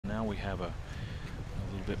we have a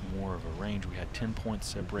little bit more of a range. We had 10 points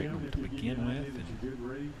separating them to begin with, and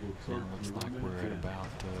now it looks like we're at about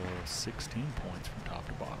 16 points from top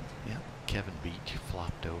to bottom. Yeah, Kevin Beach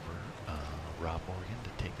flopped over Rob Morgan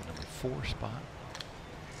to take the number 4 spot.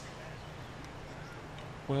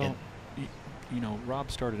 Well, you know, Rob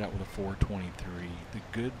started out with a 423. The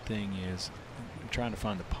good thing is, I'm trying to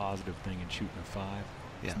find the positive thing in shooting a 5.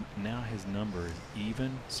 Yeah. Now his number is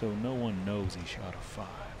even, so no one knows he shot a 5.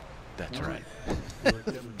 That's right.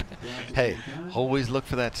 Hey, always look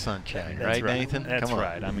for that sunshine, right, Nathan? That's Come on.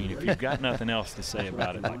 right. I mean, if you've got nothing else to say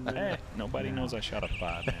about it, like, hey, nobody knows I shot a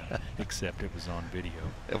 5 now, except it was on video.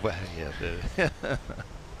 Well, yeah,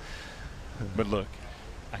 But look,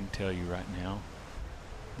 I can tell you right now,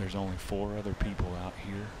 there's only 4 other people out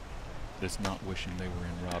here that's not wishing they were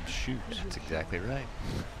in Rob's shoes. That's exactly right.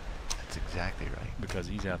 That's exactly right. Because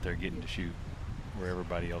he's out there getting to shoot where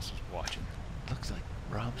everybody else is watching. Looks like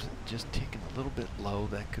Rob's just ticking a little bit low.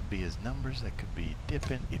 That could be his numbers. That could be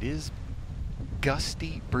dipping. It is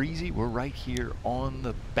gusty, breezy. We're right here on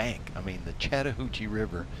the bank. I mean, the Chattahoochee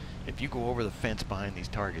River. If you go over the fence behind these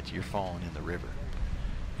targets, you're falling in the river.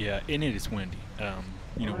 Yeah, and it is windy.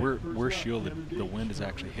 You know, we're shielded. The wind is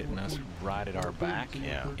actually hitting us right at our back.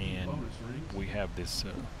 Yeah. And we have this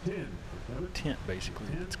tent basically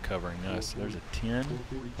that's covering us. There's a 10.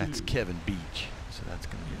 That's Kevin Beach. So that's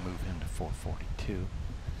going to move him to 442.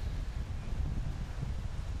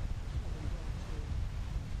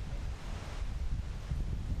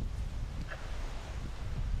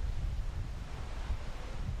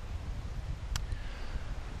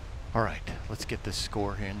 All right, let's get this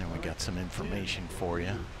score here, and then we got some information for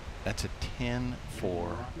you. That's a 10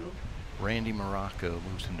 for Randy Morocco,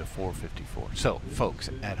 moves him to 454. So, folks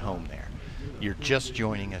at home there, you're just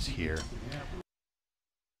joining us here.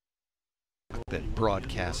 That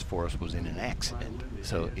broadcast for us was in an accident,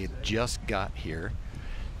 so it just got here,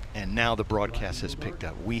 and now the broadcast has picked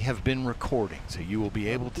up. We have been recording, so you will be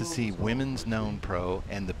able to see Women's Known Pro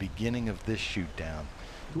and the beginning of this shoot down.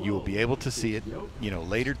 You will be able to see it, you know,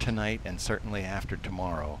 later tonight and certainly after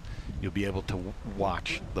tomorrow. You'll be able to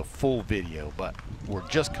watch the full video, but we're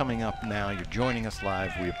just coming up now. You're joining us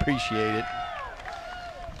live. We appreciate it.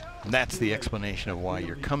 And that's the explanation of why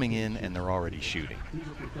you're coming in and they're already shooting.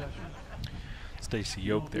 Stacy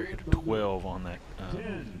Yoke there hit a 12 on that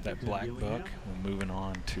that black buck. We're moving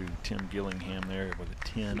on to Tim Gillingham there with a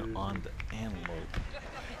 10 on the antelope.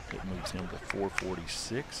 It moves him to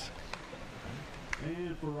 446.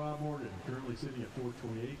 And for Rob Morgan, currently sitting at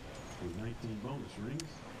 428 with 19 bonus rings.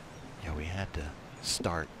 Yeah, we had to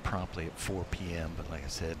start promptly at 4 p.m., but like I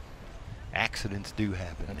said, accidents do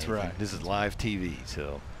happen. That's Nathan. right. This is live TV,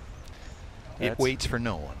 so it waits for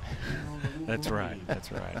no one. That's right.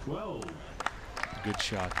 That's right. Good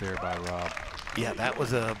shot there by Rob. Yeah, that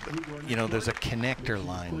was a, you know, there's a connector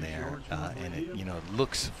line there, and it, you know, it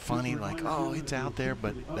looks funny, like, oh, it's out there,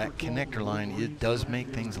 but that connector line, it does make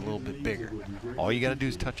things a little bit bigger. All you got to do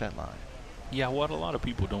is touch that line. Yeah, what a lot of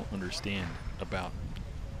people don't understand about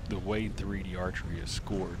the way 3D archery is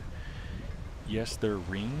scored, yes, they're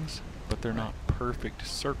rings, but they're not perfect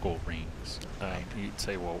circle rings. You'd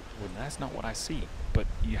say, well, that's not what I see. But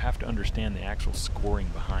you have to understand the actual scoring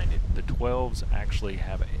behind it. The 12s actually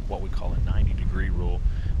have what we call a 90-degree rule,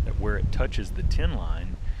 that where it touches the 10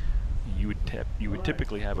 line, you would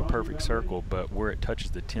typically have a perfect circle, but where it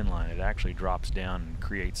touches the 10 line, it actually drops down and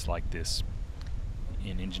creates like this,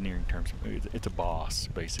 in engineering terms, it's a boss,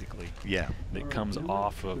 basically. Yeah. That comes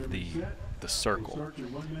off of the circle.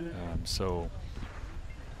 So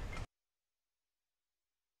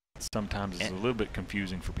sometimes it's a little bit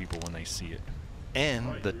confusing for people when they see it.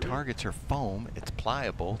 And the targets are foam, it's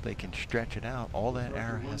pliable, they can stretch it out. All that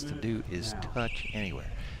arrow has to do is touch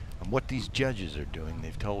anywhere. And what these judges are doing,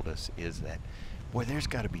 they've told us, is that, boy, there's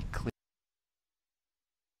got to be clear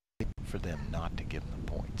for them not to give them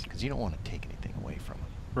the points, because you don't want to take anything away from them.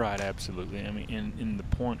 Right, absolutely. I mean, and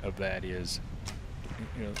the point of that is,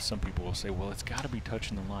 you know, some people will say, well, it's got to be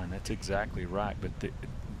touching the line. That's exactly right, but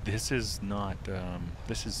this is not,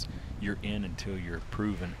 this is, you're in until you're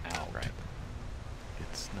proven out. Right.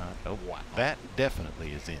 It's not. Oh, wow. That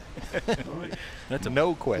definitely is in. That's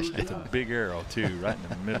no question. It's a big arrow too, right in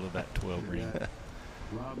the middle of that 12 ring.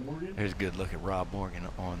 There's a good look at Rob Morgan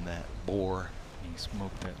on that bore. He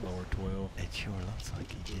smoked that lower 12. It sure looks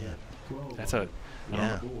like he did. That's a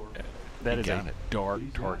that is a dark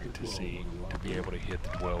target to see, to be able to hit the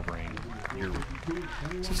 12 ring.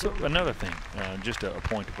 So another thing, just a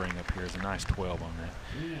point to bring up here is a nice 12 on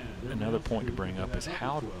that. Another point to bring up is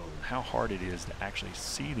how hard it is to actually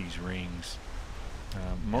see these rings.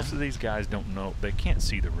 Most of these guys don't know, they can't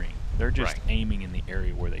see the ring. They're just aiming in the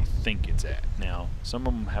area where they think it's at. Now, some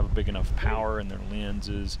of them have a big enough power in their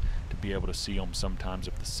lenses to be able to see them sometimes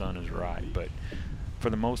if the sun is right, but for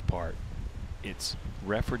the most part, it's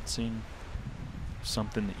referencing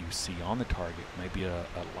something that you see on the target, maybe a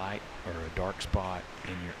light or a dark spot,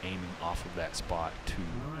 and you're aiming off of that spot to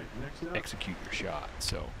execute your shot.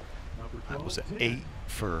 So that was an 8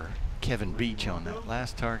 for Kevin Beach on that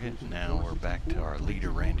last target. Now we're back to our leader,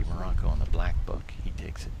 Randy Morocco, on the black book. He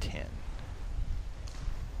takes a 10.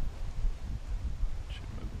 Should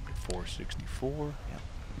move to 464. Yep.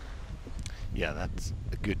 Yeah, that's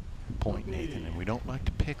a good point, Nathan. And we don't like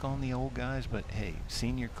to pick on the old guys, but hey,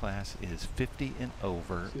 senior class is 50 and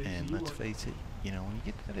over, and let's face it, you know, when you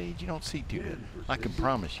get to that age, you don't see too good. I can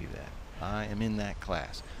promise you that. I am in that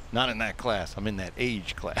class. Not in that class. I'm in that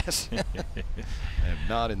age class. I'm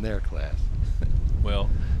not in their class. Well,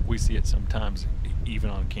 we see it sometimes, even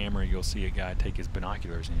on camera. You'll see a guy take his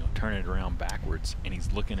binoculars and he'll turn it around backwards, and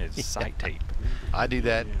he's looking at his sight tape. I do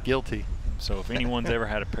that. Guilty. So if anyone's ever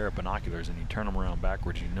had a pair of binoculars and you turn them around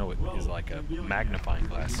backwards, you know it is like a magnifying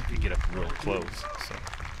glass if you get up real close. So.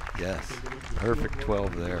 Yes, perfect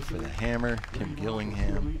 12 there for the hammer. Tim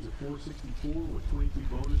Gillingham,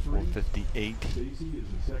 458.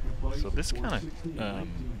 So this kind of,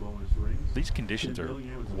 these conditions are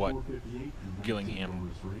what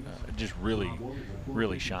Gillingham just really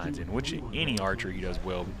shines in, which any archer he does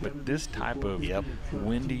well, but this type of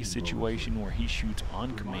windy situation where he shoots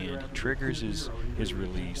on command, he triggers his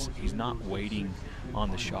release. He's not waiting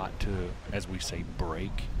on the shot to, as we say,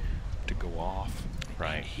 break, to go off.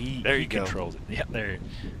 Right. He controls it. Yeah, there.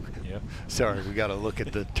 Yeah. Sorry, we got to look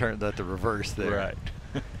at the reverse there. Right.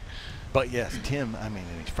 But yes, Tim, I mean,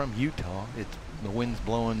 he's from Utah. The wind's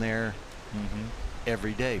blowing there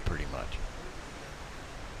every day pretty much.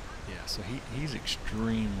 Yeah, so he's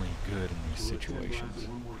extremely good in these situations.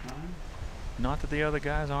 Not that the other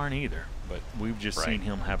guys aren't either, but we've just seen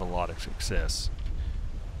him have a lot of success.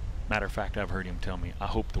 Matter of fact, I've heard him tell me, I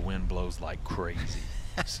hope the wind blows like crazy.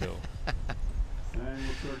 So.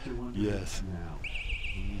 Yes,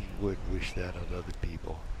 would wish that on other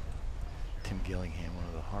people. Tim Gillingham, one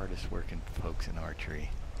of the hardest working folks in archery.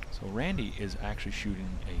 So Randy is actually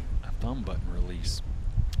shooting a thumb button release.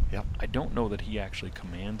 Yep. I don't know that he actually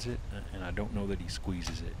commands it, and I don't know that he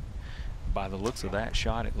squeezes it. By the looks of that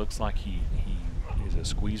shot, it looks like he is a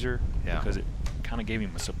squeezer, because it kind of gave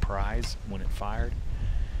him a surprise when it fired,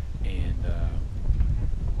 and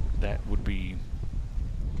that would be.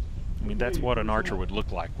 I mean, that's what an archer would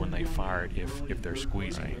look like when they fire it if they're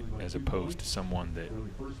squeezing it, as opposed to someone that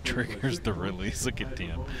triggers the release. Look at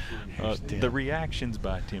Tim. The reactions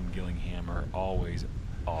by Tim Gillingham are always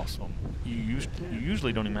awesome. You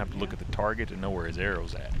usually don't even have to look at the target to know where his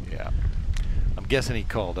arrow's at. Yeah. I'm guessing he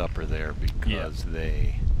called upper there because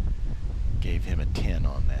they gave him a 10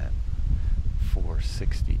 on that.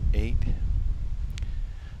 468.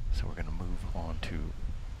 So we're going to move on to...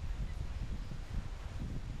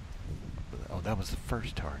 Oh, that was the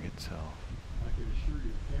first target, so. I can assure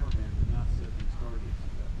you the cameraman did not set these targets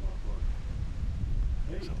at that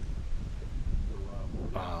ballpark.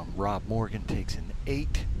 Hey. Rob Morgan takes an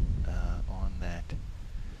 8 on that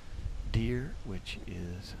deer, which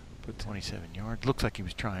is 27 yards. Looks like he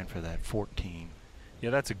was trying for that 14. Yeah,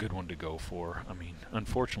 that's a good one to go for. I mean,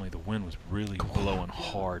 unfortunately, the wind was really blowing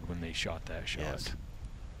hard when they shot that shot. Yes.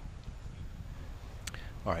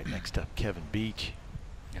 All right, next up, Kevin Beach.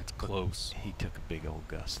 That's close. He took a big old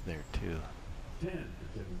gust there, too. 10 for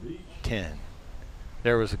Kevin Beach. 10.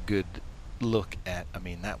 There was a good look at, I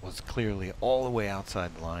mean, that was clearly all the way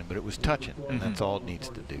outside the line, but it was touching, and that's all it needs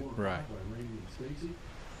to do. Right.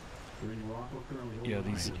 Yeah,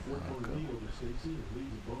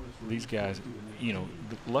 these guys, you know,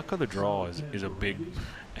 the luck of the draw is a big,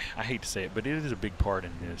 I hate to say it, but it is a big part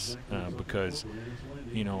in this because,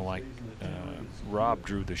 you know, like Rob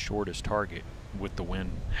drew the shortest target with the wind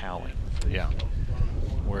howling. Yeah.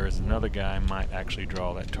 Whereas another guy might actually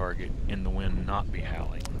draw that target and the wind not be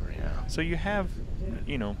howling. Yeah. So you have,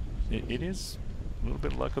 you know, it is a little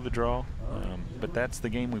bit luck of the draw, but that's the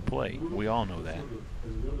game we play. We all know that.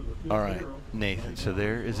 All right, Nathan, so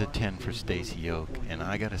there is a 10 for Stacy Yoke, and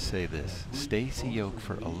I got to say this. Stacy Yoke,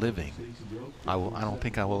 for a living, I don't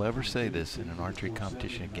think I will ever say this in an archery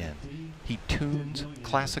competition again. He tunes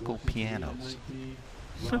classical pianos.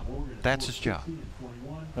 That's his job.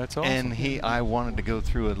 That's awesome. And I wanted to go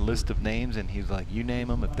through a list of names, and he was like, you name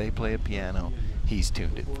them, if they play a piano, he's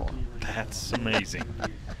tuned it for them. That's amazing.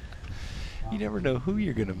 You never know who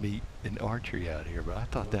you're going to meet in archery out here, but I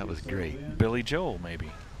thought that was great. Billy Joel,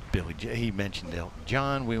 maybe. He mentioned Elton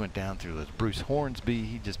John. We went down through this. Bruce Hornsby.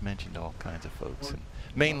 He just mentioned all kinds of folks. And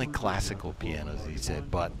Mainly classical pianos, he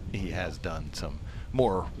said, but he has done some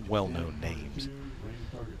more well-known names.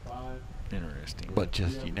 Interesting. But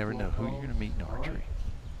just, you never know who you're going to meet in archery.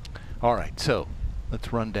 All right, so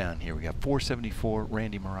let's run down here. We got 474,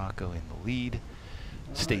 Randy Morocco in the lead.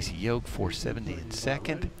 Stacy Yoke, 470 in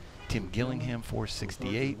second. Tim Gillingham,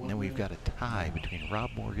 468. And then we've got a tie between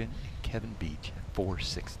Rob Morgan and Kevin Beach at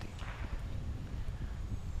 460.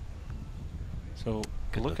 So,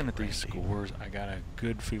 Good looking at looking these Randy. scores, I got a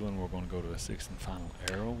good feeling we're going to go to a sixth and final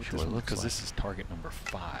arrow with Sure this one, looks because like this is target number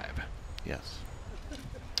 5. Yes.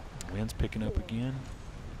 Wind's picking up again.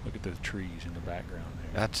 Look at the trees in the background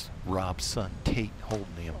there. That's Rob's son, Tate,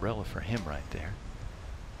 holding the umbrella for him right there.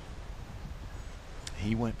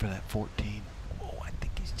 He went for that 14. Oh, I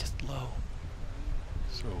think he's just low.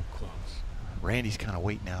 So close. Randy's kind of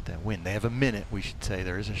waiting out that wind. They have a minute, we should say.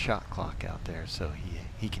 There is a shot clock out there, so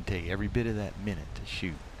he can take every bit of that minute to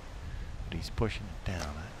shoot. But he's pushing it down.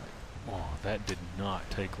 Oh, that did not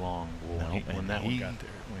take long. Boy. No, when and that one he- got there,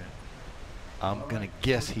 it went. I'm going to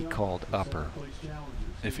guess he called upper.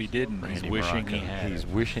 If he didn't, Randy he's wishing he Morocco. had. He's it.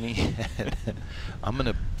 wishing he had. I'm going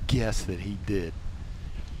to guess that he did.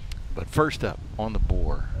 But first up on the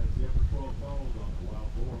boar,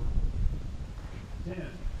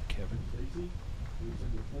 Kevin.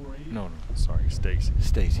 No, sorry, Stacy.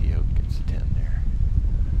 Stacy Yoke gets 10 there.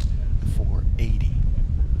 480.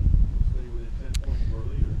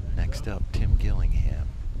 Next up, Tim Gillingham.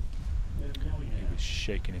 He was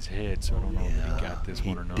shaking his head, so I don't know if he got this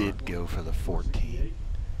one or not. He did go for the 14.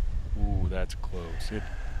 Ooh, that's close. It's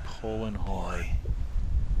pulling hard. Boy.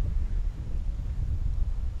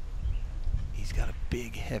 He's got a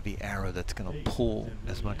big, heavy arrow that's going to pull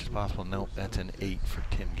as much as possible. Nope, that's an 8 for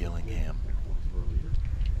Tim Gillingham.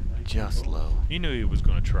 Just low. He knew he was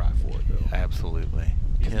going to try for it, though. Absolutely.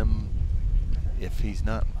 Tim, if he's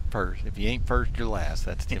not first, if he ain't first, you're last.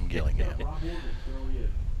 That's Tim Gillingham. All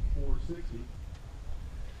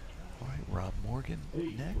right, Rob Morgan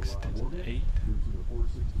next. 8.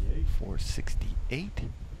 468.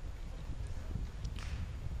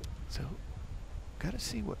 So, got to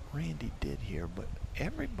see what Randy did here, but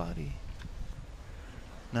everybody.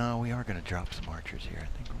 No, we are going to drop some archers here. I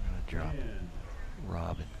think we're going to drop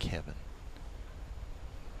Rob and Kevin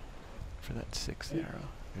for that 6th arrow.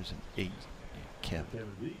 There's an 8. Kevin.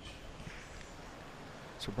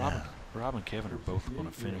 So Rob and Kevin are both going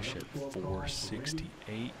to finish at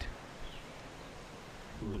 468.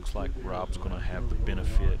 Looks like Rob's going to have the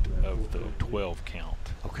benefit of the 12 count.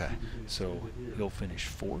 Okay. So he'll finish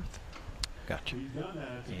 4th. Gotcha.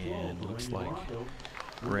 And looks like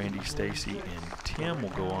Randy, Stacy, and Tim will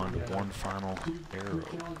go on to one final arrow.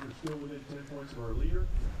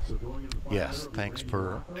 Yes, thanks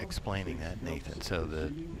for explaining that, Nathan. So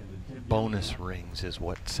the bonus rings is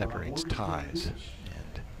what separates ties.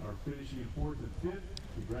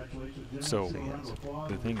 So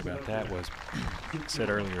the thing about that was, said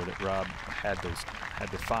earlier that Rob had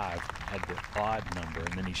the 5, had the odd number,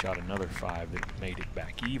 and then he shot another 5 that made it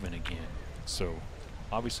back even again. So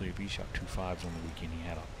obviously, if he shot 2 5s on the weekend, he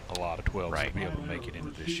had a lot of 12s Right. to be able to make it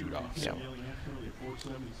into this shoot-off. So.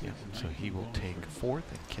 Yep. So he will take 4th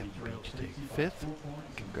and Kevin Beach take 5th.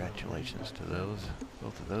 Congratulations to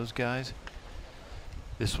both of those guys.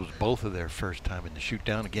 This was both of their first time in the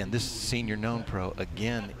shoot-down. Again, this senior known pro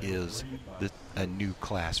again is a new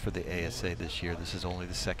class for the ASA this year. This is only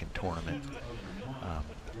the 2nd tournament.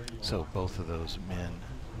 So both of those men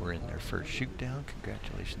were in their first shoot-down.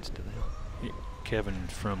 Congratulations to them. Yeah, Kevin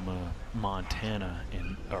from Montana,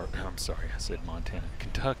 I'm sorry, I said Montana,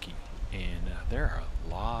 Kentucky. And there are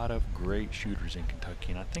a lot of great shooters in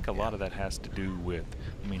Kentucky, and I think a lot of that has to do with,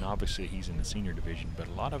 I mean, obviously he's in the senior division, but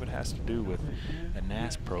a lot of it has to do with a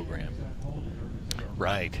NAS program.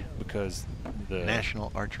 Right. Because the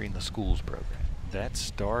National Archery in the Schools program. That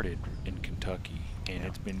started in Kentucky, and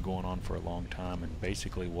it's been going on for a long time, and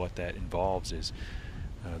basically what that involves is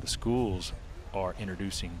the schools are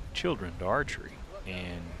introducing children to archery,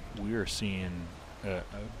 and we are seeing a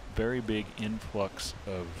very big influx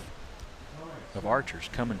of archers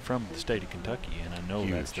coming from the state of Kentucky, and I know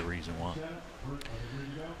that's the reason why.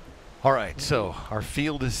 All right, so our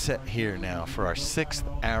field is set here now for our 6th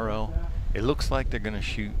arrow. It looks like they're going to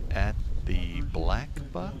shoot at the black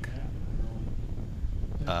buck.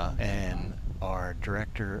 And our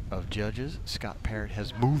director of judges, Scott Parrott,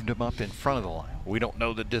 has moved them up in front of the line. We don't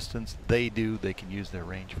know the distance. They do. They can use their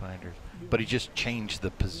rangefinders. But he just changed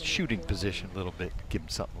the shooting position a little bit to give them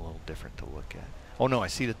something a little different to look at. Oh, no, I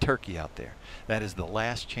see the turkey out there. That is the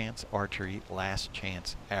last chance archery, last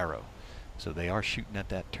chance arrow. So they are shooting at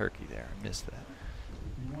that turkey there. I missed that.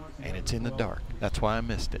 And it's in the dark. That's why I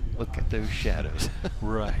missed it. Look at those shadows.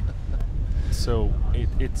 Right. So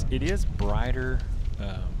it is brighter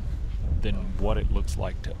than what it looks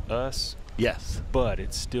like to us. Yes. But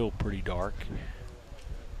it's still pretty dark.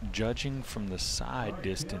 Judging from the side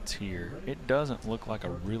distance here, it doesn't look like a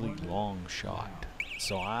really long shot.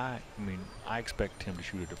 So I mean, I expect him to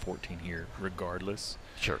shoot it to 14 here regardless.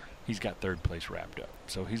 Sure. He's got third place wrapped up.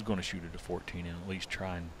 So he's going to shoot it to 14 and at least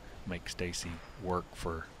try and make Stacy work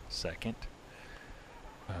for second.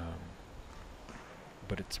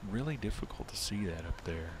 But it's really difficult to see that up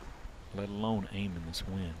there, let alone aim in this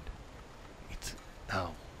wind. It's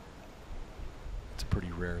It's a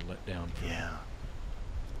pretty rare letdown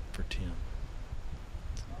for Tim.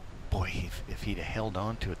 Boy, if he'd have held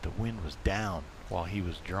on to it, the wind was down while he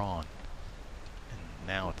was drawn. And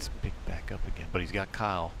now it's picked back up again. But he's got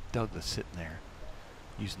Kyle Douglas sitting there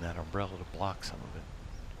using that umbrella to block some of it.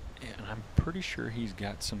 Yeah, and I'm pretty sure he's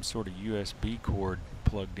got some sort of USB cord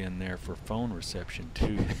plugged in there for phone reception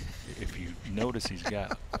too. If you notice, he's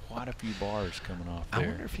got quite a few bars coming off there. I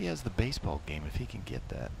wonder if he has the baseball game, if he can get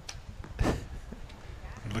that.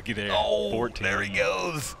 Looky there. Oh, 14. there he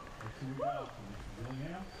goes.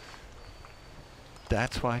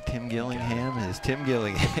 That's why Tim Gillingham is Tim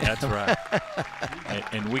Gillingham. That's right.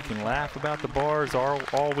 and we can laugh about the bars all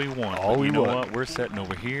we want. All we you know want. what? We're sitting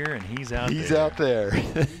over here, and he's out there. He's out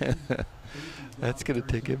there. That's going to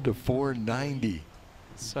take him to 490.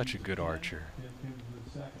 Such a good archer.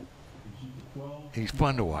 He's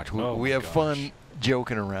fun to watch. We have fun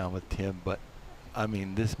joking around with Tim, but, I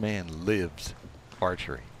mean, this man lives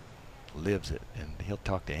archery. Lives it. And he'll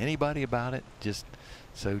talk to anybody about it. Just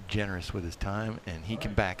so generous with his time, and he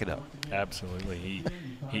can back it up. Absolutely.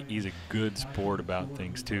 He's a good sport about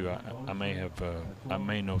things too. I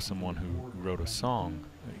may know someone who wrote a song,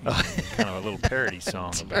 kind of a little parody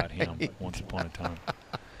song about him once upon a time.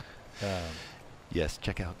 Yes,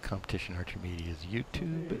 check out Competition Archery Media's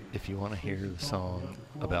YouTube if you want to hear the song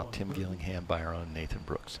about Tim Gillingham by our own Nathan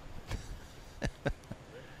Brooks.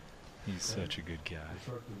 He's such a good guy.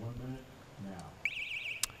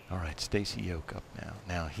 All right, Stacy Yoke up now.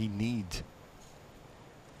 Now he needs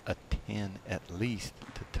a 10 at least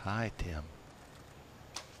to tie Tim.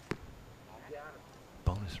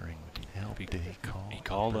 Bonus ring would help. Did he call? He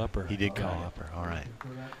called upper. He did call upper. All right.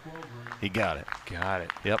 He got it. Got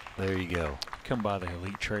it. Yep, there you go. Come by the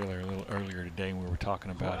Elite trailer a little earlier today, and we were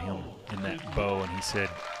talking about him in that bow, and he said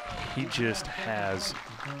he just has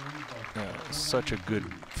such a good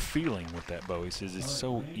feeling with that bow. He says it's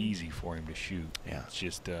so easy for him to shoot. Yeah. It's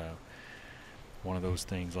just one of those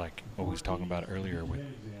things like what we was talking about earlier with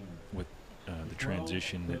the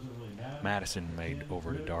transition that Madison made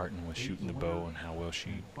over to Darton with shooting the bow and how well she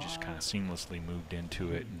just kind of seamlessly moved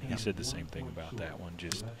into it. And he said the same thing about that one.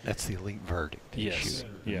 Just that's the elite verdict. Yes.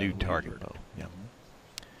 Yeah, new target bow. Yeah.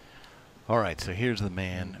 All right, so here's the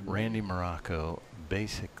man, Randy Morocco.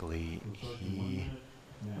 Basically, he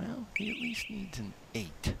at least needs an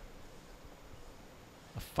 8.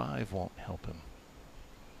 A 5 won't help him.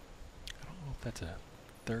 I don't know if that's a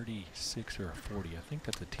 36 or a 40. I think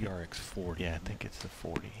that's a TRX 40. Yeah, I think it's the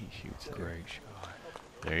 40 he shoots. Great shot.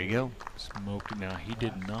 There you go. Smoked. Now, he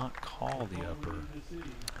did not call the upper.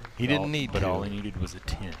 He didn't need to. But all he needed was a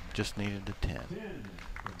 10. Just needed a 10.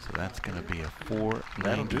 So that's going to be a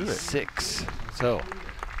 496. So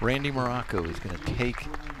Randy Morocco is going to take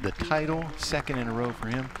the title, second in a row for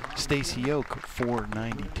him. Stacy Yoke,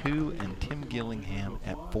 492, and Tim Gillingham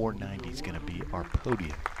at 490 is going to be our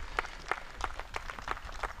podium.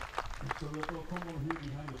 So the little promo here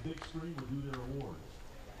behind the big screen will do their awards.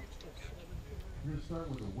 We're going to start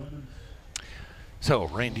with the women's. So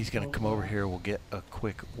Randy's going to come over here. We'll get a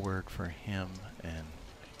quick word for him. And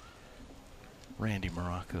Randy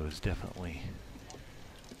Morocco is definitely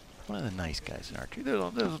one of the nice guys in archery.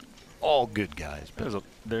 There's all good guys. But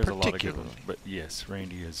there's a lot of good ones. But yes,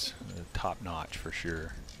 Randy is top notch for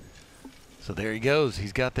sure. So there he goes.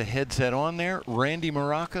 He's got the headset on there. Randy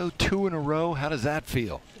Morocco, 2 in a row. How does that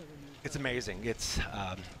feel? It's amazing. It's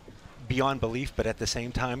beyond belief, but at the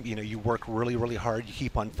same time, you know, you work really, really hard. You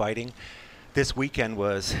keep on fighting. This weekend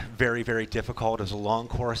was very, very difficult. It was a long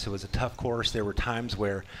course. It was a tough course. There were times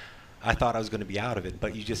where I thought I was going to be out of it,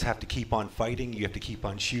 but you just have to keep on fighting. You have to keep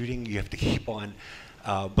on shooting. You have to keep on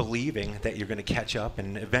believing that you're going to catch up,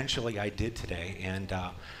 and eventually I did today. And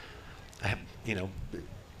I have, you know,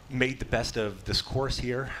 made the best of this course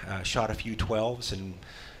here, shot a few 12s, and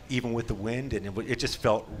even with the wind, and it just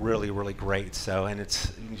felt really, really great. So, and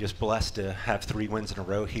it's just blessed to have 3 wins in a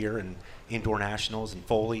row here, and indoor nationals and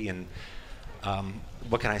Foley, and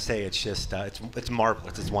What can I say? It's just it's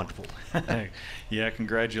marvelous. It's wonderful. Yeah,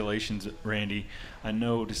 congratulations, Randy. I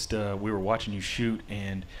noticed we were watching you shoot,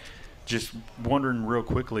 and just wondering real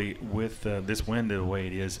quickly, with this wind the way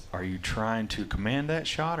it is, are you trying to command that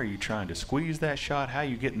shot? Are you trying to squeeze that shot? How are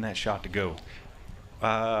you getting that shot to go?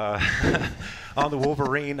 On the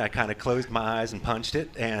Wolverine, I kind of closed my eyes and punched it,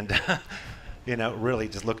 and you know, really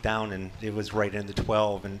just looked down, and it was right in the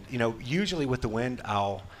 12. And you know, usually with the wind,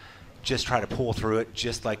 I'll just try to pull through it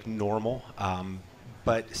just like normal.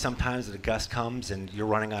 But sometimes the gust comes and you're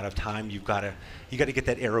running out of time. You got to get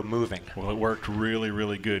that arrow moving. Well, it worked really,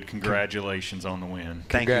 really good. Congratulations on the win.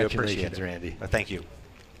 Thank you, appreciate it, Randy. Thank you.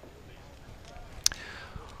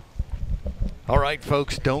 All right,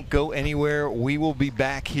 folks, don't go anywhere. We will be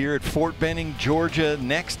back here at Fort Benning, Georgia.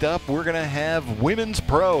 Next up, we're going to have Women's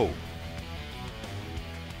Pro.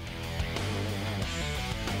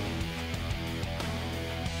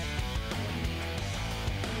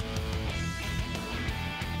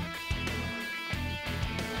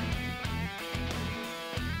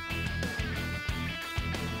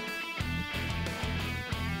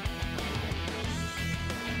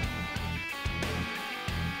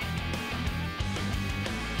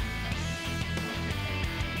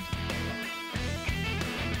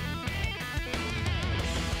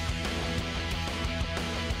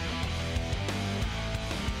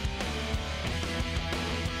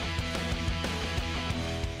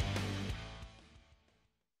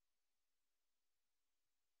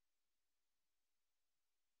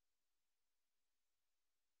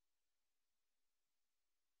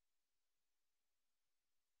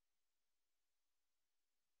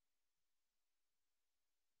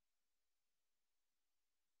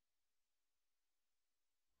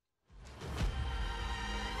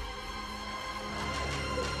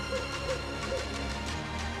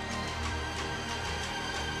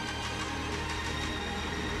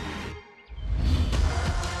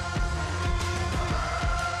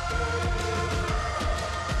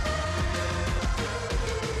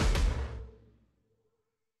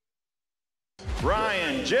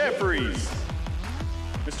 Ryan Jeffries,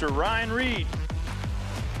 Mr. Ryan Reed,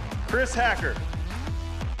 Chris Hacker,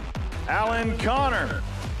 Alan Connor,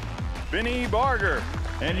 Benny Barger,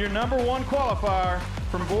 and your #1 qualifier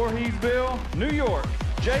from Voorheesville, New York,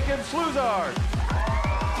 Jacob Sluzard.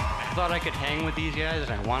 I thought I could hang with these guys,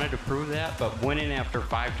 and I wanted to prove that, but winning after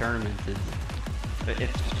 5 tournaments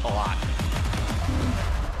it's a lot.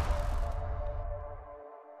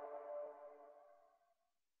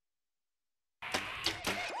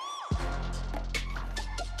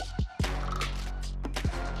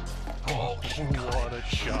 What a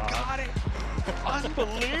shot. He got it.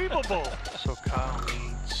 Unbelievable. So Kyle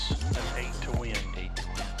needs an 8 to win. 8 to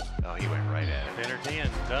win. Oh, he went right at it. Better 10.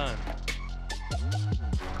 Done.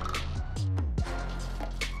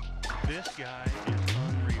 This guy is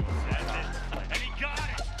unreal. That's it. And he got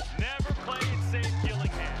it. Never played safe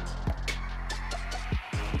Gillingham.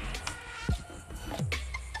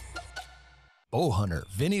 Bow hunter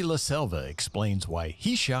Vinny LaSelva explains why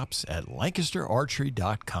he shops at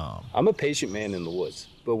LancasterArchery.com. I'm a patient man in the woods,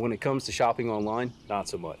 but when it comes to shopping online, not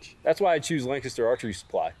so much. That's why I choose Lancaster Archery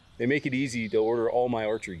Supply. They make it easy to order all my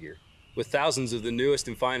archery gear, with thousands of the newest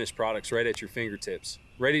and finest products right at your fingertips,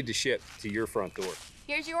 ready to ship to your front door.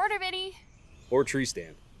 Here's your order, Vinny. Or tree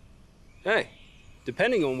stand. Hey,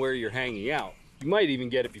 depending on where you're hanging out, you might even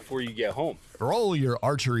get it before you get home. For all your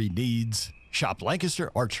archery needs, shop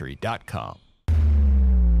LancasterArchery.com.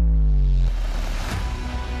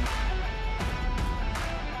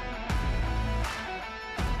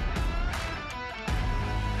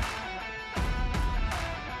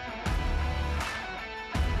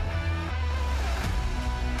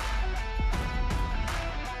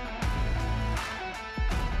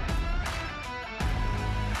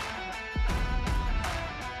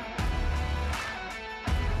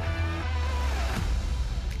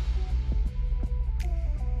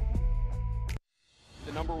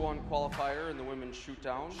 #1 qualifier in the women's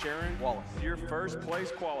shootdown, Sharon Wallace. Your first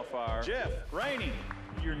place qualifier, Jeff Rainey.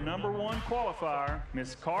 Your #1 qualifier,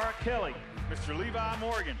 Miss Cara Kelly, Mr. Levi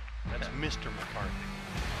Morgan. That's Mr. McCarthy.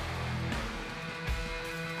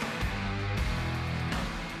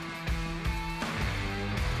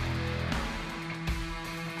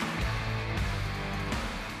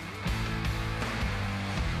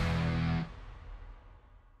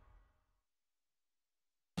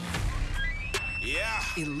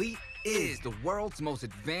 Elite is the world's most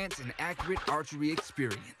advanced and accurate archery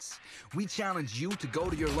experience. We challenge you to go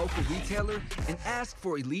to your local retailer and ask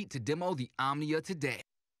for Elite to demo the Omnia today.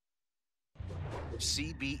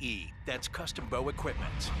 CBE, that's custom bow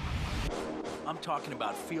equipment. I'm talking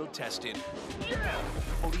about field tested,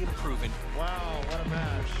 podium proven. Wow, what a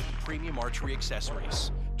match. Premium archery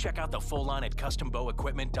accessories. Check out the full line at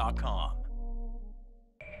custombowequipment.com.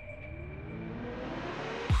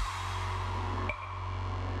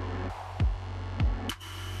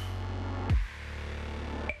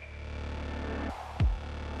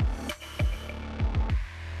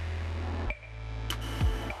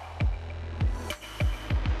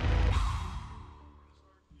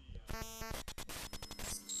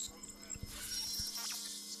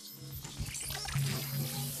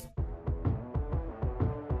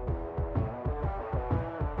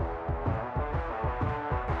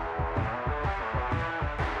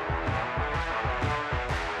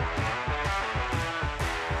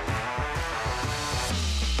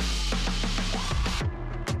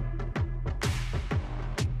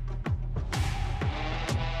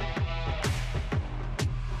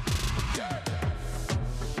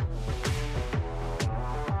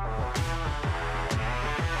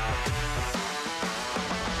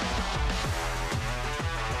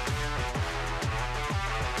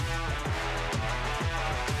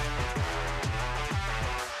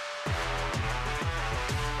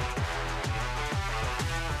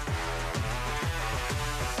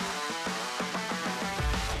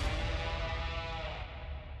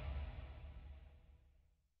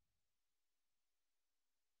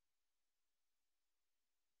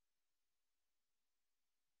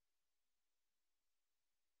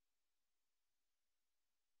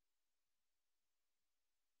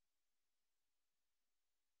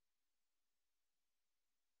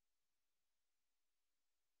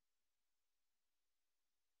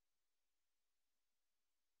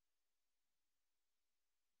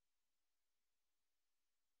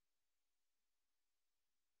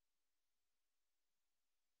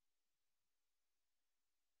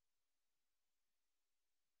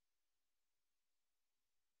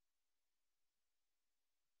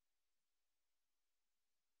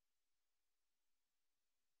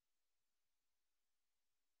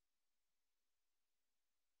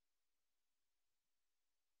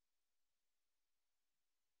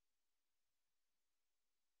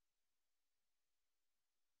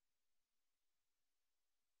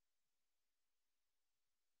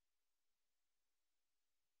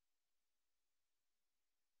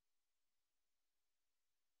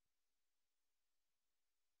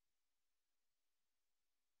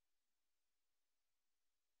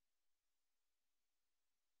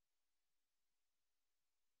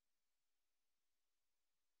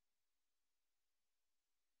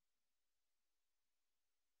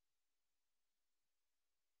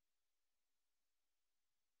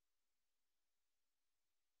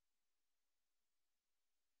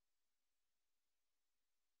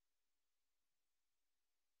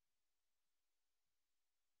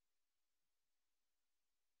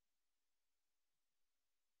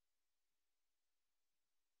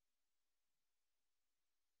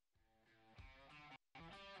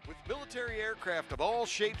 With military aircraft of all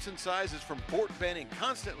shapes and sizes from Fort Benning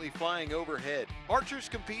constantly flying overhead, archers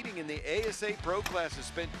competing in the ASA Pro classes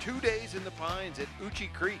spent 2 days in the pines at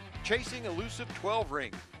Uchee Creek, chasing elusive 12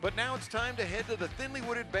 ring. But now it's time to head to the thinly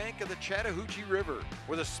wooded bank of the Chattahoochee River,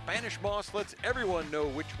 where the Spanish moss lets everyone know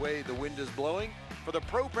which way the wind is blowing for the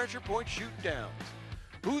Pro Pressure Point Shootdowns.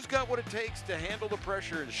 Who's got what it takes to handle the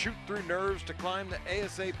pressure and shoot through nerves to climb the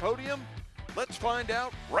ASA podium? Let's find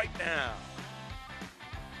out right now.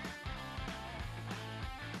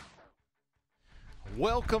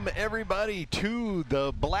 Welcome everybody to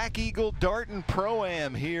the Black Eagle Darton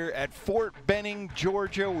Pro-Am here at Fort Benning,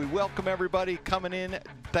 Georgia. We welcome everybody coming in.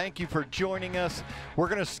 Thank you for joining us. We're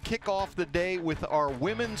going to kick off the day with our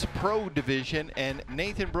Women's Pro Division, and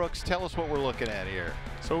Nathan Brooks, tell us what we're looking at here.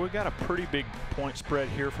 So we've got a pretty big point spread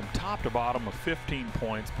here from top to bottom of 15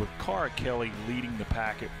 points, with Cara Kelly leading the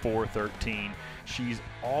pack at 413. She's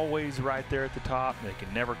always right there at the top. They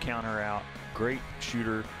can never count her out. Great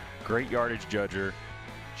shooter, great yardage judger.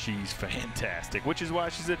 She's fantastic, which is why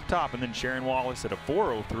she's at the top. And then Sharon Wallace at a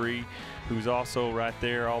 403, who's also right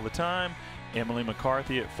there all the time. Emily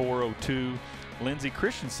McCarthy at 402. Lindsay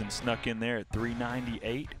Christensen snuck in there at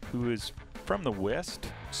 398, who is from the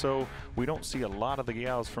West. So we don't see a lot of the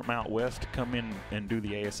gals from out West come in and do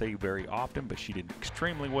the ASA very often, but she did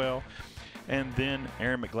extremely well. And then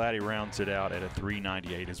Erin McGladdy rounds it out at a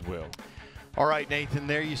 398 as well. All right, Nathan,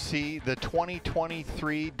 there you see the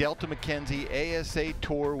 2023 Delta McKenzie ASA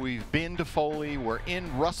Tour. We've been to Foley. We're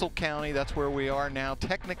in Russell County. That's where we are now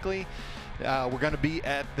technically. We're going to be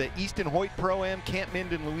at the Easton Hoyt Pro-Am, Camp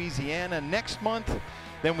Minden, Louisiana next month.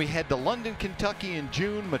 Then we head to London, Kentucky in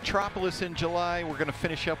June, Metropolis in July. We're going to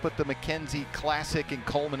finish up with the Mackenzie Classic in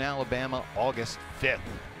Coleman, Alabama, August 5th.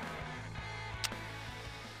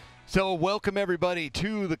 So welcome everybody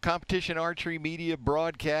to the Competition Archery Media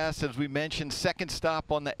broadcast. As we mentioned, second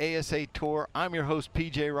stop on the ASA Tour. I'm your host,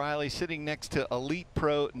 PJ Riley, sitting next to Elite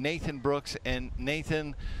Pro Nathan Brooks. And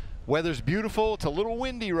Nathan, weather's beautiful. It's a little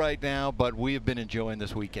windy right now, but we have been enjoying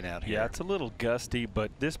this weekend out here. Yeah, it's a little gusty, but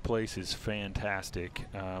this place is fantastic.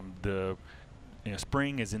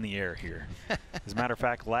 Spring is in the air here. As a matter of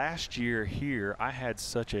fact, last year here, I had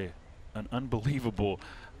such an unbelievable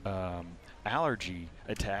allergy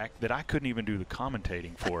attack that I couldn't even do the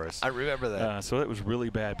commentating for us. I remember that. So it was really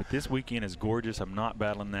bad, but this weekend is gorgeous. I'm not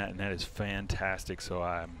battling that, and that is fantastic, so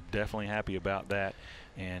I'm definitely happy about that.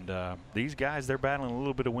 And these guys, they're battling a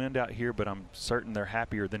little bit of wind out here, but I'm certain they're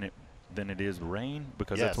happier than it is rain,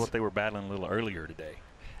 because that's what they were battling a little earlier today.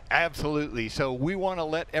 Absolutely. So we want to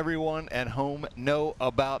let everyone at home know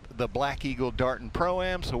about the Black Eagle Darton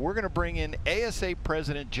Pro-Am. So we're going to bring in ASA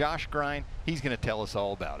President Josh Grind. He's going to tell us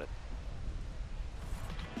all about it.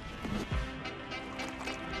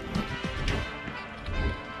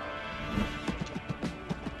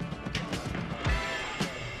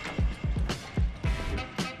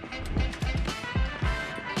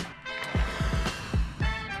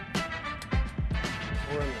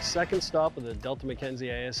 We're on the second stop of the Delta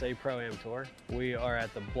Mackenzie ASA Pro-Am Tour. We are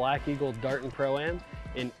at the Black Eagle Darton Pro-Am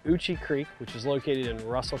in Uchee Creek, which is located in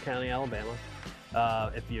Russel County, Alabama.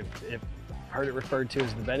 If you've heard it referred to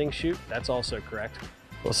as the betting chute, that's also correct.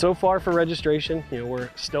 Well, so far for registration,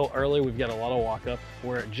 we're still early. We've got a lot of walk-up.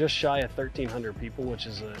 We're at just shy of 1,300 people, which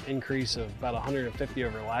is an increase of about 150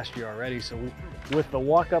 over last year already. So with the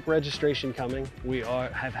walk-up registration coming, we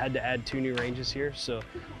have had to add 2 new ranges here. So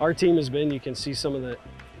our team has been, you can see some of the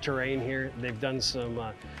terrain here. They've done some,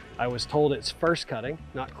 I was told it's first cutting,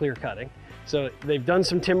 not clear cutting. So they've done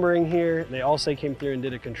some timbering here. They also came through and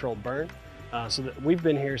did a controlled burn. So that we've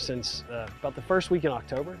been here since about the first week in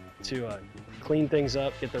October to clean things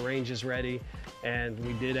up, get the ranges ready, and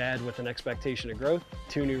we did add, with an expectation of growth,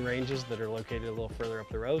 2 new ranges that are located a little further up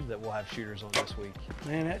the road that we'll have shooters on this week.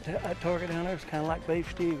 Man, that target down there is kind of like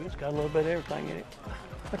beef stew. It's got a little bit of everything in it.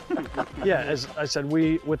 Yeah, as I said,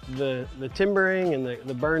 with the timbering and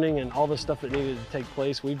the burning and all the stuff that needed to take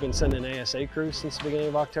place, we've been sending ASA crews since the beginning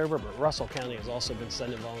of October, but Russell County has also been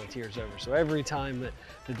sending volunteers over. So every time that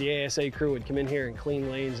the ASA crew would come in here and clean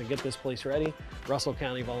lanes and get this place ready, Russell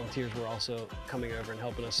County volunteers were also coming over and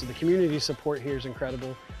helping us. So the community support here is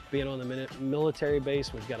incredible. Being on the military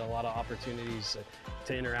base, we've got a lot of opportunities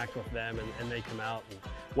to interact with them, and they come out. And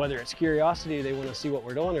whether it's curiosity, they want to see what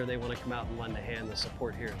we're doing, or they want to come out and lend a hand, the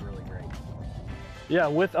support here is really great. Yeah,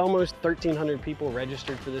 with almost 1,300 people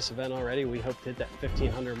registered for this event already, we hope to hit that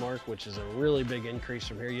 1,500 mark, which is a really big increase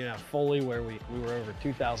from here. Fully, where we were over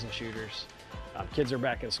 2,000 shooters. Kids are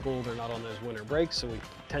back in school, they're not on those winter breaks, so we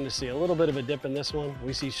tend to see a little bit of a dip in this one.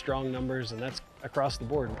 We see strong numbers, and that's across the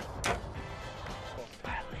board.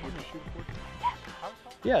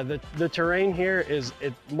 Yeah, the terrain here is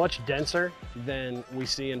much denser than we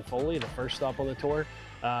see in Foley, the first stop on the tour.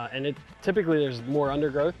 And typically there's more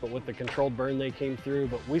undergrowth, but with the controlled burn they came through,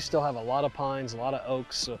 but we still have a lot of pines, a lot of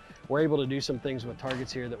oaks, so we're able to do some things with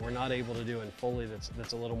targets here that we're not able to do in Foley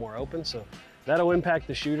that's a little more open. So that'll impact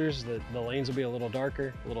the shooters. The lanes will be a little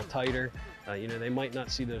darker, a little tighter. They might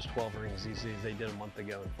not see those 12 rings these days they did a month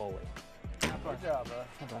ago in Foley. Good job,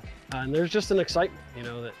 bud. And there's just an excitement,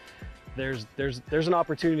 that there's an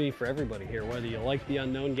opportunity for everybody here, whether you like the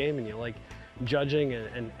unknown game and you like judging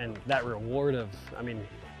and that reward of,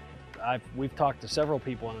 we've talked to several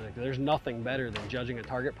people, and there's nothing better than judging a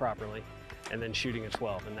target properly and then shooting a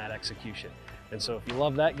 12 in that execution. And so if you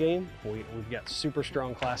love that game, we've got super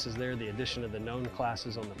strong classes there. The addition of the known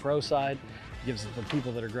classes on the pro side gives the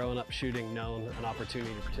people that are growing up shooting known an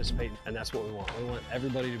opportunity to participate, and that's what we want. We want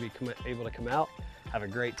everybody to be able to come out, have a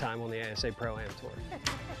great time on the ASA Pro-Am Tour.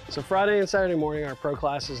 So Friday and Saturday morning, our pro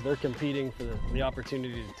classes, they're competing for the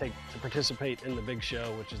opportunity to participate in the big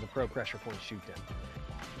show, which is the Pro Pressure Point Shootdown.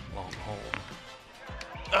 Long hole.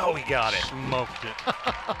 Oh, we got it. Smoked it.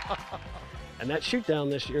 And that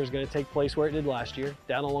shootdown this year is going to take place where it did last year,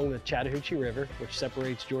 down along the Chattahoochee River, which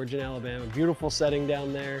separates Georgia and Alabama. Beautiful setting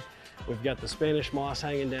down there. We've got the Spanish moss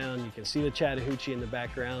hanging down. You can see the Chattahoochee in the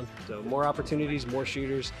background. So more opportunities, more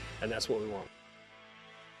shooters, and that's what we want.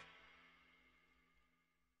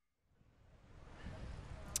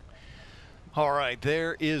 All right,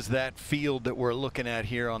 there is that field that we're looking at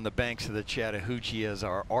here on the banks of the Chattahoochee as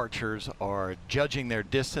our archers are judging their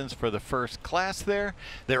distance for the first class there.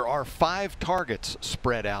 There are 5 targets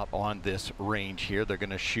spread out on this range here. They're going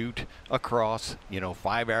to shoot across,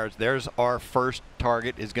 5 arrows. There's our first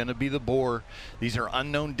target is going to be the boar. These are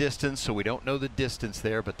unknown distance, so we don't know the distance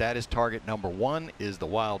there, but that is target number 1 is the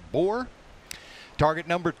wild boar. Target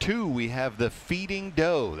number 2, we have the feeding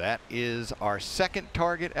doe. That is our second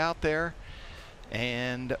target out there.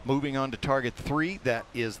 And moving on to target 3, that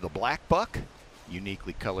is the black buck,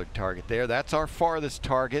 uniquely colored target there. That's our farthest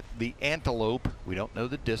target, the antelope. We don't know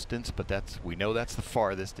the distance, but we know that's the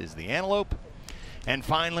farthest is the antelope. And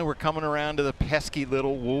finally, we're coming around to the pesky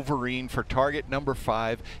little wolverine for target number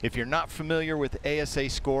 5. If you're not familiar with ASA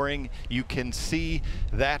scoring, you can see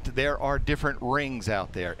that there are different rings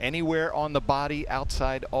out there. Anywhere on the body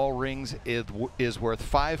outside all rings is worth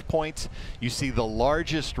 5 points. You see the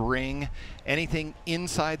largest ring. Anything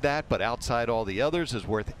inside that but outside all the others is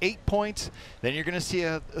worth 8 points. Then you're going to see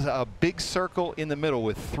a big circle in the middle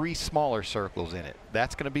with 3 smaller circles in it.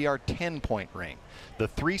 That's going to be our 10-point ring. The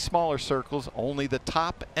 3 smaller circles, only the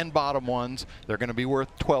top and bottom ones, they're going to be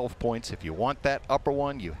worth 12 points. If you want that upper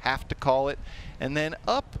one, you have to call it. And then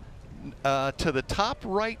up to the top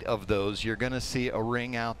right of those, you're going to see a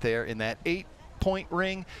ring out there in that 8-point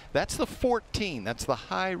ring. That's the 14. That's the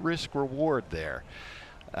high risk reward there.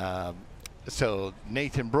 So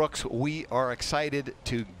Nathan Brooks, we are excited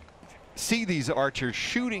to see these archers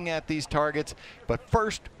shooting at these targets, but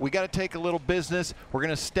first we got to take a little business. We're going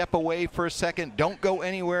to step away for a second. Don't go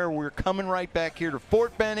anywhere. We're coming right back here to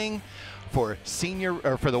Fort Benning for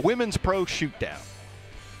the Women's Pro Shootdown.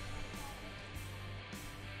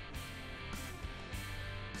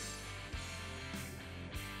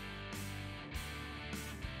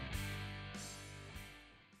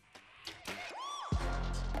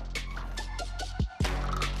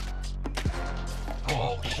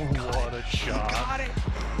 Oh, what a shot. Got it.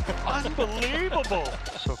 Unbelievable.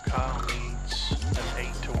 So Kyle needs an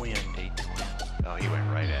 8 to win. 8 to win. Oh, he went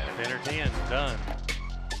right at it. Enter 10, done.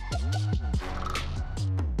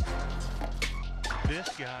 This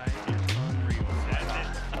guy is unreal. That's it.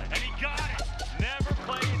 And he got it. Never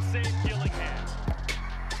play it safe, Gillingham.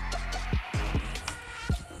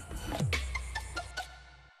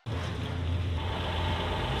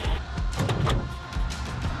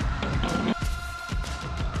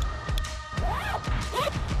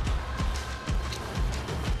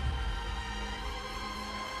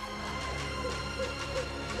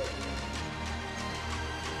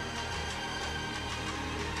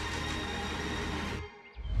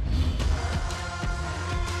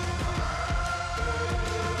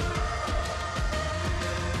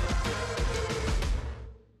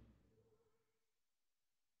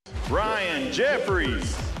 Ryan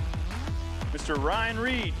Jeffries, Mr. Ryan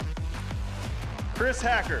Reed, Chris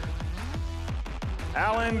Hacker,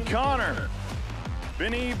 Alan Connor,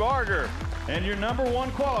 Benny Barger, and your number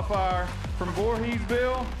 1 qualifier from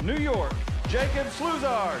Voorheesville, New York, Jacob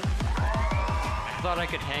Sluzard. I thought I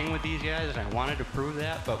could hang with these guys, and I wanted to prove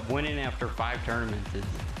that, but winning after 5 tournaments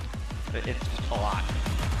it's a lot.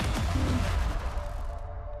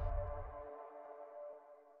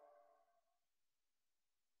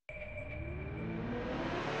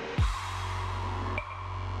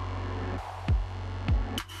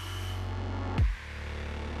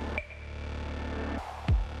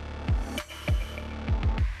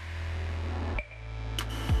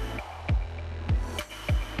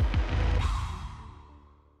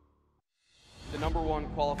 Number 1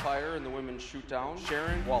 qualifier in the women's shootdown,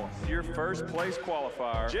 Sharon Wallace. Your first place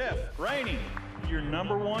qualifier, Jeff Rainey. Your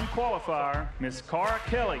number 1 qualifier, Miss Cara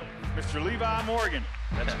Kelly, Mr. Levi Morgan.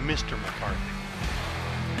 That's Mr. McCarthy.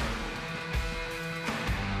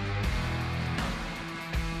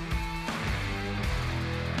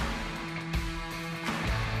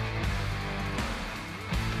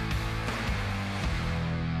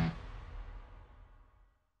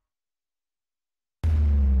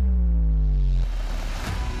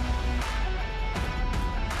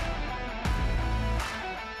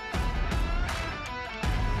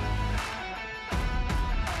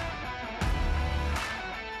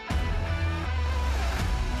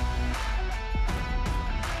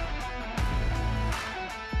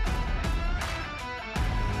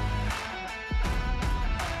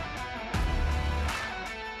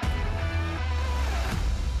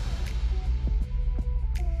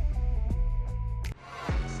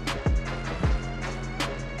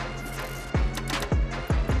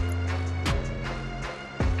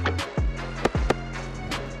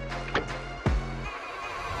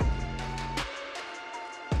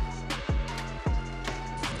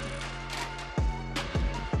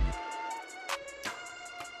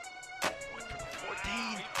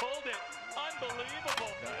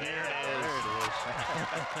 There it is.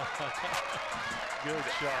 Good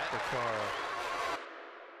shot for Cara.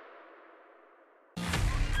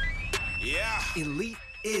 Yeah. Elite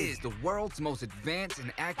is the world's most advanced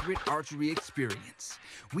and accurate archery experience.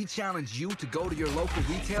 We challenge you to go to your local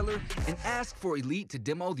retailer and ask for Elite to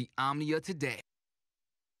demo the Omnia today.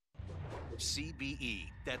 CBE,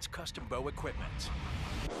 that's custom bow equipment.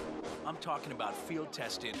 I'm talking about field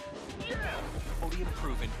tested, podium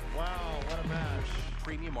proven. Wow, what a match.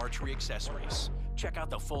 Premium archery accessories. Check out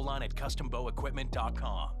the full line at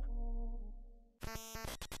custombowequipment.com.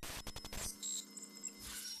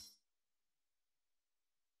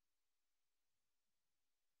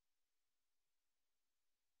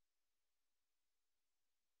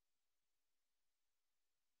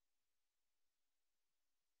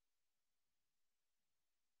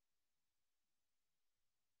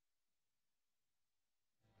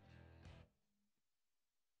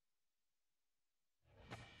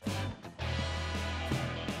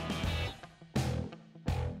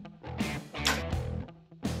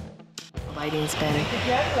 Lighting's been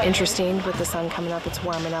interesting with the sun coming up. It's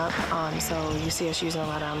warming up, so you see us using a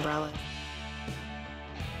lot of umbrellas.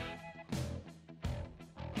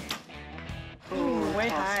 Ooh, way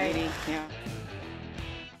high. Sweetie. Yeah.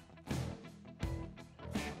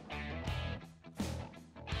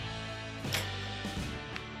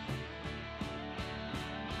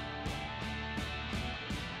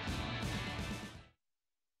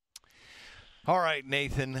 All right,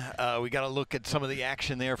 Nathan, we got to look at some of the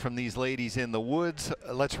action there from these ladies in the woods.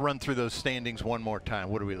 Let's run through those standings one more time.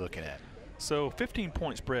 What are we looking at? So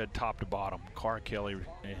 15-point spread top to bottom. Cara Kelly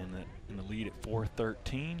in the lead at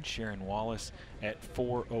 413. Sharon Wallace at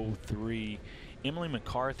 403. Emily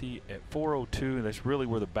McCarthy at 402. That's really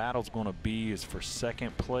where the battle's going to be, is for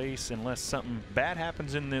second place, unless something bad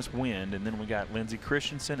happens in this wind. And then we got Lindsey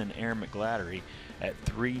Christensen and Erin McGlattery at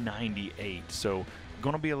 398. So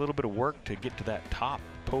going to be a little bit of work to get to that top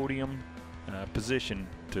podium position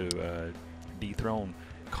to dethrone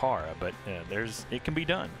Cara, but it can be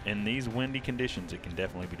done. In these windy conditions, it can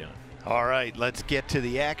definitely be done. All right, let's get to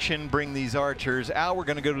the action. Bring these archers out. We're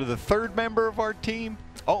going to go to the third member of our team.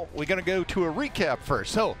 Oh, we're going to go to a recap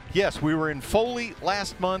first. So, yes, we were in Foley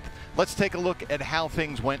last month. Let's take a look at how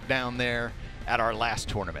things went down there at our last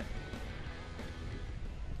tournament.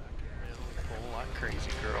 A whole lot crazy,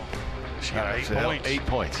 girl. She All got right, 8 so points. 8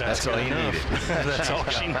 points. That's all you needed. That's all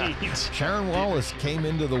she needs. Sharon Wallace came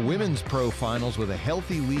into the women's pro finals with a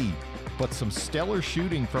healthy lead, but some stellar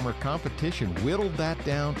shooting from her competition whittled that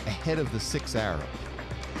down ahead of the 6 arrow.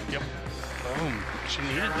 Yep. Boom. She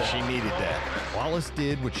needed that. She needed that. Wallace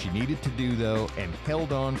did what she needed to do, though, and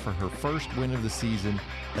held on for her first win of the season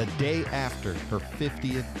a day after her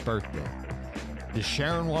 50th birthday. Does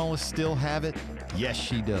Sharon Wallace still have it? Yes,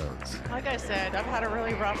 she does. Like I said, I've had a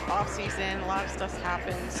really rough off season. A lot of stuff's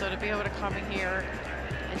happened. So to be able to come in here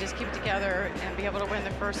and just keep it together and be able to win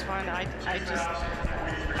the first one, I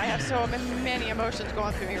have so many emotions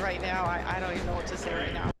going through me right now. I don't even know what to say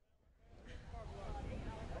right now.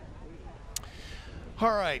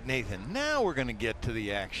 All right, Nathan, now we're going to get to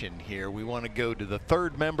the action here. We want to go to the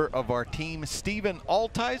third member of our team, Stephen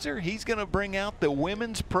Altizer. He's going to bring out the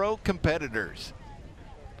women's pro competitors.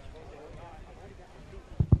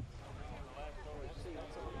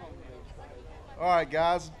 All right,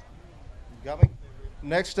 guys, you got me?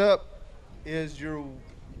 Next up is your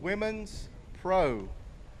women's pro.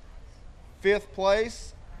 5th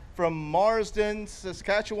place from Marsden,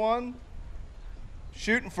 Saskatchewan.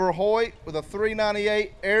 Shooting for Hoyt with a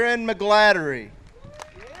 398, Erin McGlattery.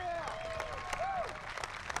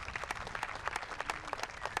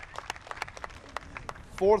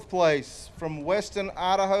 Fourth place from Weston,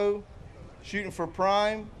 Idaho. Shooting for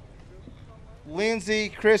Prime, Lindsey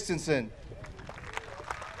Christensen.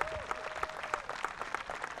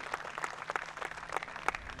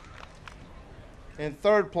 In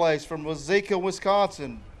third place from Wazeeka,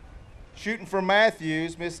 Wisconsin, shooting for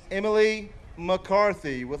Matthews, Miss Emily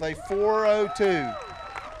McCarthy with a 402.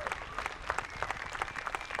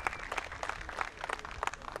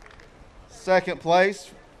 Second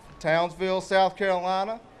place, Townsville, South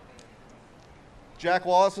Carolina, Jack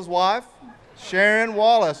Wallace's wife, Sharon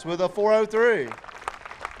Wallace with a 403.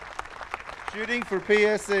 Shooting for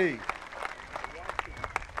PSC.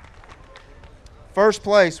 First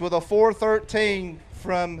place with a 413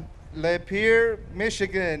 from Lapeer,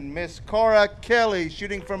 Michigan, Miss Cara Kelly,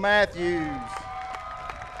 shooting for Matthews.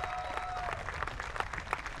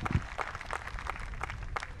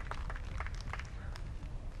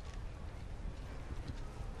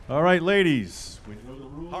 All right, ladies.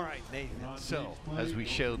 All right, Nathan. So, as we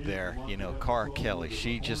showed there, you know, Cara Kelly,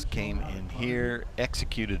 she just came in here,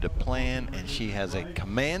 executed a plan, and she has a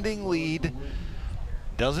commanding lead.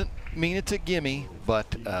 Doesn't mean it's a gimme,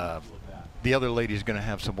 but the other lady's going to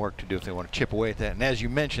have some work to do if they want to chip away at that. And as you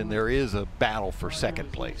mentioned, there is a battle for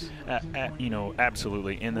second place. You know,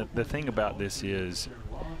 absolutely. And the thing about this is,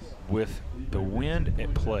 with the wind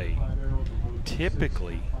at play,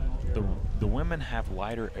 typically the women have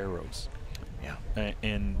lighter arrows. Yeah.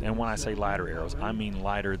 And when I say lighter arrows, I mean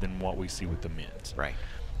lighter than what we see with the men's. Right.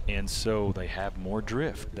 And so they have more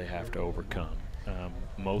drift they have to overcome.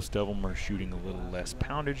 Most of them are shooting a little less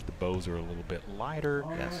poundage. The bows are a little bit lighter.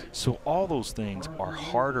 Yes. So all those things are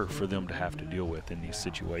harder for them to have to deal with in these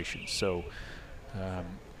situations. So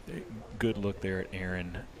good look there at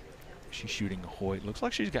Erin. She's shooting a Hoyt. Looks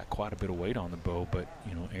like she's got quite a bit of weight on the bow, but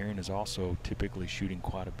you know, Erin is also typically shooting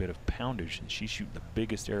quite a bit of poundage, and she's shooting the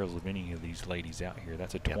biggest arrows of any of these ladies out here.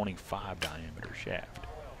 That's a 25 diameter shaft.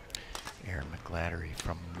 Erin McGlattery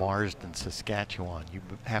from Marsden, Saskatchewan. You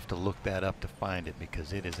have to look that up to find it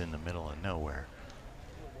because it is in the middle of nowhere.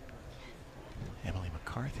 Emily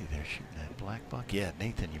McCarthy there shooting that black buck. Yeah,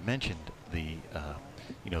 Nathan, you mentioned the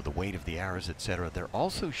you know, the weight of the arrows, etc. They're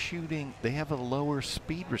also shooting, they have a lower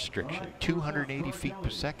speed restriction. 280 feet per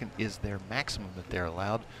second is their maximum that they're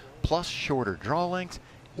allowed, plus shorter draw lengths.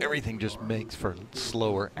 Everything just makes for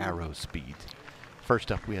slower arrow speeds.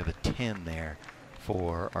 First up, we have a 10 there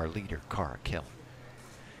for our leader, Cara Kelly.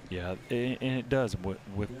 Yeah, and it does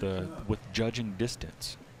with judging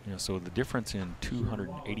distance. You know, so the difference in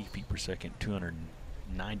 280 feet per second,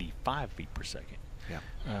 295 feet per second.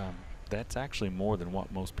 Yeah. That's actually more than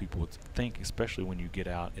what most people would think, especially when you get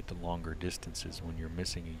out at the longer distances. When you're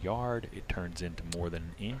missing a yard, it turns into more than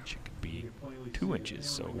an inch. It could be 2 inches.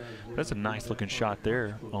 So that's a nice looking shot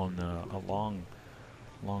there on a long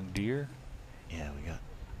deer. Yeah, we got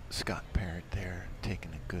Scott Parrott there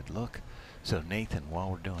taking a good look. So Nathan,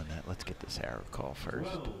 while we're doing that, let's get this arrow call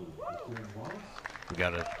first. We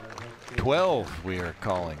got a 12 we are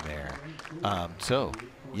calling there. So,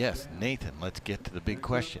 yes, Nathan, let's get to the big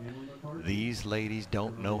question. These ladies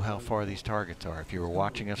don't know how far these targets are. If you were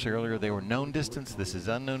watching us earlier, they were known distance. This is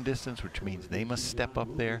unknown distance, which means they must step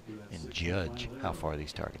up there and judge how far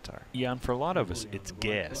these targets are. Yeah, and for a lot of us, it's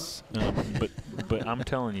guess. But I'm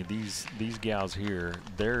telling you, these gals here,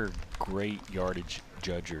 they're great yardage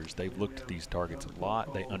judgers. They've looked at these targets a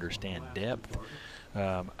lot. They understand depth.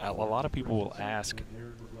 A lot of people will ask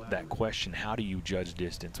that question, how do you judge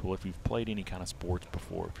distance? Well, if you've played any kind of sports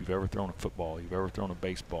before, if you've ever thrown a football, you've ever thrown a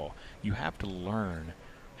baseball, you have to learn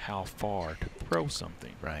how far to throw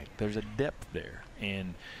something. Right. There's a depth there.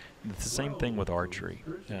 And it's the same thing with archery.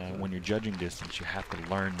 When you're judging distance, you have to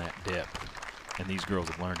learn that depth. And these girls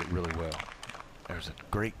have learned it really well. There's a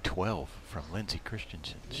great 12 from Lindsay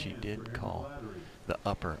Christensen. She did call the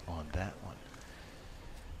upper on that one.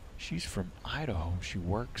 She's from Idaho. She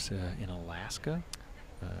works in Alaska,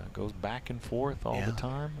 goes back and forth all the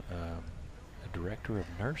time. A director of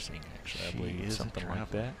nursing, actually, I believe, is something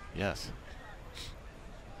like that. Yes.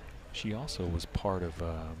 She also was part of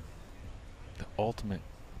the Ultimate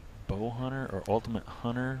Bow Hunter or Ultimate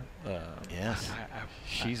Hunter. Yes.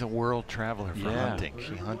 She's a world traveler for hunting.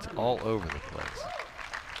 She hunts all over the place.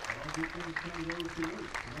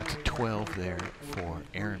 That's a 12 there for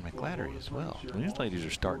Erin McGlattery as well. These ladies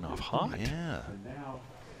are starting off hot. Yeah.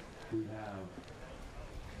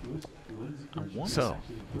 So,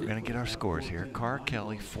 we're going to get our scores here. Cara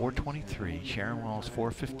Kelly, 423. Sharon Wallace,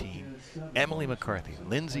 415. Emily McCarthy,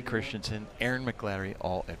 Lindsay Christensen, Erin McGlattery,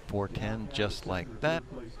 all at 410. Just like that,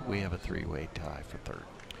 we have a three-way tie for third.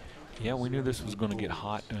 Yeah, we knew this was going to get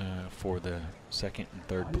hot for the second and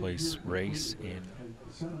third place race. And,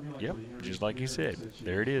 yep, just like you said,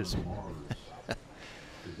 there it is.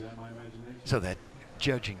 So that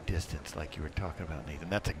judging distance, like you were talking about, Nathan,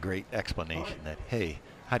 that's a great explanation that, hey,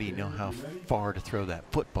 how do you know how far to throw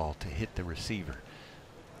that football to hit the receiver?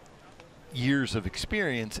 Years of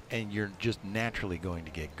experience, and you're just naturally going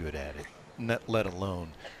to get good at it. Not let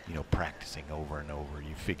alone, you know, practicing over and over.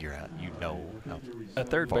 You figure out, you know, how a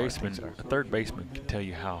third far baseman. things are. A third baseman can tell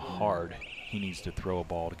you how hard he needs to throw a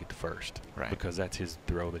ball to get to first, right? Because that's his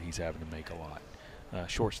throw that he's having to make a lot.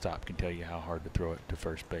 Shortstop can tell you how hard to throw it to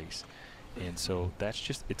first base. And so that's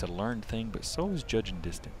just, it's a learned thing, but so is judging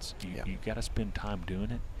distance. You got to spend time doing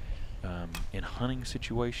it. In hunting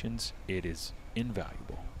situations, it is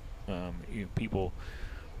invaluable. People,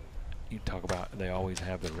 you talk about, they always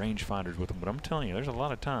have their rangefinders with them, but I'm telling you, there's a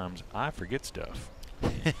lot of times I forget stuff.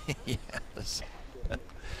 Yes.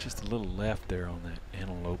 Just a little left there on that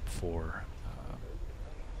antelope for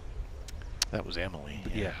That was Emily.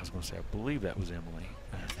 Yeah, I was going to say, I believe that was Emily.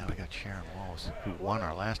 And now we got Sharon Wallace, who won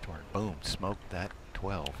our last one. Boom, smoked that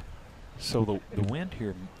 12. So the wind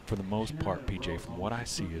here, for the most part, PJ, from what I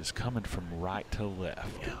see, is coming from right to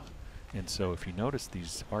left. Yeah. And so if you notice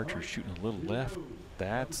these archers shooting a little left,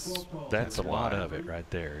 that's a lot of it right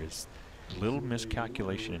there. Is a little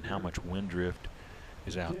miscalculation in how much wind drift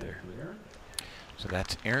is out there. So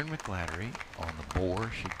that's Erin McGlattery on the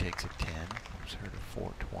bore. She takes a 10. Moves her to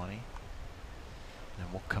 420. Then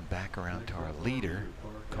we'll come back around to our leader,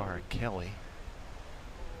 Cara Kelly.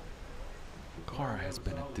 Cara has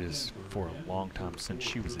been at this for a long time, since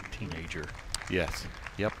she was a teenager. Yes.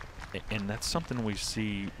 Yep. And that's something we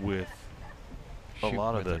see with a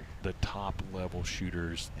lot of the top level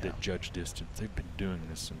shooters that judge distance. They've been doing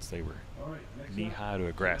this since they were knee high to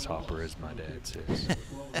a grasshopper, as my dad says.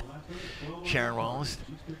 Sharon Wallace,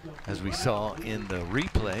 as we saw in the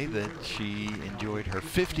replay, that she enjoyed her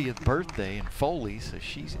 50th birthday in Foley, so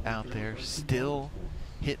she's out there still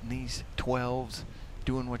hitting these 12s,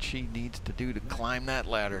 doing what she needs to do to climb that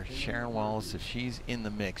ladder. Sharon Wallace, if she's in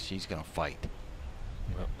the mix, she's going to fight.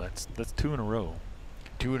 Well, that's 2 in a row.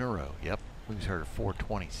 2 in a row, yep. Moves her to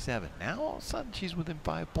 427. Now all of a sudden she's within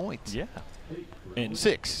 5 points. Yeah. And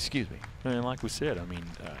 6, excuse me. And like we said, I mean,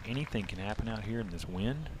 anything can happen out here in this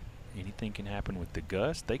wind. Anything can happen with the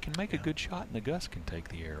gust. They can make a good shot, and the gust can take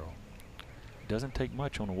the arrow. It doesn't take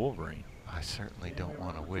much on a Wolverine. I certainly don't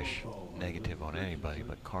want to wish negative on anybody,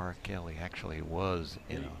 but Cara Kelly actually was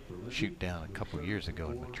in a shoot down a couple years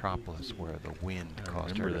ago in Metropolis where the wind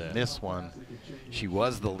caused her to miss one. She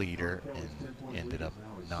was the leader and ended up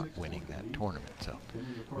not winning that tournament. So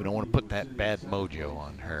we don't want to put that bad mojo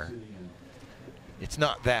on her. It's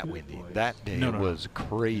not that windy. That day was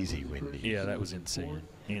crazy windy. Yeah, that was insane.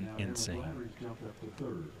 Insane.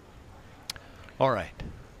 All right.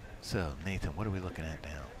 So, Nathan, what are we looking at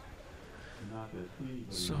now?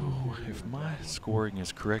 So, if my scoring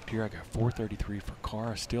is correct here, I got 433 for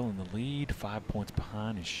Cara, still in the lead. 5 points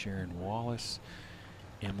behind is Sharon Wallace.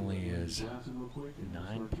 Emily is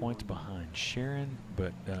 9 points behind Sharon,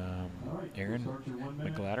 but Erin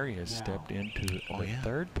McGlattery has stepped into the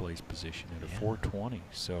 3rd place position at a 420.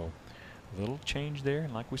 So, a little change there,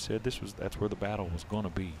 and like we said, that's where the battle was going to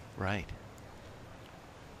be. Right.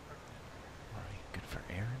 All right, good for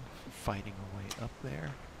Erin, fighting her way up there.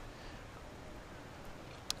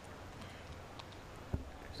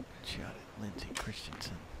 Shot at Lindsay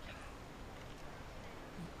Christensen.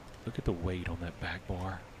 Look at the weight on that back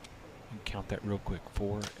bar. You can count that real quick.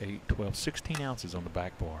 4, 8, 12, 16 ounces on the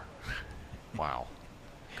back bar. Wow.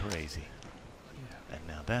 Crazy. Yeah. And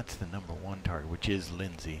now that's the #1 target, which is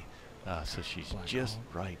Lindsay. So she's just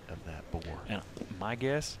right of that bore. And my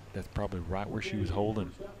guess, that's probably right where she was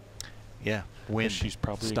holding. Yeah. Wind she's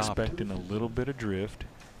probably stopped. expecting a little bit of drift,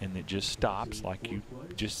 and it just stops, like you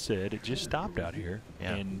just said. It just stopped out here,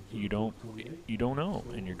 and you don't know,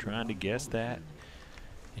 and you're trying to guess that,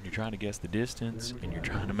 and you're trying to guess the distance, and you're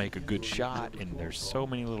trying to make a good shot, and there's so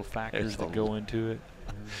many little factors that go into it.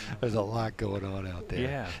 There's a lot going on out there.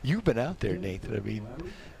 Yeah. You've been out there, Nathan. I mean,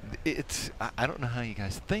 I don't know how you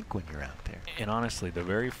guys think when you're out there. And honestly, the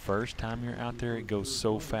very first time you're out there, it goes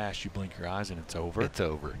so fast, you blink your eyes and it's over. It's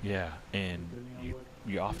over. Yeah, and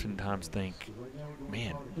you oftentimes think,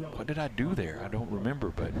 man, what did I do there? I don't remember,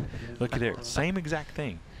 but look at there. Same exact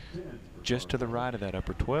thing. Just to the right of that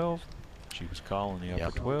upper 12, she was calling the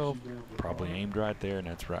upper 12, probably aimed right there, and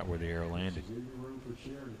that's right where the arrow landed.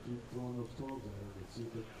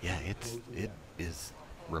 Yeah, it is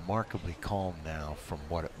remarkably calm now from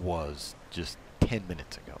what it was just 10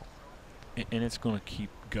 minutes ago. And it's going to keep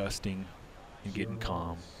gusting and getting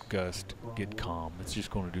calm, gust, get calm. It's just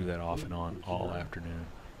going to do that off and on all afternoon.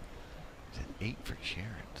 It's an 8 for Sharon.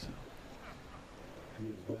 So.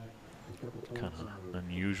 Kind of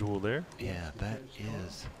unusual there. Yeah, that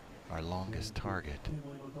is our longest target,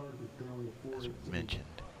 as we mentioned.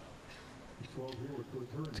 It's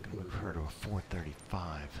going to move her to a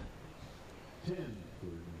 435.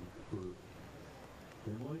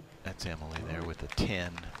 That's Emily there with a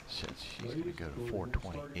 10. She's going to go to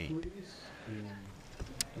 428.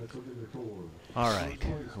 All right.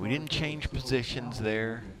 We didn't change positions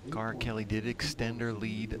there. Cara Kelly did extend her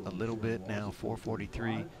lead a little bit now.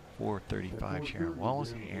 443, 435 Sharon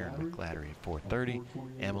Wallace, Erin McGlattery at 430,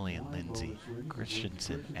 Emily and Lindsay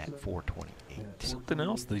Christensen at 428. Something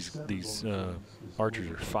else these archers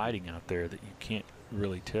are fighting out there that you can't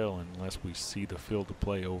really tell unless we see the field of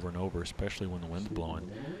play over and over, especially when the wind's blowing.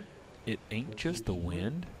 It ain't just the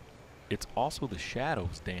wind, it's also the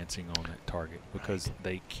shadows dancing on that target, because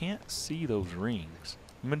they can't see those rings.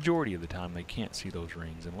 Majority of the time, they can't see those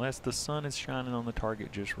rings unless the sun is shining on the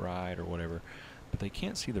target just right or whatever. But they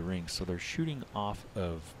can't see the rings, so they're shooting off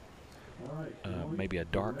of maybe a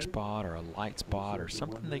dark spot or a light spot or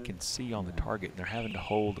something they can see on the target, and they're having to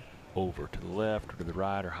hold over to the left or to the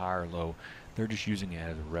right or high or low. They're just using it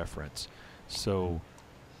as a reference. So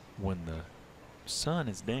when the sun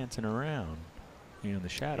is dancing around, you know, the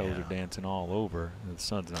shadows are dancing all over. The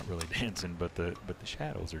sun's not really dancing, but the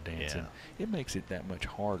shadows are dancing. It makes it that much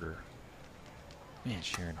harder. Man,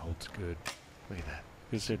 Sharon holds good. Look at that.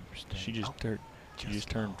 She just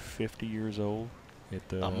turned 50 years old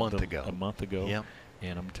at a month ago. Yep.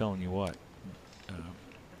 And I'm telling you what,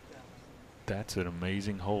 that's an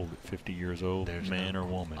amazing hold at 50 years old, man or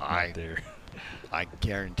woman, right there. I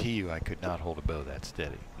guarantee you I could not hold a bow that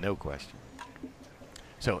steady. No question.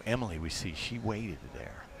 So Emily, we see she waited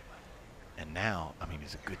there. And now, I mean,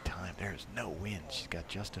 it's a good time. There's no wind. She's got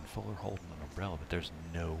Justin Fuller holding an umbrella, but there's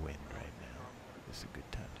no wind right now. This is a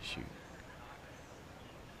good time to shoot.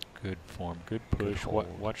 Good form, good push.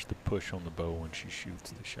 Watch the push on the bow when she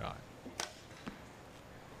shoots the shot.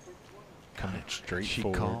 Coming straight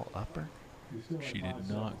forward. Did she call upper? She did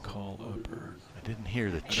not call upper. I didn't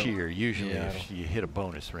hear the cheer. Usually if you hit a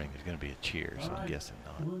bonus ring, there's going to be a cheer, so I'm guessing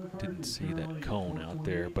not. Didn't see that cone out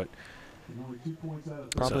there, but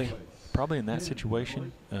probably in that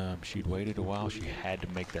situation, she'd waited a while. She had to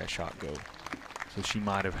make that shot go. So she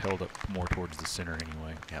might have held up more towards the center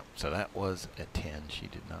anyway. Yep, so that was at 10. She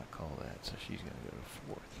did not call that, so she's going to go to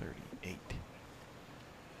 438.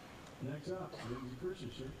 Next up,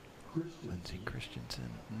 Lindsay Christensen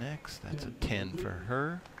next. That's a 10 for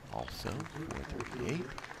her. Also 438.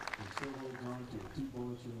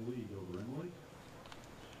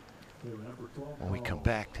 When we come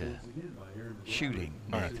back to shooting,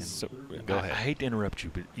 Nathan, so go ahead. I hate to interrupt you,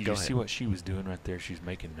 but you see what she was doing right there? She's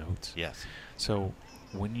making notes. Yes. So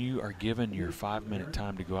when you are given your 5-minute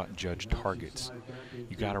time to go out and judge targets,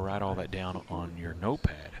 you got to write all that down on your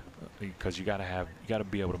notepad because you got to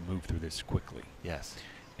be able to move through this quickly. Yes.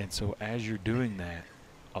 And so as you're doing that,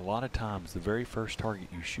 a lot of times the very first target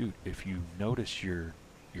you shoot, if you notice you're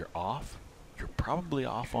off, you're probably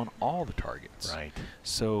off on all the targets. Right.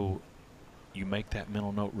 So you make that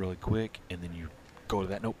mental note really quick, and then you go to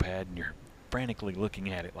that notepad and you're frantically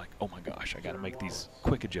looking at it like, oh my gosh, I got to make these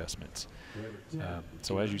quick adjustments.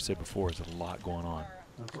 So as you said before, there's a lot going on.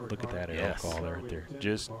 Look at that arrow call right there.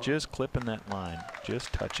 Just clipping that line,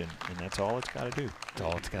 just touching, and that's all it's got to do. That's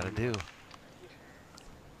all it's got to do.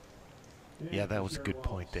 Yeah, that was a good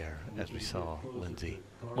point there, as we saw Lindsay.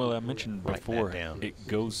 Well, I mentioned before, it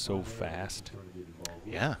goes so fast.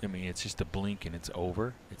 Yeah. I mean, it's just a blink and it's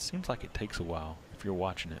over. It seems like it takes a while if you're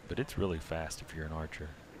watching it, but it's really fast if you're an archer.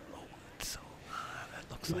 Oh, so that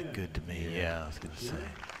looks like good to me. Yeah, I was going to say.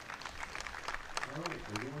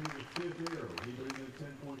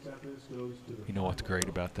 You know what's great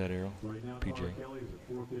about that arrow, PJ?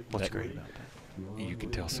 What's great about that? You can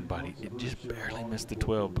tell somebody it just barely missed the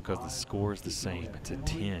 12 because the score is the same. It's a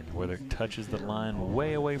 10. Whether it touches the line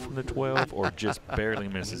way away from the 12 or just barely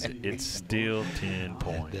misses it, it's still 10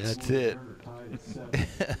 points. That's it.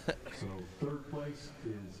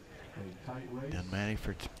 Doesn't matter if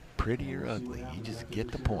it's pretty or ugly. You just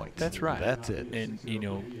get the points. That's right. That's it. And, you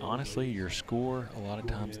know, honestly, your score a lot of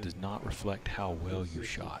times does not reflect how well you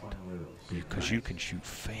shot. Because you can shoot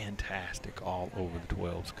fantastic all over the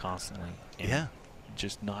 12s constantly. And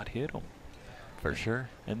just not hit them. For sure.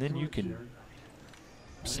 And then you can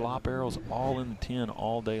slop arrows all in the 10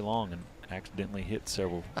 all day long and accidentally hit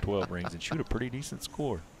several 12 rings and shoot a pretty decent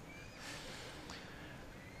score.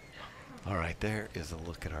 All right, there is a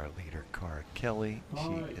look at our leader, Cara Kelly.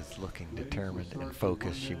 She is looking determined and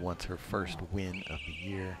focused. She wants her first win of the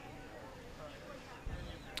year.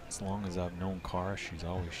 As long as I've known Cara, she's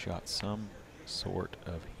always shot some sort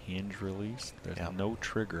of hinge release. There's no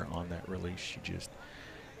trigger on that release. She just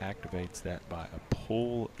activates that by a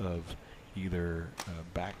pull of either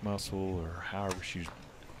back muscle or however she's,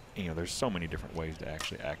 you know, there's so many different ways to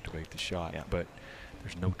actually activate the shot, but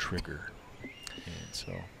there's no trigger. And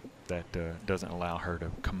so that doesn't allow her to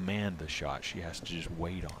command the shot. She has to just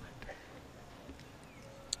wait on it.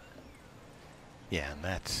 Yeah, and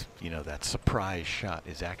that's, you know, that surprise shot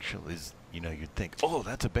is actually, you know, you'd think, oh,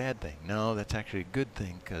 that's a bad thing. No, that's actually a good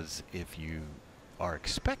thing, because if you are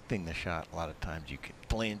expecting the shot, a lot of times you can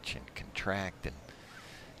flinch and contract and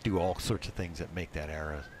do all sorts of things that make that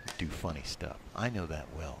arrow do funny stuff. I know that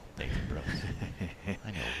well, Nathan Brooks.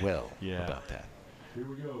 I know well about that. Here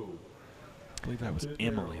we go. I believe that was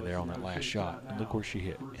Emily there on that last shot. And look where she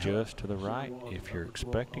hit. Just to the right. If you're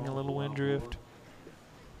expecting a little wind drift,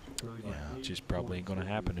 Yeah, it just probably ain't going to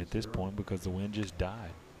happen at this point because the wind just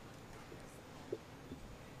died.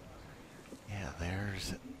 Yeah,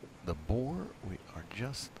 there's the boar. We are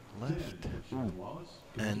just left.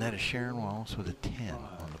 And that is Sharon Wallace with a 10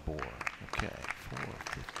 on the boar. Okay,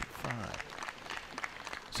 455.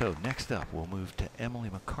 So next up, we'll move to Emily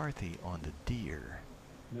McCarthy on the deer.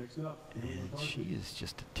 Next up, and she is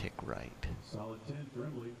just a tick right. Solid 10 for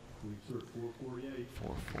Emily. We've served 448.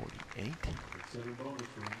 448. 7 bonus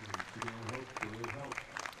rings, and she only hopes to really help to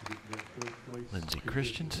get that third place. Lindsay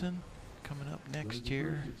Christensen coming up next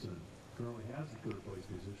year. Currently has the third place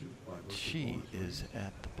position. She is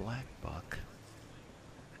at the Black Buck.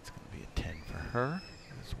 It's going to be a 10 for her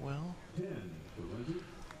as well. 10 for Lindsay.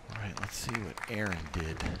 All right, let's see what Aaron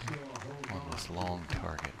did on this long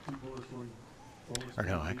target. Or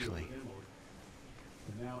no, actually,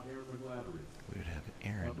 we would have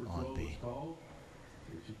Aaron on the.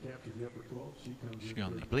 I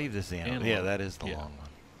believe this is the antelope. Yeah, that is the long one.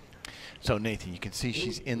 So Nathan, you can see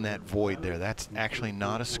she's in that void there. That's actually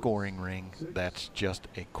not a scoring ring. That's just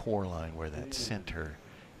a core line where that center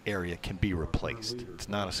area can be replaced. It's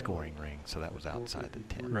not a scoring ring, so that was outside the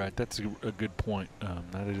 10. Right, that's a good point.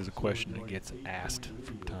 That is a question that gets asked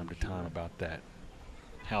from time to time about that,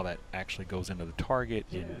 how that actually goes into the target.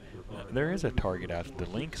 And there is a target out. The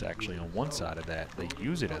link's actually on one side of that. They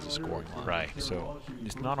use it as a scoring line. Right. So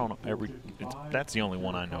it's not on every. That's the only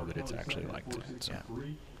one I know that it's actually like that. So.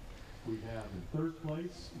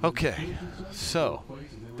 Okay, so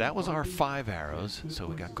that was our 5 arrows. So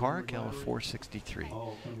we got Cara Keller 463,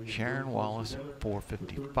 Sharon Wallace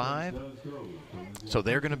 455. So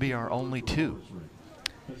they're going to be our only 2.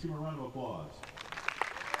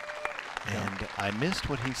 And I missed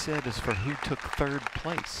what he said as for who took 3rd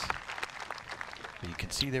place. But you can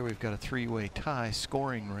see there we've got a 3-way tie.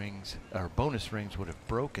 Scoring rings, or bonus rings, would have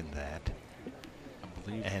broken that. I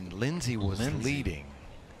believe. And Lindsay was leading.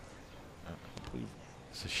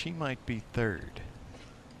 So she might be 3rd.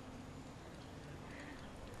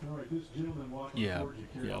 Yeah,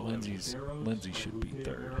 Lindsay should be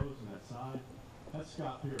 3rd.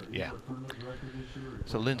 Yeah.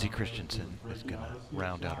 So Lindsay Christensen is going to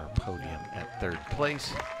round out our podium at 3rd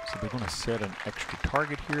place. So they're going to set an extra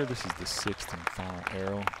target here. This is the 6th and final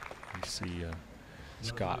arrow. You see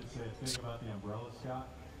Scott.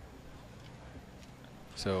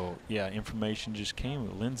 So yeah, information just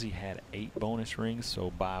came. Lindsay had 8 bonus rings,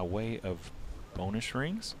 so by way of bonus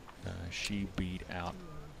rings, she beat out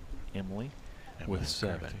Emily with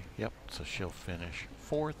 7. Yep, so she'll finish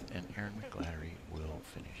 4th, and Aaron McGlattery will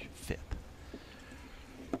finish 5th.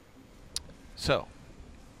 So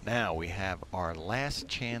now we have our last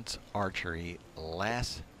chance archery,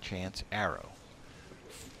 last chance arrow.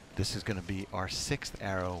 This is going to be our 6th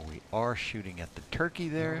arrow. We are shooting at the turkey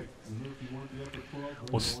there.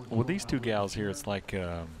 Well, these 2 gals here, it's like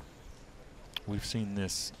we've seen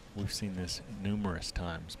this numerous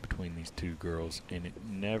times between these 2 girls, and it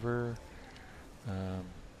never.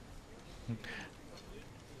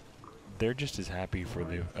 They're just as happy for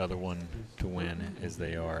the other one to win as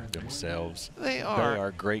they are themselves. They are. They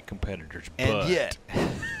are great competitors. And but yet.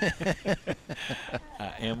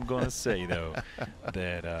 I am going to say, though,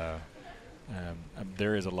 that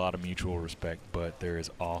there is a lot of mutual respect, but there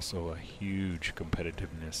is also a huge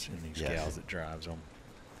competitiveness in these gals that drives them.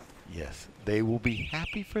 Yes. They will be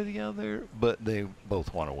happy for the other, but they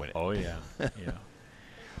both want to win it. Oh, yeah. Yeah.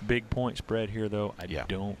 Big point spread here, though. I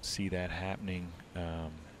don't see that happening.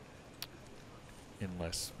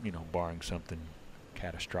 Unless, barring something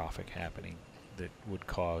catastrophic happening that would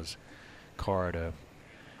cause Cara to,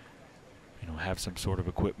 have some sort of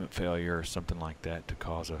equipment failure or something like that to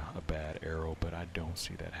cause a bad arrow, but I don't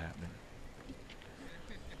see that happening.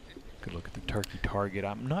 Could look at the turkey target.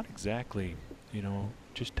 I'm not exactly,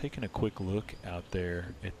 just taking a quick look out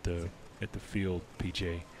there at the field,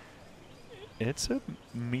 PJ. It's a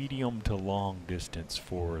medium to long distance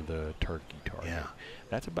for the turkey target. Yeah.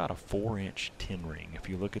 That's about a 4-inch 10 ring. If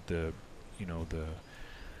you look at the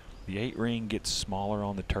 8 ring gets smaller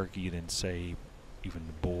on the turkey than, say, even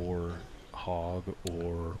the boar, hog,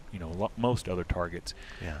 or most other targets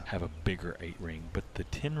have a bigger 8 ring. But the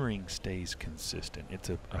 10 ring stays consistent.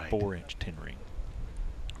 It's a 4-inch 10 ring,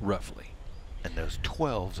 roughly. And those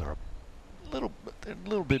 12s are a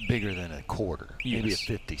little bit bigger than a quarter, maybe a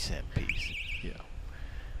 50-cent piece. Yeah.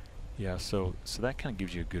 Yeah, so that kind of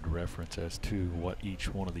gives you a good reference as to what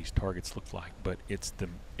each one of these targets look like, but it's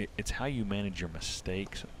how you manage your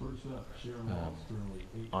mistakes.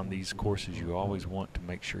 On these courses, you always want to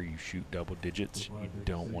make sure you shoot double digits. You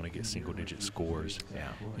don't want to get single-digit scores.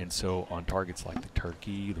 Yeah. And so on targets like the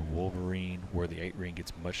turkey, the wolverine, where the 8-ring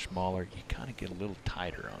gets much smaller, you kind of get a little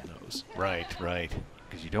tighter on those. Right.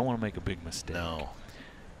 Because you don't want to make a big mistake. No.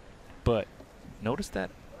 But notice that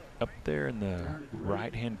up there in the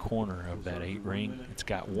right-hand corner of that 8-ring, it's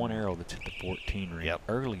got one arrow that's hit the 14 ring. Yep.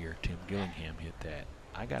 Earlier, Tim Gillingham hit that.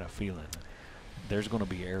 I got a feeling there's going to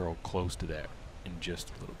be arrow close to that in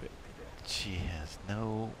just a little bit. She has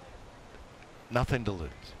nothing to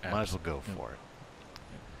lose. Might as well go for it.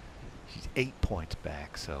 She's 8 points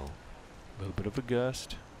back, so a little bit of a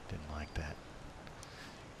gust. Didn't like that.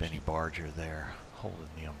 Benny Barger there holding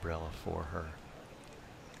the umbrella for her.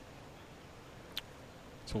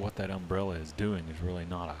 So what that umbrella is doing is really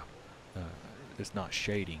not it's not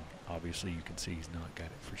shading. Obviously, you can see he's not got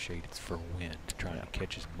it for shade. It's for wind, trying to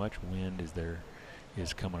catch as much wind as there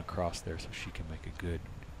is coming across there, so she can make a good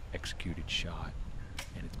executed shot.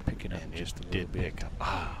 And it's picking up just a little bit. Pick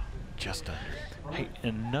up. Just under. Hey,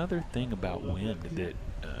 another thing about wind that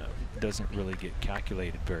doesn't really get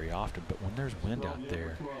calculated very often, but when there's wind out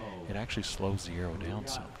there, it actually slows the arrow down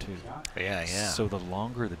some too. Yeah. So the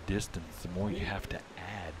longer the distance, the more you have to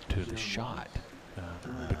add to the shot,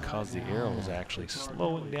 because the arrow is actually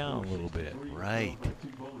slowing down a little bit. Right.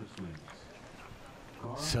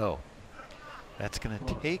 So that's going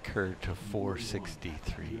to take her to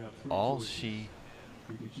 463.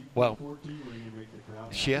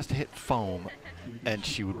 She has to hit foam, and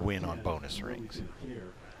she would win on bonus rings.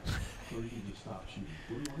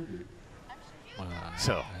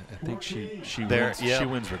 So I think she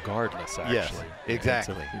wins regardless. Actually, yes,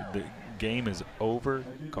 exactly. So the game is over.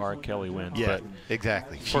 Cara Kelly wins. Yeah, but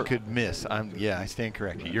exactly. She could miss. I stand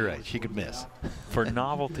corrected. You're right. She could miss. For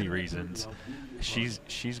novelty reasons, she's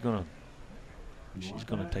gonna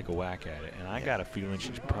take a whack at it, and I got a feeling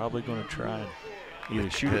she's probably gonna try and either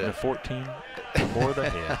shoot it in the 14 or the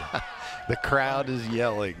head. The crowd is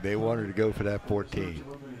yelling. They want her to go for that 14.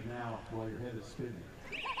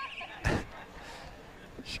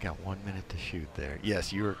 She's got 1 minute to shoot there.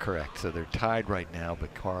 Yes, you are correct. So they're tied right now,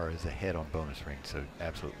 but Cara is ahead on bonus ring, so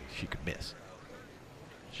absolutely she could miss.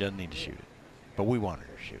 She doesn't need to shoot it, but we want her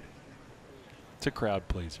to shoot it. It's a crowd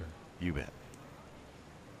pleaser. You bet.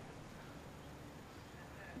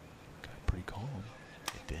 Got pretty calm.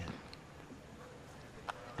 It did.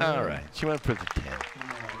 All right, she went for the 10.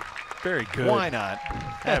 Very good. Why not?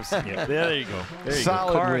 Yeah, there you go. There you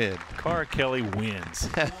Solid go. win. Cara Kelly wins.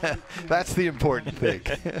 That's the important thing.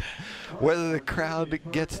 Whether the crowd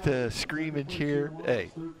gets to scream and cheer, hey,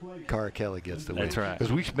 Cara Kelly gets the win. That's right.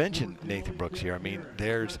 Because we mentioned Nathan Brooks here. I mean,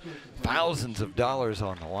 there's thousands of dollars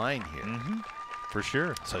on the line here. Mm-hmm. For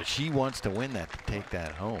sure. So she wants to win that to take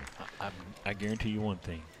that home. I guarantee you one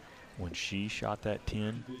thing. When she shot that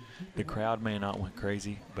 10, the crowd may not went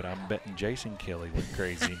crazy, but I'm betting Jason Kelly went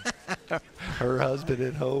crazy. Her husband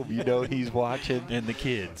at home, you know he's watching. And the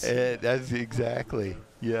kids. That's exactly.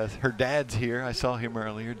 Yes. Her dad's here. I saw him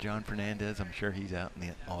earlier, John Fernandez. I'm sure he's out in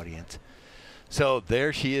the audience. So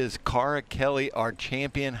there she is, Cara Kelly, our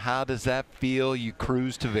champion. How does that feel? You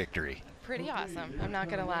cruise to victory. Pretty awesome. I'm not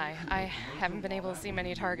going to lie. I haven't been able to see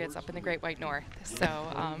many targets up in the Great White North. So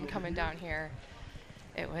coming down here,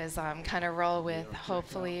 it was kind of roll with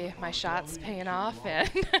hopefully my shots paying off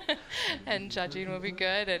and judging will be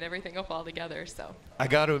good and everything will fall together. So I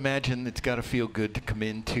got to imagine it's got to feel good to come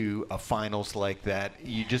into a finals like that.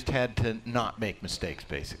 You just had to not make mistakes,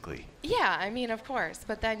 basically. yeah, I mean, of course.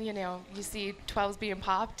 But then, you see 12s being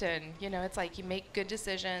popped and, it's like you make good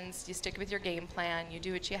decisions, you stick with your game plan, you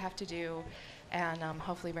do what you have to do, and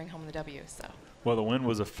hopefully bring home the W. So. Well, the wind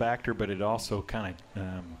was a factor, but it also kind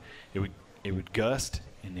of it would gust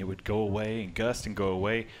and it would go away and gust and go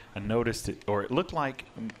away. I noticed it, or it looked like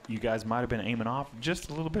you guys might have been aiming off just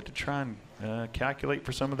a little bit to try and calculate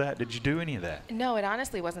for some of that. Did you do any of that? No, it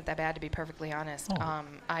honestly wasn't that bad, to be perfectly honest. Oh.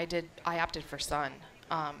 I opted for sun.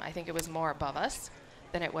 I think it was more above us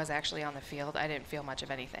than it was actually on the field. I didn't feel much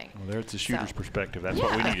of anything. Well, there's the shooter's perspective. That's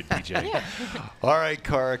what we needed, PJ. Yeah. All right,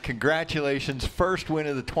 Cara, congratulations. First win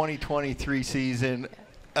of the 2023 season.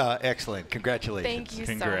 Excellent. Congratulations. Thank you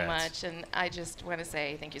so much. And I just want to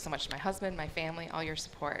say thank you so much to my husband, my family, all your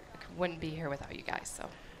support. I wouldn't be here without you guys. So.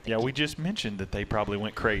 Yeah, we just mentioned that they probably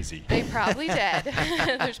went crazy. They probably did.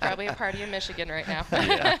 There's probably a party in Michigan right now.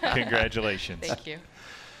 Yeah, congratulations. Thank you.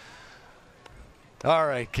 All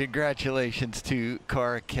right, congratulations to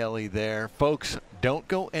Cara Kelly there. Folks, Don't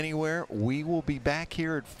go anywhere. We will be back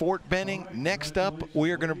here at Fort Benning. Next up,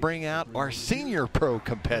 we are going to bring out our senior pro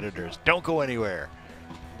competitors. Don't go anywhere.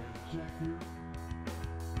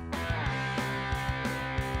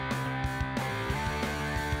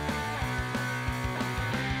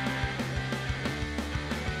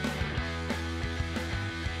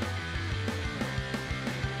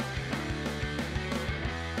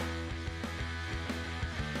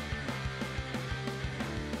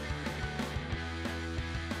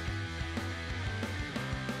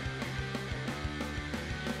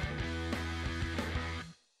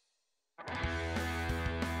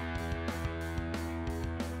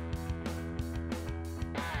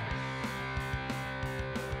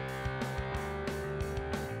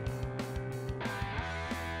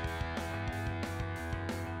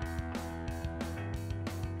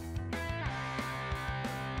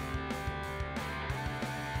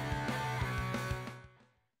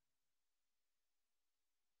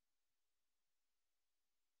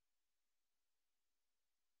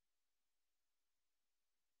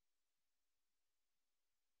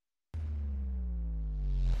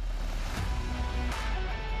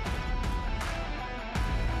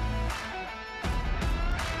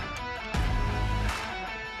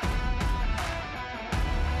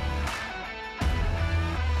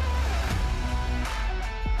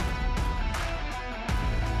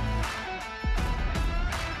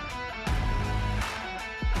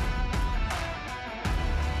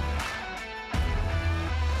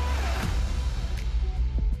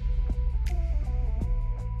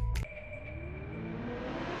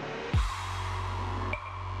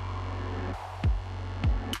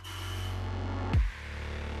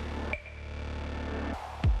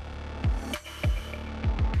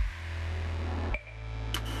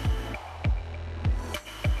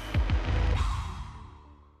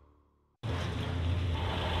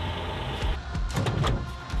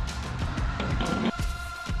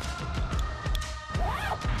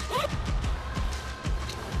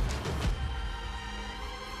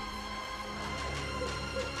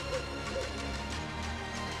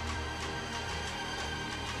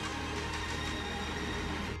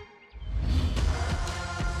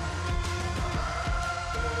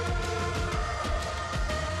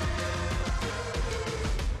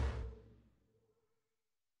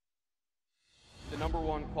 Number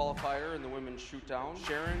 1 qualifier in the women's shootdown,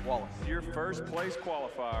 Sharon Wallace. Your first place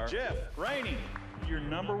qualifier, Jeff Rainey. Your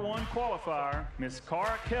number 1 qualifier, Miss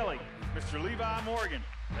Cara Kelly. Mr. Levi Morgan.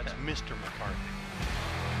 That's Mr. McCarthy.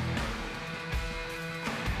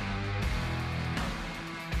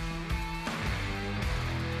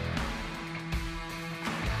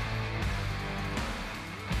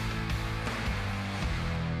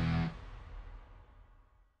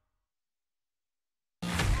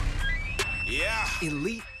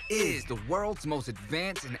 Elite is the world's most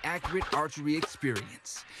advanced and accurate archery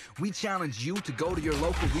experience. We challenge you to go to your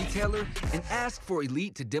local retailer and ask for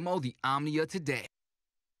Elite to demo the Omnia today.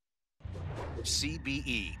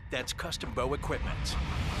 CBE, that's custom bow equipment.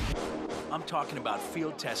 I'm talking about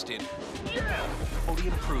field-tested,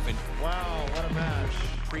 podium-proven, wow, what a match,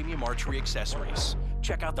 premium archery accessories.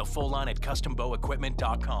 Check out the full line at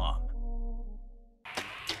custombowequipment.com.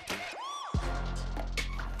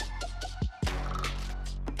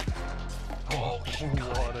 Oh,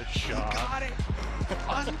 what a shot. Got it.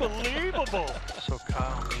 Unbelievable. So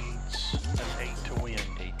Kyle needs an 8 to win.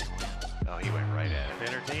 8 to win. Oh, he went right at it.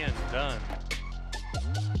 Entered in, done.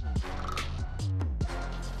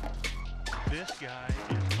 This guy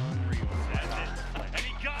is unreal. That's it. And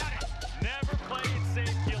he got it. Never played it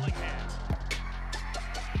safe killing hand.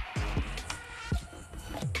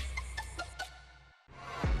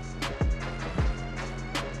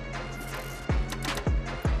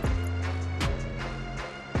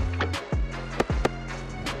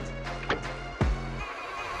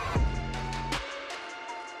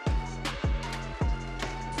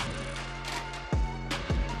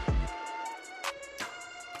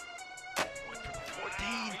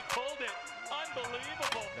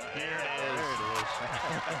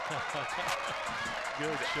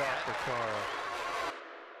 Good shot for Cara.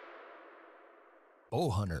 Bow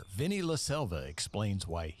hunter Vinny LaSelva explains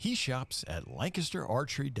why he shops at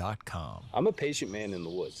LancasterArchery.com. I'm a patient man in the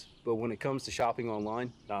woods, but when it comes to shopping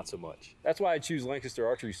online, not so much. That's why I choose Lancaster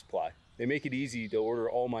Archery Supply. They make it easy to order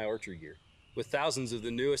all my archery gear, with thousands of the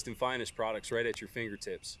newest and finest products right at your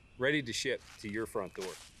fingertips, ready to ship to your front door.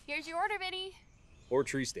 Here's your order, Vinny. Or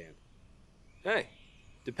tree stand. Hey,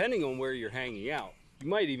 depending on where you're hanging out, you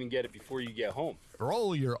might even get it before you get home. For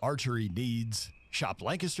all your archery needs, shop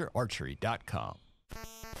LancasterArchery.com.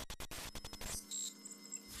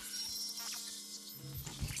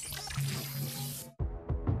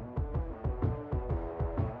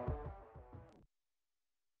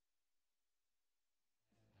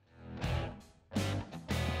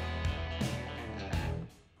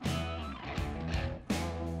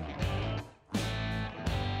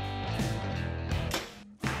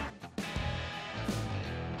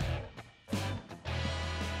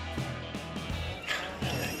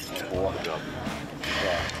 job.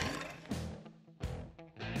 Yeah.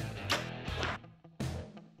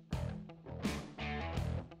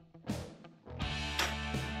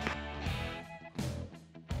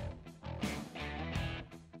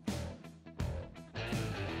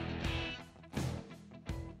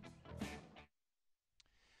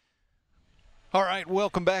 All right,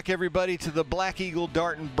 welcome back, everybody, to the Black Eagle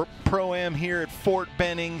Darton Pro-Am here at Fort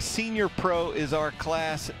Benning. Senior Pro is our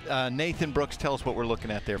class. Nathan Brooks, tell us what we're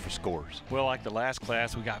looking at there for scores. Well, like the last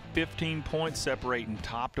class, we got 15 points separating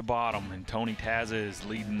top to bottom, and Tony Tazza is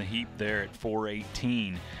leading the heap there at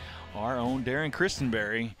 418. Our own Darren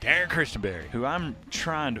Christenberry. Who I'm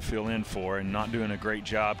trying to fill in for and not doing a great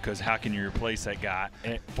job, because how can you replace that guy,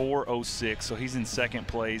 at 406. So he's in second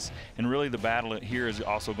place. And really the battle here is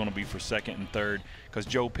also going to be for second and third, because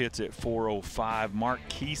Joe Pitt's at 405. Mark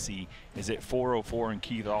Kesey is at 404, and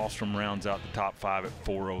Keith Alstrom rounds out the top 5 at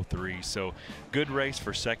 403. So good race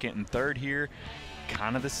for second and third here.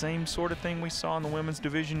 Kind of the same sort of thing we saw in the women's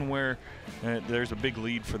division, where there's a big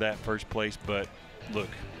lead for that first place. But look,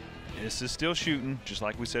 this is still shooting, just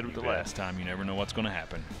like we said with the last time. You never know what's going to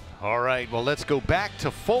happen. All right, well, let's go back to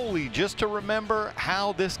Foley just to remember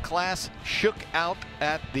how this class shook out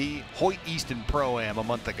at the Hoyt Easton Pro-Am a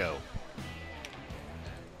month ago.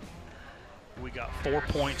 We got 4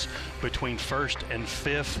 points between first and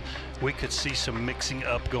fifth. We could see some mixing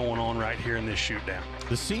up going on right here in this shoot-down.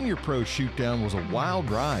 The Senior Pro shoot-down was a wild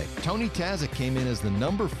ride. Tony Tazza came in as the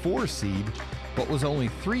number 4 seed, but was only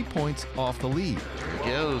 3 points off the lead. There he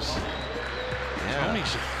goes. Yeah.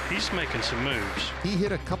 He's making some moves. He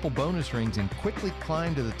hit a couple bonus rings and quickly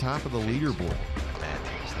climbed to the top of the leaderboard.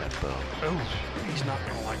 Matthews, that bow. Oh, he's not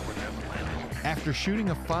going to like where that one landed. After shooting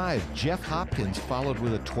a 5, Jeff Hopkins followed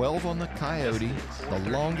with a 12 on the Coyote, the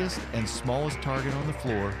longest and smallest target on the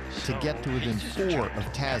floor, to get to within 4 of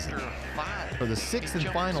Tazza. For the 6th and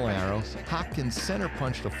final arrow, Hopkins center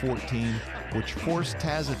punched a 14, which forced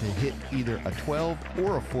Tazza to hit either a 12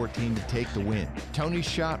 or a 14 to take the win. Tony's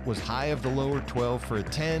shot was high of the lower 12 for a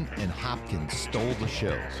 10, and Hopkins stole the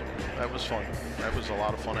show. That was fun. That was a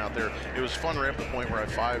lot of fun out there. It was fun right up to the point where I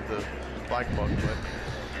 5'd the black buck,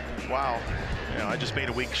 but wow. You know, I just made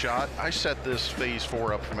a weak shot. I set this phase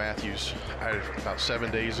 4 up for Matthews about 7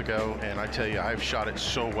 days ago, and I tell you, I've shot it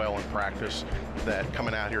so well in practice that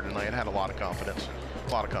coming out here tonight, I had a lot of confidence.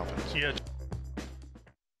 A lot of confidence. Yeah.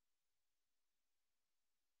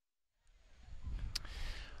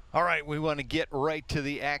 All right, we want to get right to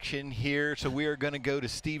the action here, so we are going to go to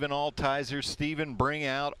Stephen Altizer. Stephen, bring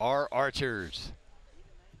out our archers.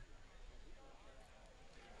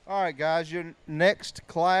 All right, guys, your next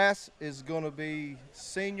class is going to be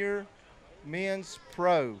Senior Men's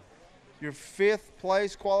Pro. Your 5th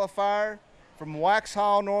place qualifier from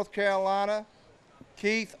Waxhaw, North Carolina,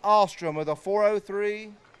 Keith Alstrom with a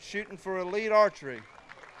 403, shooting for elite archery.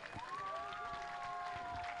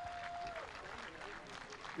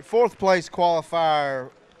 Your 4th place qualifier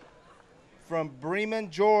from Bremen,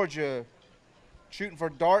 Georgia, shooting for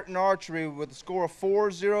Darton Archery with a score of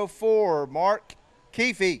 404, Mark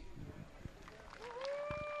Keefe.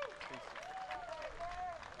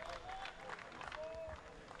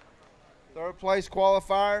 3rd place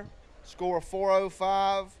qualifier, score of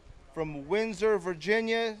 405, from Windsor,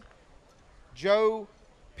 Virginia, Joe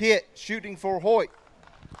Pitt, shooting for Hoyt.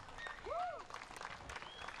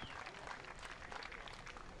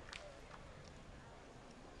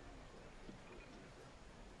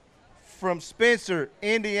 From Spencer,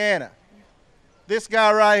 Indiana, this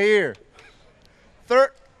guy right here.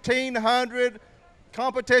 1,300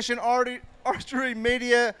 competition archery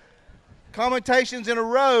media commentations in a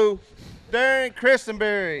row, Darren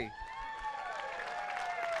Christenberry.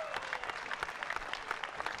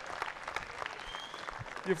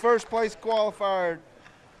 Your 1st place qualifier,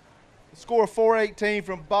 score 418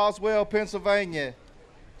 from Boswell, Pennsylvania,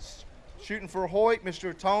 shooting for Hoyt,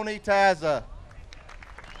 Mr. Tony Tazza.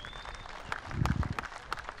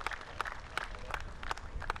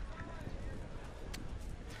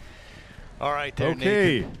 All right, there,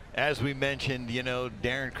 okay. Nathan. As we mentioned, you know,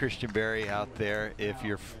 Darren Christenberry out there. If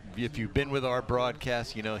you've been with our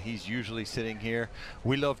broadcast, you know he's usually sitting here.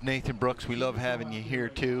 We love Nathan Brooks. We love having you here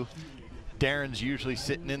too. Darren's usually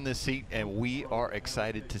sitting in this seat, and we are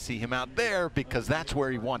excited to see him out there because that's where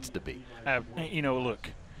he wants to be. You know, look,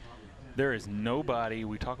 there is nobody.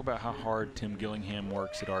 We talk about how hard Tim Gillingham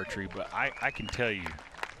works at archery, but I can tell you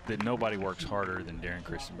that nobody works harder than Darren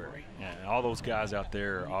Christenberry. And all those guys out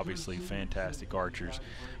there are obviously fantastic archers.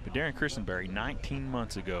 But Darren Christenberry, 19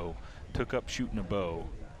 months ago, took up shooting a bow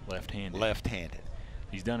left-handed. Left-handed.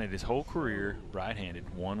 He's done it his whole career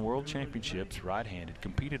right-handed, won world championships right-handed,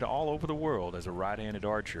 competed all over the world as a right-handed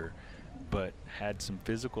archer. but had some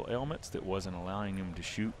physical ailments that wasn't allowing him to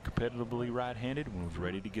shoot competitively right-handed and was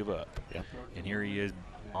ready to give up. Yep. And here he is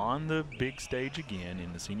on the big stage again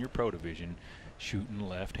in the senior pro division, shooting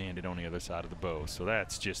left-handed on the other side of the bow. So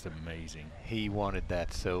that's just amazing. He wanted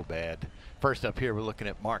that so bad. First up here, we're looking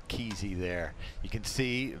at Mark Kesey there. You can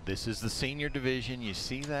see this is the senior division. You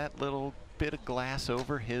see that little bit of glass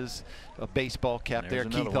over his baseball cap there.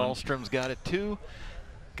 Keith Ahlstrom's got it too.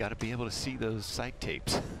 Got to be able to see those sight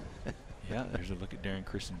tapes. Yeah, there's a look at Darren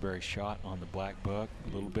Christenberry's shot on the black buck.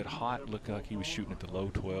 A little bit hot, looked like he was shooting at the low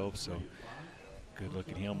 12, so good look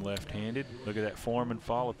at him left-handed. Look at that form and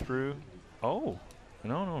follow through. Oh,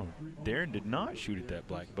 no, Darren did not shoot at that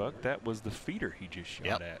black buck. That was the feeder he just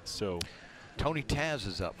shot at. So Tony Taz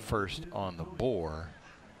is up first on the bore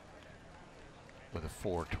with a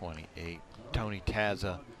 428. Tony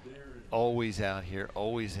Tazza, always out here,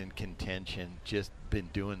 always in contention, just been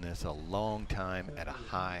doing this a long time at a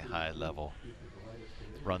high level.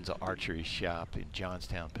 Runs an archery shop in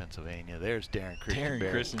Johnstown, Pennsylvania. There's Darren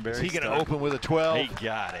Christenberry. Is he going to open with a 12? He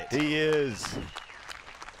got it. He is.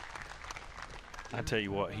 I tell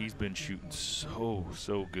you what, he's been shooting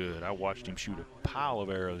so good. I watched him shoot a pile of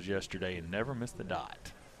arrows yesterday and never missed the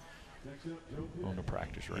dot on the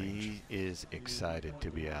practice range. He is excited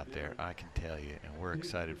to be out there, I can tell you, and we're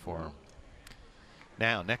excited for him.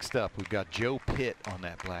 Now, next up, we've got Joe Pitt on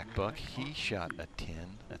that black buck. He shot a 10.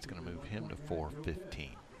 That's going to move him to 415.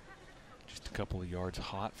 Just a couple of yards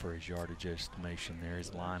hot for his yardage estimation there.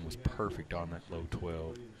 His line was perfect on that low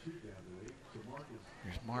 12.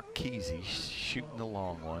 There's Mark Kesey shooting the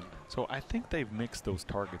long one. So I think they've mixed those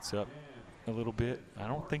targets up a little bit. I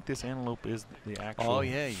don't think this antelope is the actual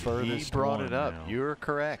furthest he brought it up. Now. You're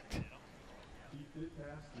correct.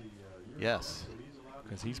 Yes.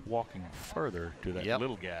 Because he's walking further to that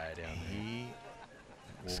little guy down there.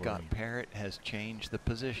 Scott Parrott has changed the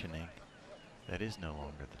positioning. That is no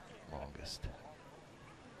longer the longest.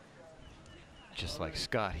 Just like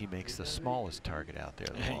Scott, he makes the smallest target out there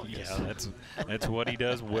the longest. Yeah, that's what he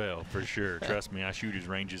does well, for sure. Trust me, I shoot his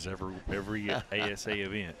ranges every ASA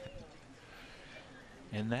event.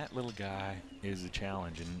 And that little guy is a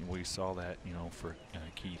challenge, and we saw that, you know, for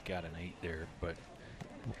Keith got an 8 there, but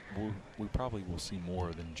we probably will see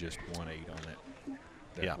more than just 1 8 on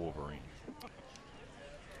that Wolverine.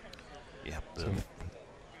 Yep.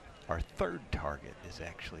 Our third target is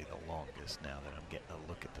actually the longest now that I'm getting a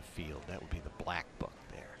look at the field. That would be the black buck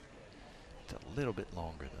there. It's a little bit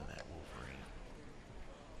longer than that Wolverine.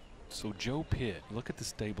 So Joe Pitt, look at the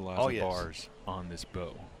stabilizer bars on this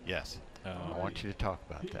bow. Yes. I want you to talk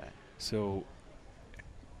about that. So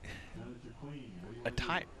a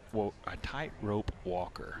tightrope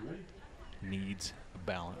walker needs a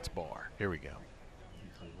balance bar. Here we go.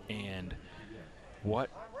 And what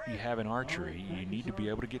you have in archery, you need to be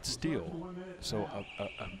able to get still. So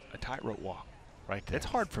a tightrope walk. Right there. It's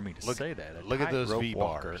hard for me to say that. Look at those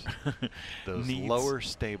V-bars. Those lower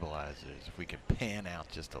stabilizers. If we can pan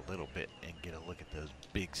out just a little bit and get a look at those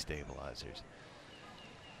big stabilizers.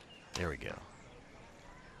 There we go.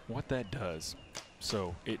 What that does,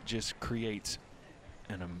 so it just creates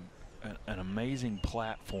an amazing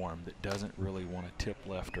platform that doesn't really want to tip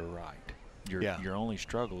left or right. Your only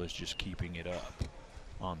struggle is just keeping it up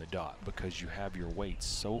on the dot because you have your weight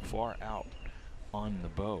so far out on the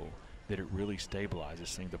bow that it really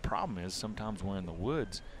stabilizes things. The problem is sometimes we're in the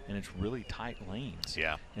woods and it's really tight lanes.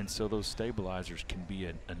 Yeah. And so those stabilizers can be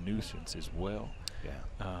a nuisance as well.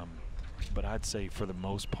 Yeah. But I'd say for the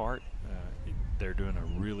most part, they're doing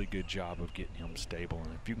a really good job of getting him stable.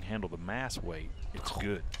 And if you can handle the mass weight, it's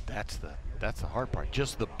good. That's the hard part.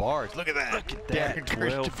 Just the bars. Look at that. Look at that. Darren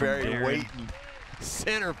Christenberry waiting.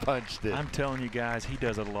 Center punched it. I'm telling you guys, he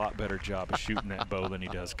does a lot better job of shooting that bow than he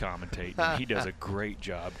does commentating. He does a great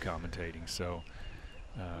job commentating. So,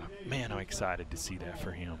 man, I'm excited to see that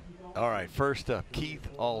for him. All right, first up, Keith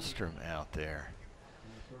Ahlstrom out there.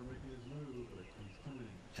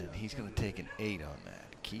 And he's going to take an 8 on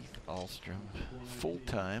that. Keith Ahlstrom,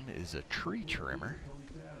 full-time, is a tree trimmer.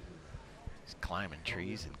 He's climbing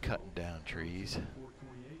trees and cutting down trees.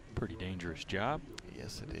 Pretty dangerous job.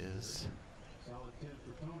 Yes, it is.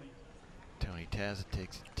 Tony Tazza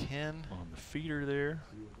takes a 10. On the feeder there.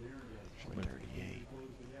 38.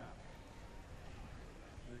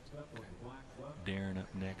 Darren up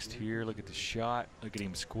next here. Look at the shot. Look at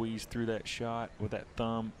him squeeze through that shot with that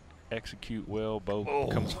thumb. Execute well. Bow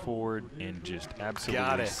comes forward and just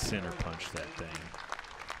absolutely center punch that thing.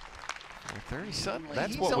 30 suddenly.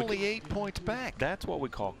 He's only 8 points back. That's what we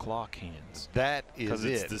call clock hands. That is it. Because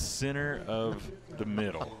it's the center of the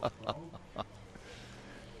middle.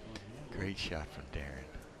 Great shot from Darren.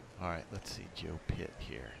 All right, let's see Joe Pitt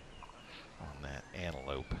here. on that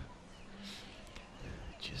antelope.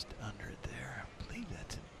 Just under it there. I believe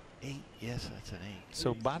that's an 8. Yes, that's an 8.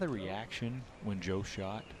 So by the reaction when Joe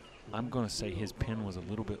shot, I'm going to say his pin was a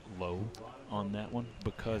little bit low on that one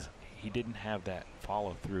because he didn't have that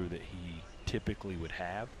follow through that he typically would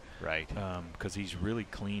have. Right. Because he's really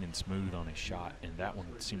clean and smooth on his shot, and that one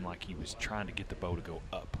seemed like he was trying to get the bow to go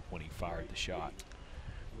up when he fired the shot.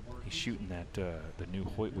 He's shooting that the new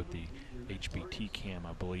Hoyt with the HBT cam,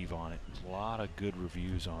 I believe, on it. A lot of good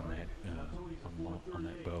reviews on that on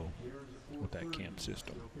that bow with that cam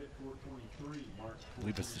system. I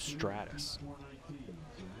believe it's the Stratus.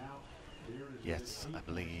 Yes, I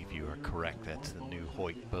believe you are correct. That's the new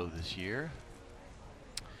Hoyt bow this year.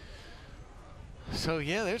 So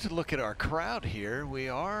yeah, there's a look at our crowd here. We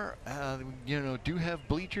are, do have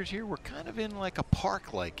bleachers here. We're kind of in like a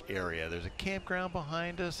park-like area. There's a campground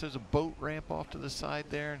behind us. There's a boat ramp off to the side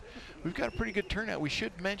there. And we've got a pretty good turnout. We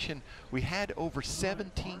should mention we had over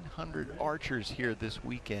 1,700 archers here this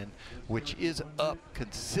weekend, which is up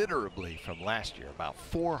considerably from last year, about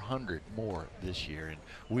 400 more this year. And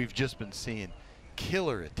we've just been seeing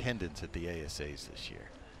killer attendance at the ASAs this year.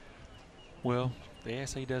 Well, the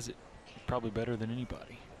ASA does it probably better than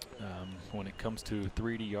anybody. When it comes to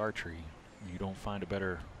 3D archery, you don't find a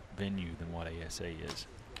better venue than what ASA is.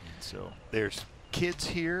 And so there's kids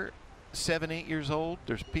here, 7, 8 years old.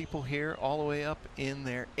 There's people here all the way up in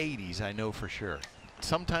their 80s, I know for sure.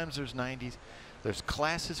 Sometimes there's 90s. There's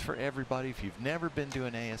classes for everybody. If you've never been to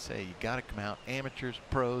an ASA, you got to come out. Amateurs,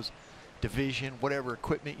 pros, division, whatever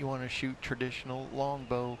equipment you want to shoot, traditional,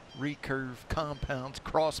 longbow, recurve, compounds,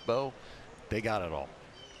 crossbow, they got it all.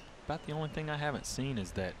 About the only thing I haven't seen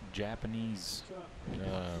is that Japanese,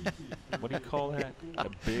 what do you call that? A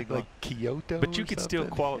big, like Kyoto. But you could still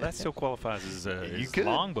qualify. That still qualifies as a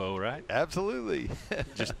longbow, right? Absolutely.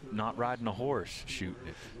 Just not riding a horse, shooting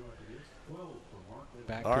it.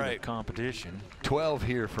 Back all to right. the competition. 12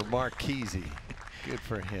 here for Mark Kesey. Good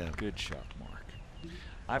for him. Good shot, Mark.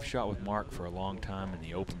 I've shot with Mark for a long time in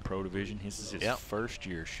the Open Pro division. This is his first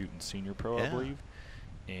year shooting Senior Pro, I believe.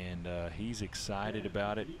 And he's excited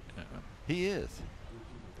about it. He is.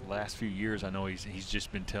 The last few years, I know he's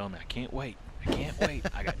just been telling me, I can't wait. I can't wait.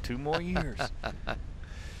 I got 2 more years.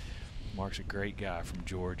 Mark's a great guy from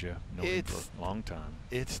Georgia. Known him for a long time.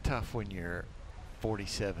 It's tough when you're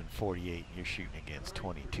 47, 48, and you're shooting against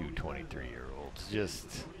 22, 23-year-olds.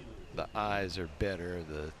 Just the eyes are better.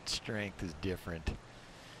 The strength is different.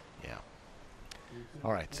 Yeah.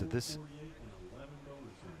 All right, so this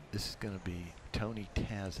is going to be Tony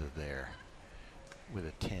Tazza there with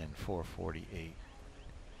a 10, 448.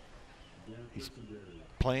 He's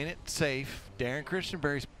playing it safe. Darren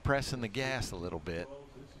Christenberry's pressing the gas a little bit.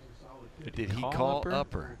 Did he call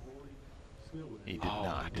upper? He did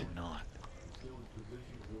not. Did not.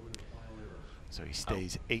 So he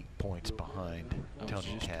stays 8 points behind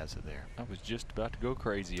Tony Tazza there. I was just about to go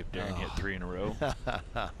crazy if Darren hit 3 in a row.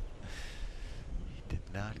 Did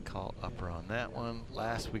not call upper on that one.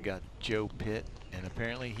 Last we got Joe Pitt, and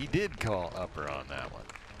apparently he did call upper on that one.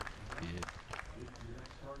 He did.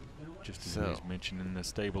 Just as he's mentioning the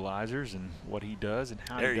stabilizers and what he does and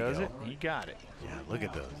how he does it, he got it. Yeah, look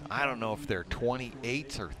at those. I don't know if they're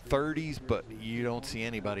 28s or 30s, but you don't see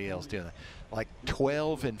anybody else doing that. Like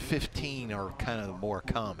 12 and 15 are kind of the more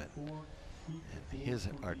common. And his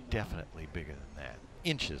are definitely bigger than that.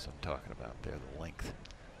 Inches I'm talking about there, the length.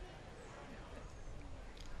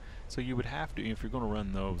 So you would have to, if you're going to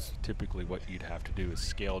run those, typically what you'd have to do is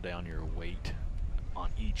scale down your weight on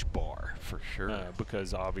each bar. For sure.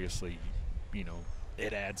 Because obviously, you know,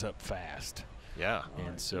 it adds up fast. Yeah.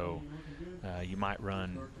 And so you might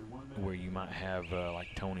run where you might have, like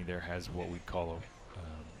Tony there has what we call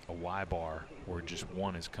a Y bar, where just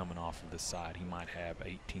one is coming off of the side. He might have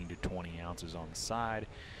 18 to 20 ounces on the side.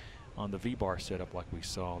 On the V bar setup like we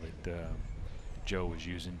saw that Joe was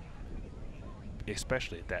using,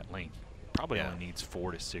 especially at that length, probably only needs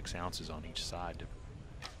 4 to 6 ounces on each side to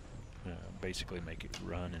basically make it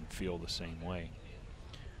run and feel the same way.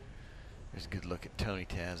 There's a good look at Tony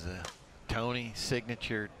Tazza. Tony,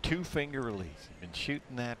 signature 2-finger release. He's been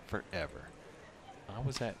shooting that forever. I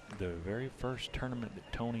was at the very first tournament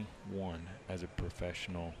that Tony won as a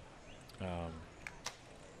professional.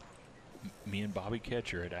 Me and Bobby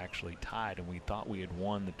Ketcher had actually tied, and we thought we had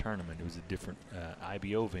won the tournament. It was a different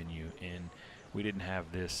IBO venue, and we didn't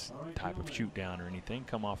have this type of shoot down or anything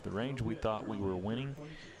come off the range. We thought we were winning,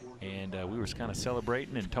 and we were kind of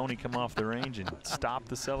celebrating, and Tony come off the range and stopped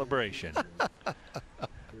the celebration.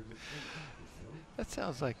 That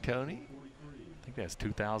sounds like Tony. I think that's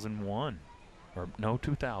 2001, or no,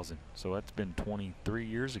 2000. So that's been 23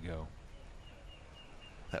 years ago.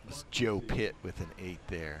 That was Joe Pitt with an 8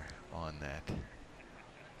 there on that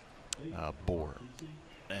bore.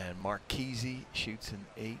 And Mark Kesey shoots an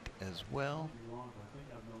 8 as well.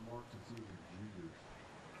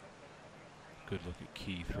 Good look at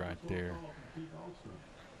Keith right there.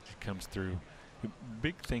 He comes through. The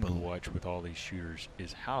big thing to watch with all these shooters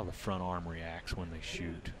is how the front arm reacts when they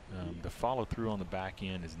shoot. The follow through on the back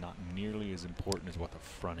end is not nearly as important as what the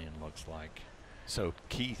front end looks like. So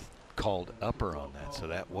Keith called upper on that, so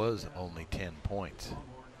that was only 10 points.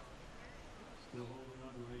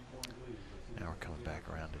 Now we're coming back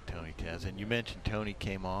around to Tony Taz. And you mentioned Tony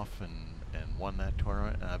came off and won that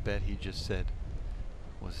tournament, and I bet he just said,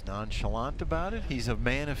 was nonchalant about it. He's a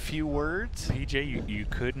man of few words. PJ, you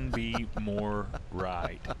couldn't be more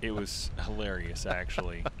right. It was hilarious,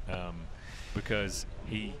 actually, because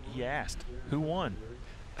he asked, who won?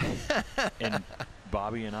 And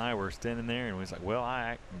Bobby and I were standing there, and we was like, well,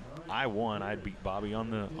 I won. I beat Bobby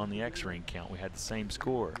on the X-ring count. We had the same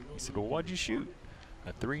score. He said, well, what'd you shoot?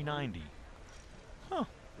 A 390. Huh.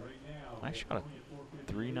 I shot a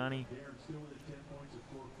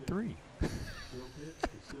 393.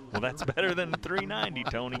 Well, that's better than 390,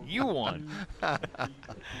 Tony. You won.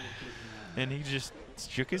 And he just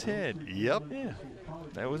shook his head. Yep. Yeah.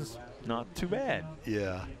 That was not too bad.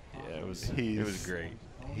 Yeah. Yeah, it was great.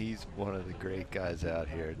 He's one of the great guys out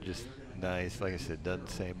here. Just nice. Like I said, doesn't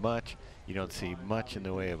say much. You don't see much in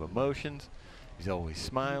the way of emotions. He's always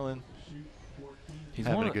smiling. He's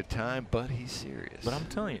having a good time, but he's serious. But I'm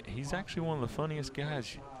telling you, he's actually one of the funniest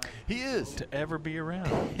guys he is to ever be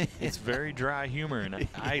around. It's very dry humor, and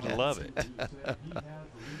I love it.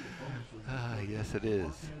 Yes, it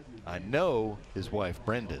is. I know his wife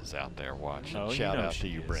Brenda's out there watching. Oh, Shout out to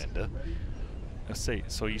you, Brenda. Let's see.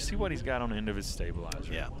 So you see what he's got on the end of his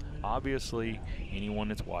stabilizer. Yeah. Obviously, anyone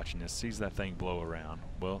that's watching this sees that thing blow around.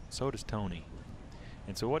 Well, so does Tony.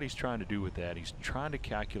 And so what he's trying to do with that, he's trying to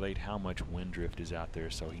calculate how much wind drift is out there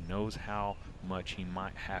so he knows how much he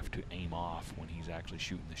might have to aim off when he's actually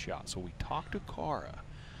shooting the shot. So we talked to Cara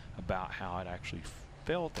about how it actually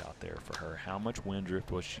felt out there for her. How much wind drift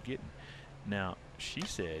was she getting? Now, she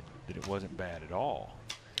said that it wasn't bad at all.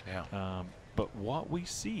 Yeah. But what we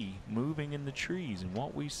see moving in the trees and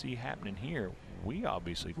what we see happening here, we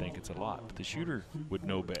obviously think it's a lot. But the shooter would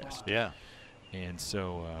know best. Yeah. And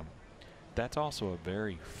so that's also a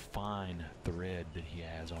very fine thread that he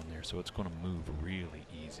has on there, so it's going to move really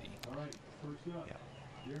easy.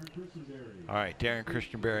 All right, Darren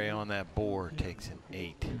Christianberry on that board takes an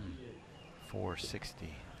 8.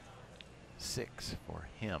 466 for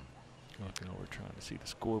him. Looking over, trying to see the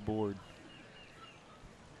scoreboard.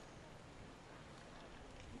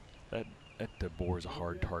 That board is a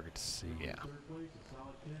hard target to see. Yeah.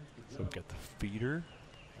 So we've got the feeder.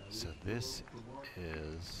 So this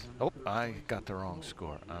is, oh, I got the wrong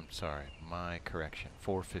score. I'm sorry, my correction.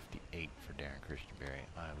 458 for Darren Christianberry.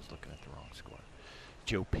 I was looking at the wrong score.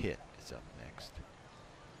 Joe Pitt is up next.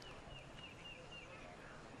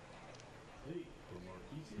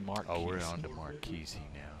 We're on to Mark Kesey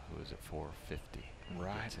now, who is at 450.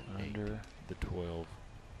 Right under the 12.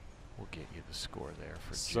 We'll get you the score there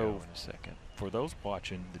for So Joe in a second. For those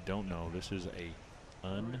watching that don't know, this is a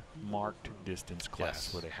unmarked distance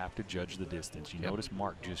class where they have to judge the distance. You notice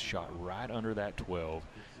Mark just shot right under that 12.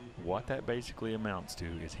 What that basically amounts to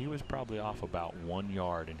is he was probably off about 1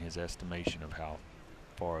 yard in his estimation of how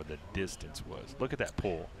far the distance was. Look at that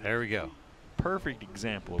pull. There we go. Perfect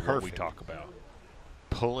example of what we talk about.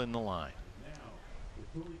 Pulling the line.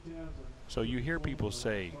 So you hear people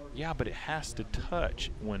say, yeah, but it has to touch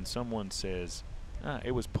when someone says,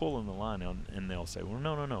 it was pulling the line, and they'll say, well,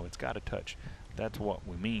 no, it's got to touch. That's what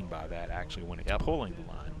we mean by that, actually, when it's pulling the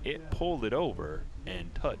line. It pulled it over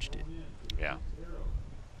and touched it. Yeah.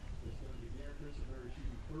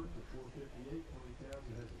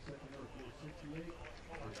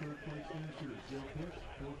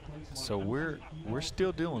 So we're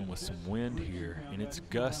still dealing with some wind here, and it's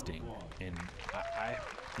gusting. And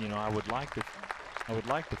I would like to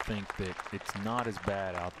think that it's not as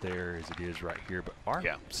bad out there as it is right here, but our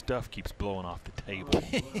stuff keeps blowing off the table.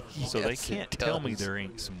 So they can't tell me there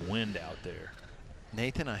ain't some wind out there.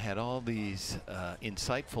 Nathan, I had all these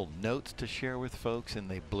insightful notes to share with folks, and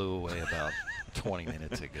they blew away about 20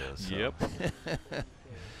 minutes ago. So. Yep.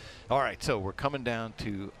 All right, so we're coming down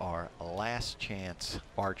to our last chance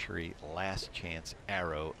archery, last chance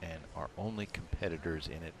arrow, and our only competitors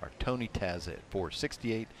in it are Tony Tazza at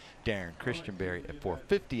 468, Darren Christianberry at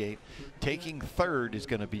 458. Taking third is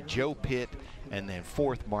going to be Joe Pitt, and then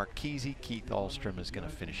fourth, Mark Kesey. Keith Ahlstrom is going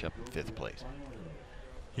to finish up in 5th place.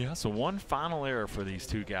 Yeah, so one final error for these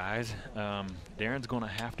two guys. Darren's going to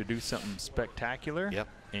have to do something spectacular. Yep.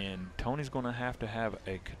 And Tony's going to have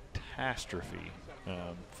a catastrophe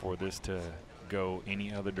for this to go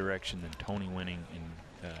any other direction than Tony winning,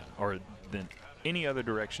 and or than any other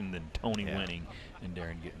direction than Tony winning and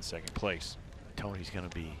Darren getting second place. Tony's going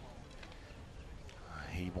to be.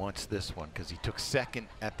 He wants this one because he took second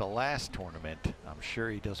at the last tournament. I'm sure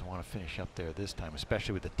he doesn't want to finish up there this time,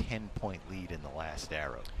 especially with a 10-point lead in the last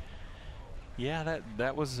arrow. Yeah,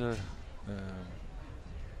 that was a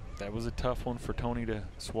tough one for Tony to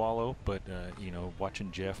swallow. But you know,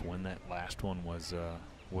 watching Jeff win that last one was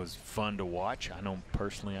fun to watch. I know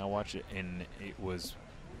personally, I watched it, and it was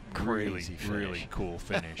crazy, really cool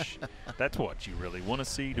finish. That's what you really want to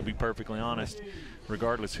see, to be perfectly honest,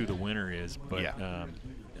 regardless who the winner is. But I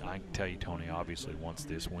can tell you, Tony obviously wants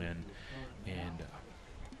this win, and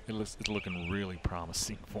it's looking really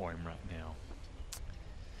promising for him right now.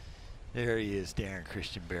 There he is, Darren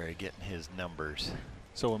Christianberry, getting his numbers.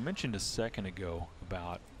 So I mentioned a second ago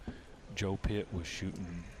about Joe Pitt was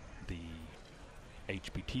shooting the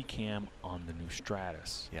HBT cam on the new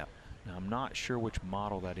Stratus. Yeah. Now, I'm not sure which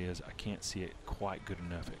model that is. I can't see it quite good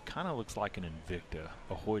enough. It kind of looks like an Invicta,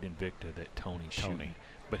 a Hoyt Invicta that Tony's shooting.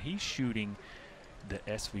 But he's shooting the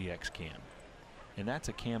SVX cam. And that's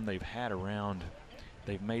a cam they've had around.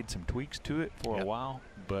 They've made some tweaks to it for a while.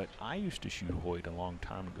 But I used to shoot Hoyt a long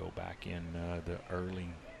time ago, back in the early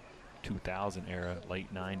 2000 era,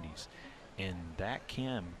 late 90s. And that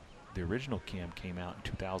cam, the original cam, came out in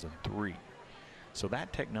 2003. So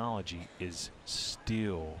that technology is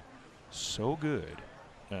still so good.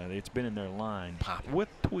 It's been in their line with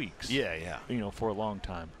tweaks. Yeah. You know, for a long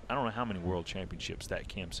time. I don't know how many world championships that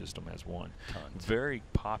cam system has won. Tons. Very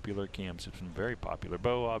popular cam system, very popular.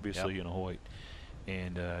 Bo, obviously, and a Hoyt.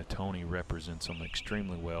 And Tony represents them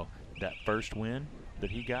extremely well. That first win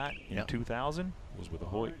that he got in 2000 was with a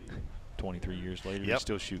Hoyt. 23 years later, he's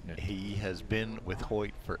still shooting it. He has been with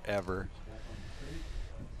Hoyt forever,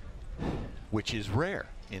 which is rare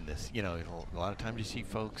in this. You know, a lot of times you see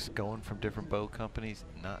folks going from different bow companies.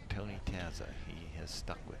 Not Tony Taza. He has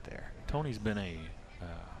stuck with there. Tony's been a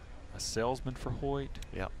salesman for Hoyt.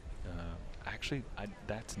 Yep. Actually,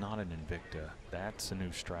 that's not an Invicta. That's a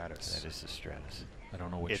new Stratus. That is the Stratus. I don't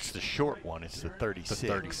know which. It's the short one. It's the 36. The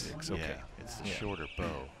 36, okay. Yeah, it's the shorter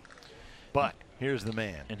bow. But here's the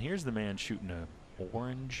man. And here's the man shooting a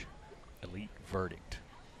orange Elite Verdict.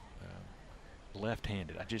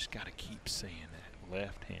 Left-handed. I just got to keep saying that.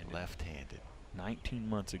 Left-handed. Left-handed. 19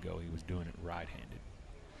 months ago, he was doing it right-handed.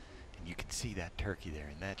 And you can see that turkey there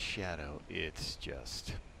in that shadow.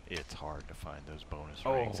 It's hard to find those bonus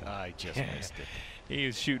rings. I just missed it. He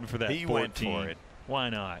was shooting for that 14. Went for it. Why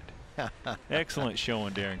not? Excellent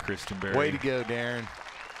showing, Darren Christianberry. Way to go, Darren.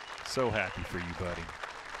 So happy for you, buddy.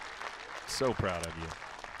 So proud of you.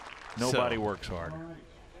 Nobody works harder.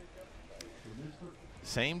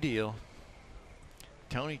 Same deal.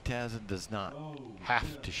 Tony Taza does not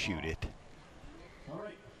have to shoot it.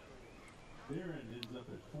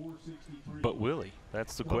 But will he?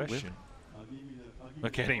 That's the question.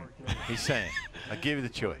 Look at him. He's saying, I'll give you the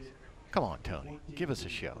choice. Come on, Tony. Give us a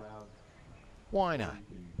show. Why not?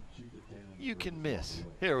 You can miss.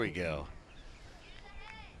 Here we go.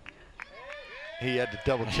 He had to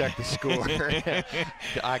double check the score.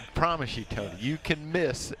 I promise you, Tony, you can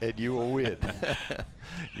miss and you will win.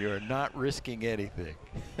 You're not risking anything.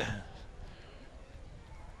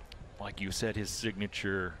 Like you said, his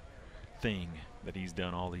signature thing that he's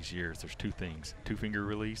done all these years, there's two things: two-finger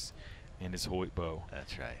release and his Hoyt bow.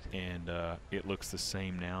 That's right. And it looks the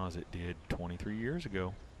same now as it did 23 years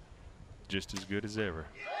ago. Just as good as ever.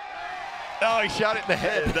 Oh, he shot it in the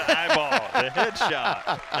head. The eyeball, the head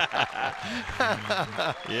shot.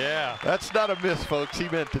 Yeah. That's not a miss, folks. He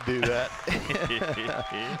meant to do that.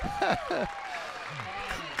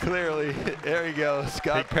 Clearly, there you go.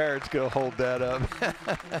 Scott Parrott's going to hold that up.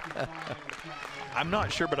 I'm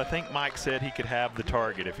not sure, but I think Mike said he could have the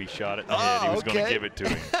target if he shot it in the head. He was going to give it to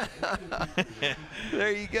him.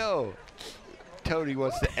 There you go. Tony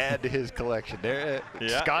wants to add to his collection. There,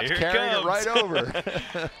 yeah, Scott's carrying it right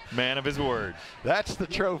over. Man of his word. That's the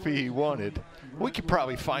trophy he wanted. We could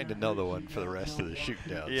probably find another one for the rest of the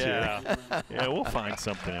Shootdowns. Yeah, yeah, we'll find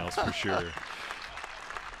something else for sure.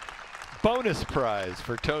 Bonus prize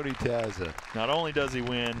for Tony Taza. Not only does he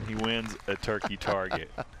win, he wins a turkey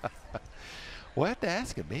target. We'll have to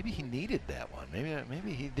ask him. Maybe he needed that one.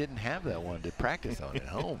 Maybe he didn't have that one to practice on at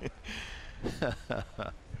home.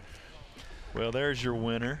 Well, there's your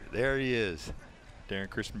winner. There he is. Darren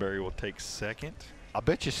Christianberry will take second. I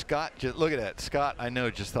bet you Scott, just look at that. Scott, I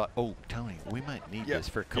know, just thought, oh, Tony, we might need this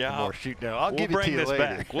for a couple more Shootdown. I'll give it to you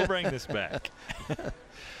later. We'll bring this back.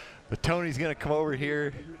 But Tony's going to come over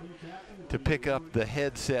here to pick up the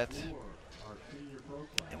headset,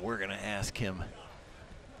 and we're going to ask him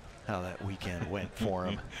how that weekend went for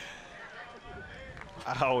him.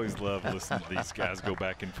 I always love listening to these guys go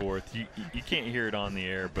back and forth. You can't hear it on the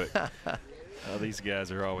air, but these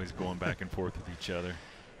guys are always going back and forth with each other.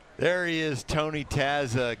 There he is, Tony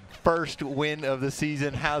Taz, first win of the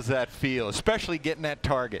season. How's that feel, especially getting that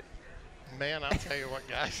target? Man, I'll tell you what,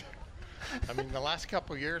 guys. I mean, the last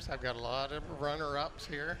couple of years, I've got a lot of runner-ups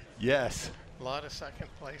here. Yes. A lot of second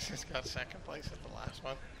places. Got second place at the last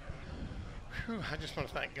one. Whew, I just want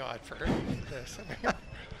to thank God for this. I mean,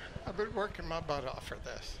 I've been working my butt off for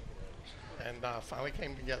this, and finally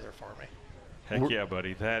came together for me. Heck yeah,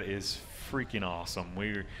 buddy. That is freaking awesome.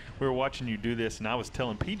 We were watching you do this, and I was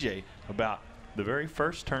telling PJ about the very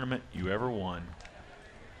first tournament you ever won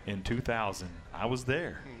in 2000. I was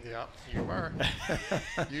there. Yeah, you were.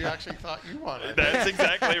 You actually thought you won it. That's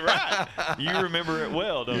exactly right. You remember it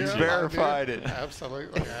well, don't you? Verified it.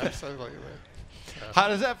 Absolutely, absolutely. How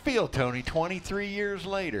does that feel, Tony? 23 years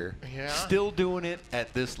later, Yeah. still doing it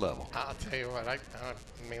at this level. I'll tell you what, I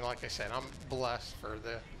mean, like I said, I'm blessed for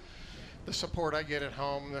the support I get at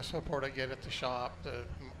home, the support I get at the shop.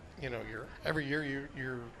 You know, every year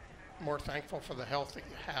you're more thankful for the health that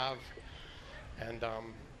you have. And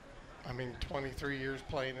I mean, 23 years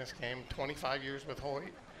playing this game, 25 years with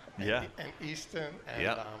Hoyt and Easton. And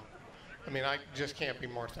I mean, I just can't be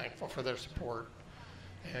more thankful for their support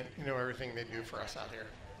and, you know, everything they do for us out here.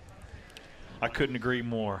 I couldn't agree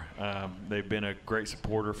more. They've been a great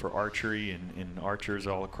supporter for archery and archers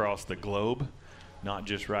all across the globe, not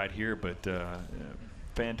just right here, but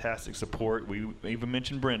fantastic support. We even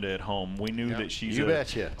mentioned Brenda at home. We knew that she's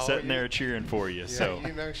sitting there cheering for you. Yeah, so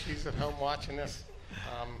you know she's at home watching this.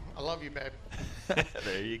 I love you, babe.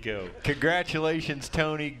 There you go. Congratulations,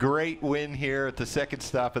 Tony. Great win here at the second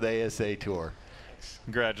stop of the ASA Tour.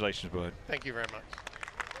 Congratulations, bud. Thank you very much.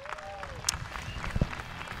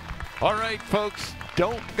 All right, folks,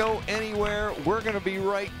 don't go anywhere. We're going to be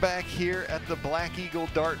right back here at the Black Eagle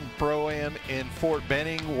Darton Pro-Am in Fort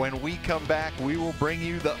Benning. When we come back, we will bring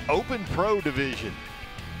you the Open Pro Division.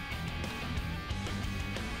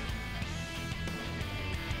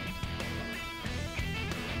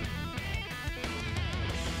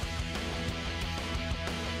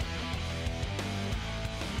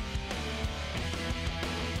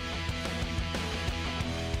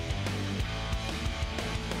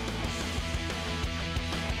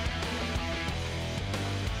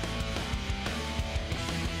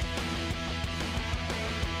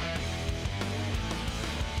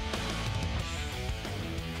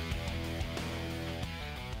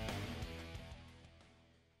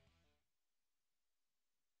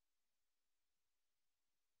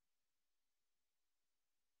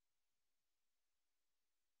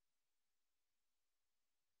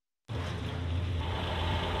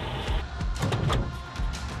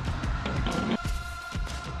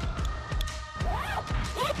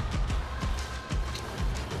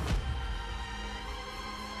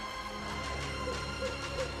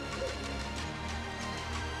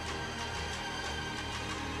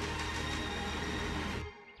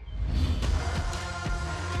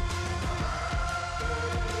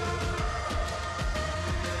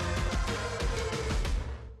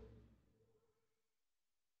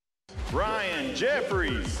 Ryan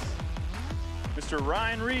Jeffries, Mr.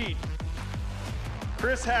 Ryan Reed,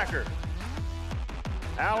 Chris Hacker,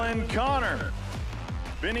 Alan Connor,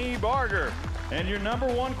 Benny Barger, and your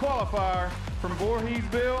 #1 qualifier from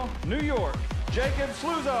Voorheesville, New York, Jacob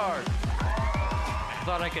Sluzard. I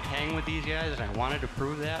thought I could hang with these guys, and I wanted to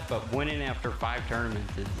prove that, but winning after 5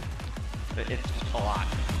 tournaments it's a lot.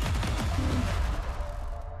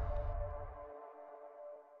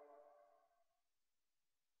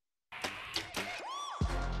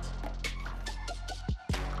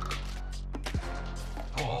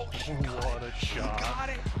 What a shot. He got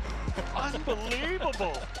it.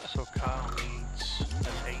 Unbelievable. So Kyle needs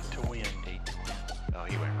an 8 to win. 8 to win. Oh,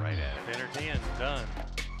 he went right at it. Entered in, done.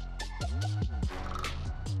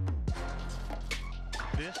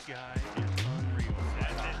 This guy is unreal.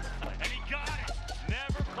 That's it. And he got it.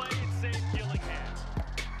 Never played it safe, Gillingham.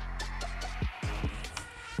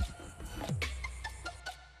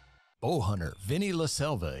 Bow hunter Vinny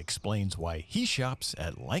LaSelva explains why he shops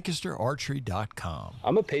at LancasterArchery.com.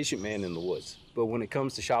 I'm a patient man in the woods, but when it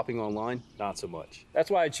comes to shopping online, not so much. That's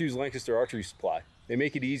why I choose Lancaster Archery Supply. They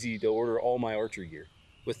make it easy to order all my archery gear,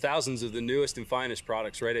 with thousands of the newest and finest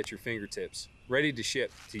products right at your fingertips, ready to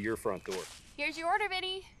ship to your front door. Here's your order,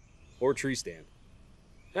 Vinny. Or tree stand.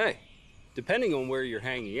 Hey, depending on where you're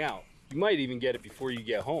hanging out, you might even get it before you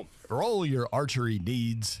get home. For all your archery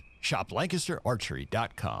needs, shop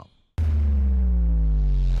LancasterArchery.com.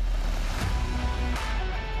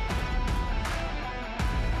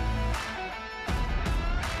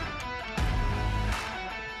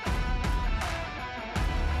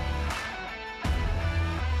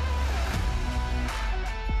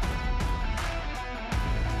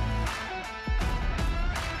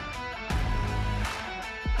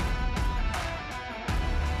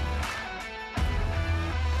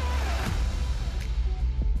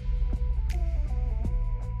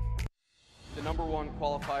 number 1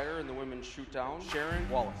 qualifier in the women's shootdown, Sharon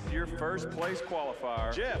Wallace. Your first place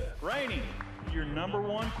qualifier, Jeff Rainey. Your number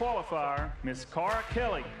 1 qualifier, Miss Cara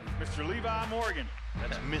Kelly. Mr. Levi Morgan.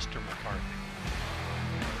 That's Mr. McCarthy.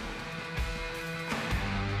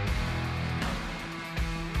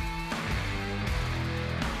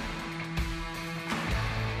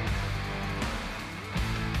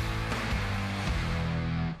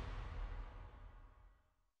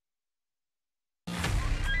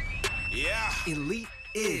 Yeah. Elite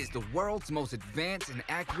is the world's most advanced and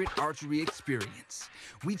accurate archery experience.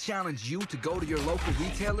 We challenge you to go to your local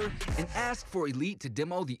retailer and ask for Elite to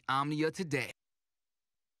demo the Omnia today.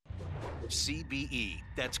 CBE,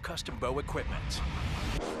 that's custom bow equipment.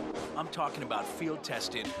 I'm talking about field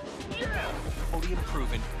tested, podium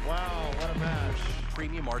proven. Wow, what a match.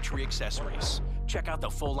 Premium archery accessories. Check out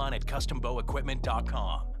the full line at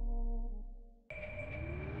custombowequipment.com.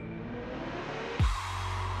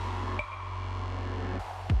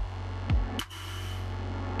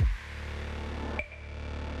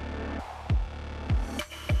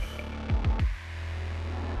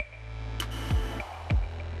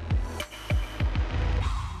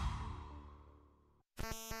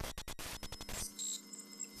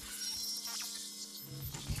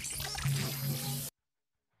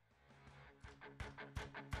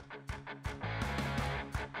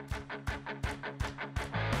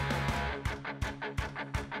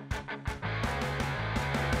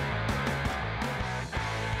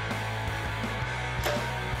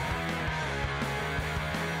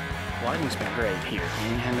 Lighting's been great here. We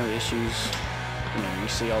ain't had no issues. I mean, we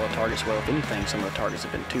see all the targets well. If anything, some of the targets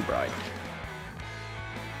have been too bright.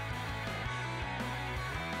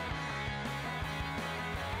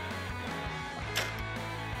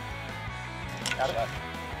 Got it.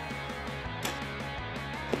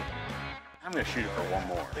 I'm going to shoot it for one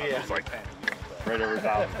more. Yeah. It's like right over the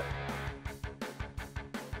top.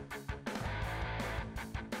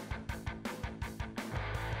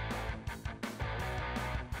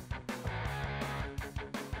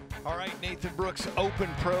 All right, Nathan Brooks, Open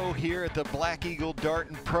Pro here at the Black Eagle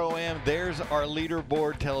Darton Pro-Am. There's our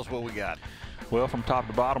leaderboard. Tell us what we got. Well, from top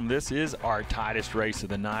to bottom, this is our tightest race of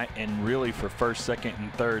the night, and really for first, second,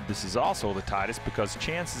 and third, this is also the tightest because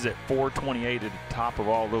Chance is at 428 at the top of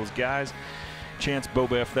all those guys. Chance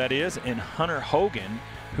Bobeff, that is, and Hunter Hogan,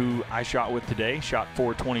 who I shot with today, shot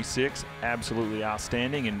 426, absolutely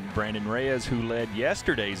outstanding, and Brandon Reyes, who led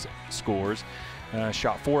yesterday's scores,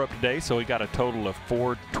 shot 4 up today, so he got a total of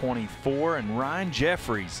 424, and Ryan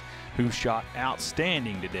Jeffries, who shot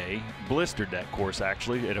outstanding today, blistered that course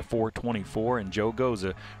actually at a 424, and Joe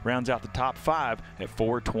Goza rounds out the top 5 at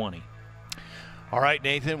 420. All right,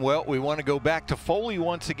 Nathan. Well, we want to go back to Foley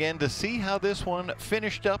once again to see how this one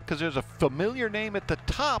finished up because there's a familiar name at the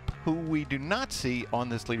top who we do not see on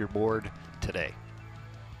this leaderboard today.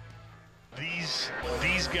 These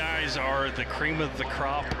guys are the cream of the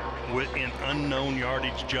crop in unknown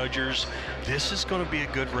yardage judgers. This is going to be a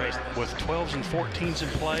good race. With 12s and 14s in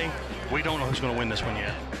play, we don't know who's going to win this one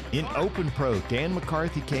yet. In Open Pro, Dan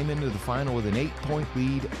McCarthy came into the final with an 8-point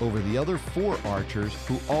lead over the other 4 archers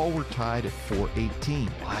who all were tied at 418.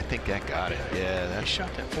 Well, I think that got it. Yeah, That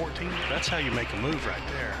shot that 14. That's how you make a move right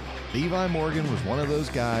there. Levi Morgan was one of those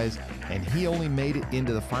guys, and he only made it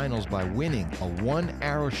into the finals by winning a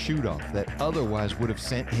 1-arrow shoot-off that otherwise would have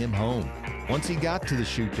sent him home. Once he got to the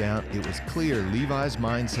shoot down, it was clear Levi's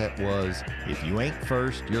mindset was, if you ain't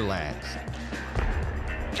first, you're last.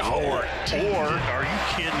 Are you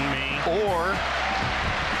kidding me? Or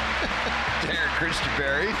Darren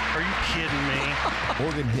Christenberry. Are you kidding me?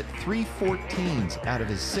 Morgan hit 3 14s out of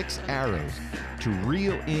his 6 arrows to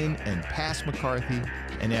reel in and pass McCarthy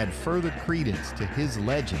and add further credence to his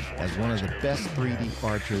legend as one of the best 3D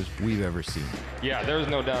archers we've ever seen. Yeah, there was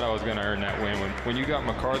no doubt I was going to earn that win. When you got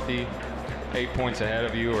McCarthy 8 points ahead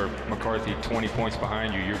of you or McCarthy 20 points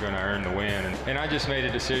behind you, you're going to earn the win. And I just made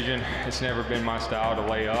a decision. It's never been my style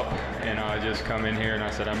to lay up, and I just come in here and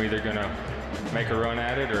I said I'm either going to make a run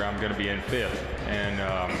at it or I'm going to be in 5th. And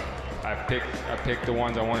I picked the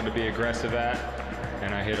ones I wanted to be aggressive at,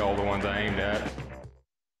 and I hit all the ones I aimed at.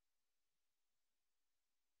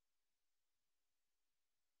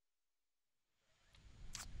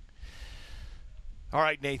 All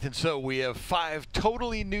right, Nathan, so we have 5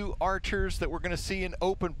 totally new archers that we're going to see in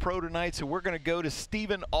Open Pro tonight, so we're going to go to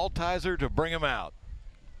Steven Altizer to bring them out.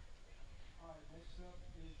 All right, next up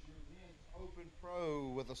is your men's Open Pro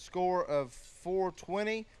with a score of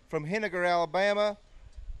 420 from Henniger, Alabama,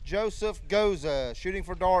 Joseph Goza, shooting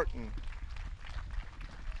for Darton.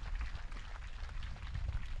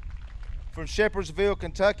 From Shepherdsville,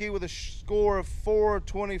 Kentucky, with a score of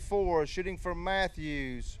 424, shooting for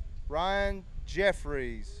Matthews, Ryan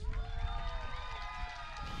Jeffries.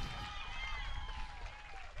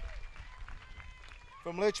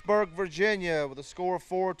 From Lynchburg, Virginia, with a score of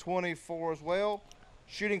 424 as well.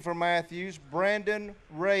 Shooting for Matthews, Brandon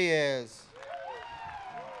Reyes.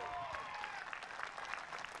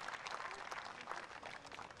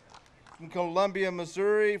 From Columbia,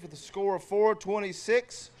 Missouri, with a score of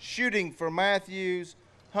 426. Shooting for Matthews,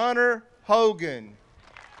 Hunter Hogan.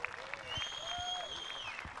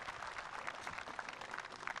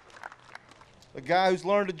 The guy who's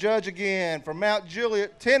learned to judge again, from Mount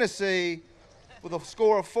Juliet, Tennessee, with a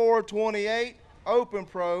score of 428, Open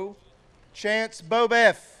Pro, Chance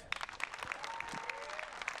Bobeff.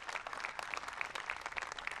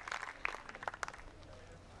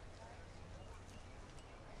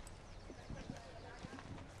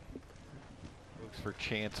 Looks for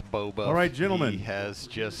Chance Bobeff. All right, gentlemen. He has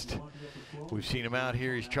just, we've seen him out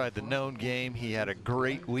here. He's tried the known game. He had a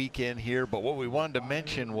great weekend here. But what we wanted to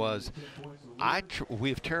mention was we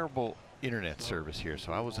have terrible internet service here,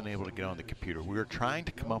 so I wasn't able to get on the computer. We were trying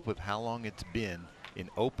to come up with how long it's been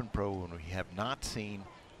in Open Pro when we have not seen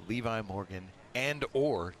Levi Morgan and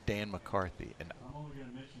or Dan McCarthy. And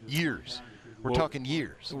years. We're talking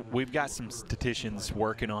years. We've got some statisticians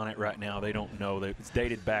working on it right now. They don't know that it's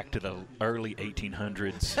dated back to the early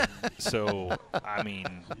 1800s. So, I mean,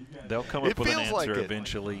 they'll come up with an answer like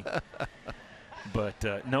eventually.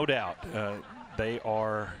 But no doubt, they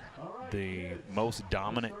are the most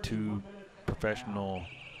dominant two professional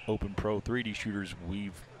Open Pro 3D shooters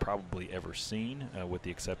we've probably ever seen, with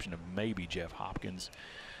the exception of maybe Jeff Hopkins.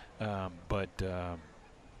 Yeah,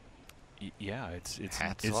 it's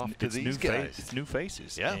off to these guys. It's new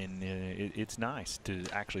faces, yeah. And it's nice to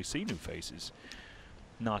actually see new faces.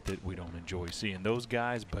 Not that we don't enjoy seeing those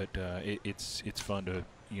guys, but it's fun to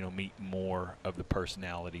meet more of the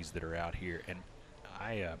personalities that are out here. And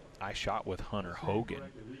I shot with Hunter Hogan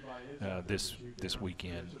this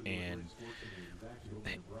weekend, and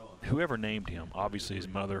whoever named him, obviously his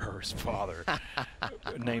mother or his father,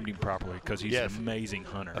 named him properly, because he's an amazing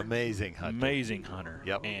hunter. Amazing hunter. Amazing hunter.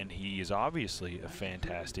 Yep. And he is obviously a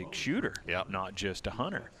fantastic shooter, not just a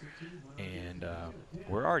hunter. And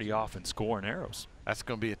we're already off and scoring arrows. That's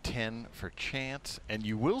going to be a 10 for Chance, and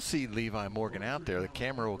you will see Levi Morgan out there. The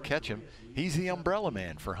camera will catch him. He's the umbrella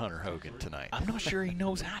man for Hunter Hogan tonight. I'm not sure he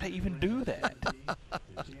knows how to even do that.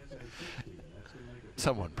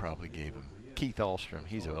 Someone probably gave him. Keith Ahlstrom,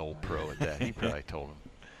 he's an old pro at that. He probably told him.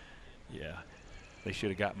 Yeah, they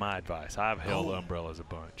should have got my advice. I've held umbrellas a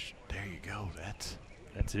bunch. There you go.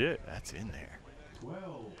 That's it. That's in there.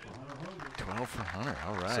 12 for Hunter.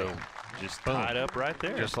 All right. So just tied up right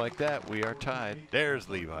there. Just like that, we are tied. There's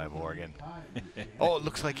Levi Morgan. Oh, it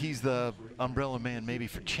looks like he's the umbrella man maybe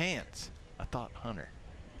for Chance. I thought Hunter.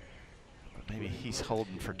 But maybe he's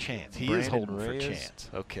holding for Chance. He is holding for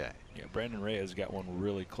Chance. Okay. Yeah, Brandon Reyes got one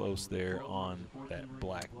really close there on that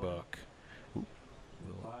black buck. Ooh,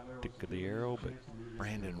 little tick of the arrow, but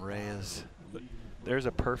Brandon Reyes. There's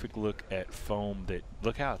a perfect look at foam that,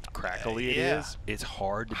 look how crackly it is. It's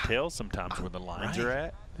hard to tell sometimes where the lines are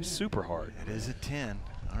at. It's super hard. It is a 10.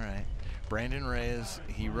 All right. Brandon Reyes,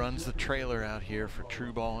 he runs the trailer out here for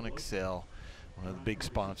True Ball and Excel, one of the big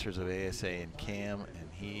sponsors of ASA and CAM, and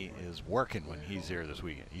he is working when he's there this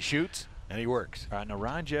weekend. He shoots and he works. All right, now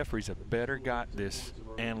Ryan Jeffries have better got this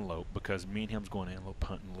antelope, because me and him's going antelope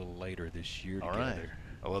hunting a little later this year together. All right.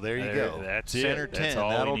 Well, there you go. That's Center it. 10. That's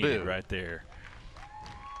all That'll we needed do. right there.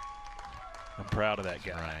 I'm proud of that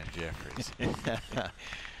guy. Ryan Jeffries.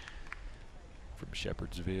 From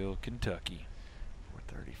Shepherdsville, Kentucky.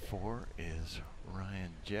 434 is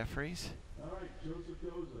Ryan Jeffries. All right, Joseph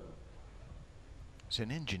Goza. He's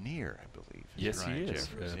an engineer, I believe. Yes, Ryan he is.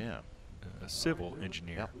 Jeffries, yeah. A civil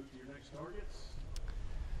engineer. Yep. Your next targets.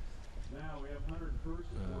 Now we have Hunter first.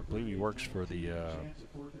 I believe he works for the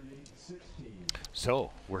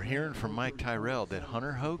So we're hearing from Mike Tyrell that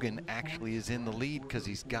Hunter Hogan actually is in the lead because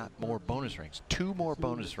he's got more bonus rings, 2 more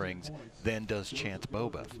bonus rings than does Chance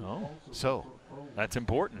Bobeff. Oh, so that's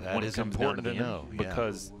important. That when is it comes important down to the know, end,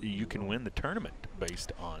 because you can win the tournament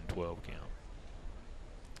based on 12 count.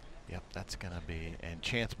 Yep, that's going to be, and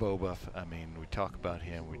Chance Bobeff, I mean, we talk about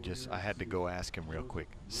him, I had to go ask him real quick.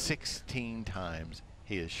 16 times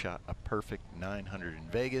he has shot a perfect 900 in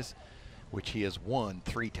Vegas, which he has won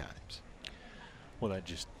 3 times. Well, that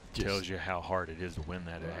just tells you how hard it is to win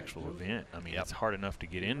that actual event. I mean, it's hard enough to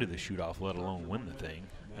get into the shoot-off, let alone win the thing.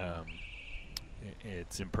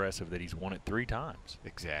 It's impressive that he's won it 3 times.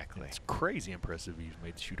 Exactly. It's crazy impressive he's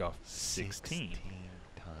made the shoot-off 16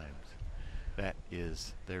 times. That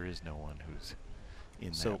is, there is no one who's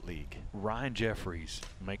in So that league. Ryan Jeffries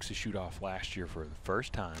makes a shoot-off last year for the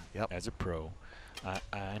first time as a pro.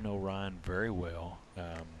 I know Ryan very well.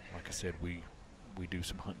 Like I said, we do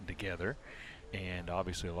some hunting together, and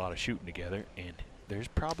obviously a lot of shooting together. And there's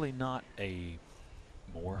probably not a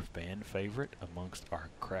more fan favorite amongst our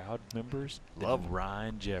crowd members than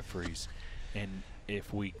Ryan Jeffries. And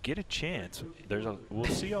if we get a chance, we'll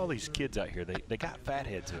see all these kids out here. They got fat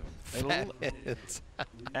heads of them. Fatheads.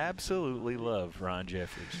 Absolutely love Ryan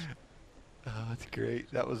Jeffries. Oh, that's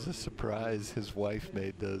great. That was a surprise. His wife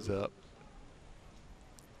made those up.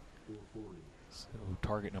 So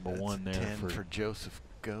target number That's 1 there 10 for for Joseph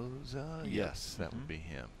Goza. Yes, that would be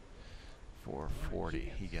him.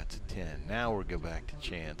 440. He got to 10. Now we'll go back to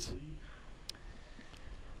Chance.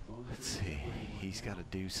 Let's see. He's got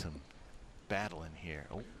to do some battling here.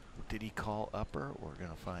 Oh, did he call upper? We're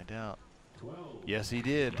going to find out. Yes, he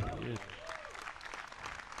did.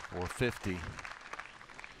 450.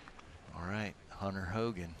 All right, Hunter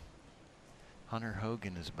Hogan. Hunter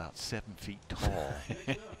Hogan is about 7 feet tall.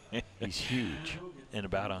 He's huge. And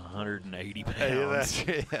about 180 pounds.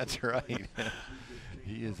 Yeah, that's right.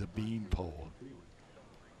 He is a beanpole.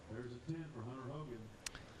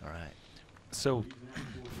 All right. So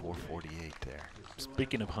 448 there.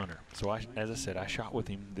 Speaking of Hunter, so as I said, I shot with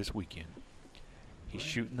him this weekend. He's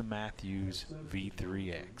shooting the Matthews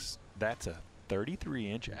V3X. That's a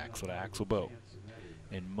 33-inch axle-to-axle bow.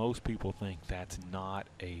 And most people think that's not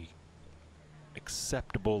a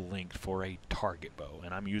acceptable length for a target bow.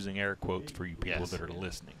 And I'm using air quotes for you people that are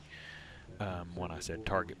listening when I said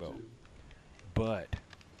target bow. But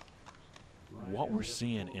what we're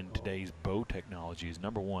seeing in today's bow technology is,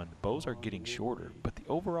 number one, bows are getting shorter, but the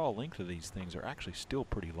overall length of these things are actually still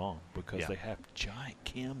pretty long because they have giant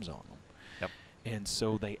cams on them. And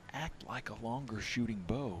so they act like a longer shooting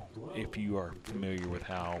bow, if you are familiar with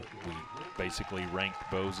how we basically ranked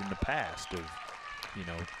bows in the past of, you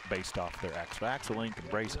know, based off their axle length and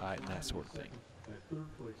brace height and that sort of thing.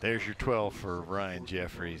 There's your 12 for Ryan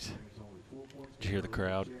Jeffries. Did you hear the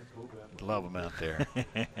crowd? Love him out there.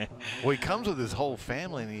 Well, he comes with his whole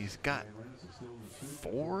family, and he's got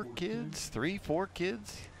 4 kids.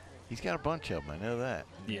 He's got a bunch of them, I know that.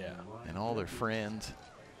 Yeah. And all their friends.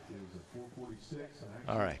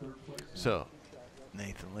 All right, so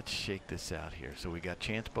Nathan, let's shake this out here. So we got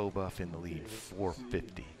Chance Bobuff in the lead,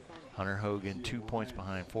 450. Hunter Hogan 2 points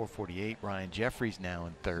behind, 448. Ryan Jeffries now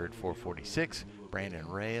in third, 446. Brandon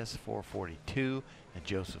Reyes, 442. And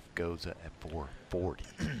Joseph Goza at 440.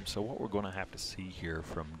 So what we're going to have to see here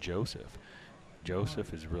from Joseph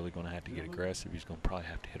is really going to have to get aggressive. He's going to probably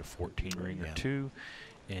have to hit a 14 ring or 2.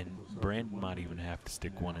 And Brandon might even have to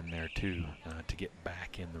stick one in there too to get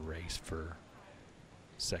back in the race for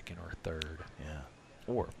second or third. Yeah.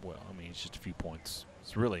 Or, well, I mean, it's just a few points.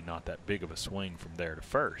 It's really not that big of a swing from there to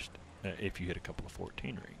first if you hit a couple of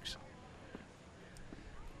 14 rings.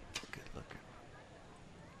 Good look.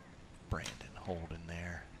 Brandon holding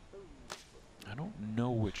there. I don't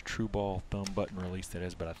know which true ball thumb button release that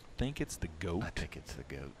is, but I think it's the GOAT. I think it's the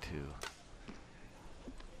GOAT too.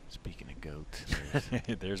 Speaking of goats,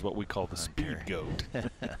 there's what we call the speed goat. So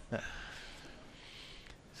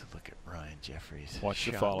look at Ryan Jeffries. Watch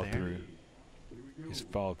the follow through. His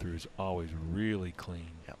follow through is always really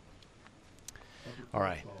clean. Yep. All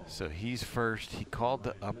right, so he's first. He called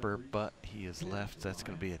the upper, but he is left. That's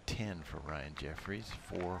going to be a 10 for Ryan Jeffries,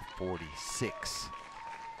 446.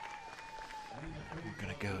 We're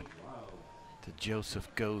going to go to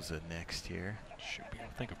Joseph Goza next here. Should be, I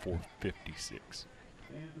think, a 456.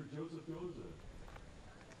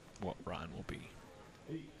 What Ryan will be.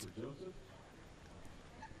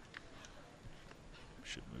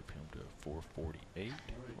 Should move him to 448.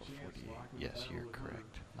 448. Yes, you're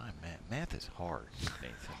correct. My math is hard,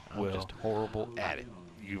 Nathan. I'm Well, just horrible at it.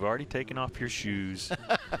 You've already taken off your shoes.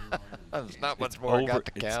 There's not much more I got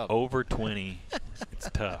to count. It's over 20. It's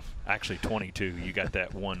tough. Actually, 22. You got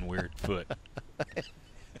that one weird foot.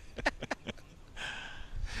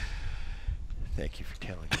 Thank you for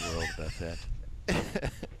telling the world about that.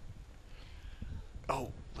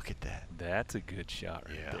 Oh, look at that. That's a good shot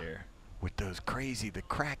right there. With those crazy, the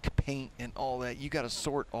cracked paint and all that, you got to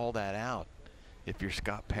sort all that out if you're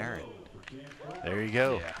Scott Parrott. There you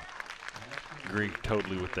go. Yeah. Agree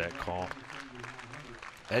totally with that call.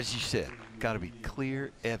 As you said, got to be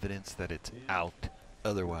clear evidence that it's out,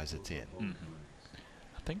 otherwise it's in. Mm-hmm.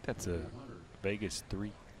 I think that's a Vegas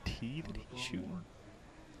 3T that he's shooting.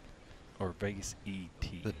 Or Vegas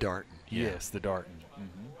ET. The Darton. Yes, the Darton.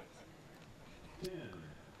 Mm-hmm.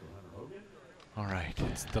 All right.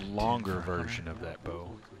 It's the longer version of that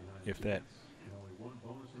bow, if that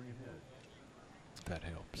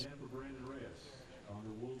helps.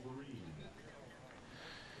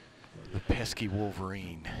 The pesky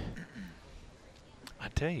Wolverine. I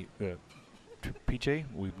tell you, PJ,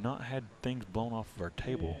 we've not had things blown off of our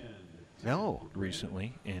table. No.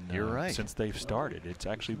 Recently, and You're right. Since they've started, it's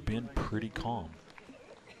actually been pretty calm.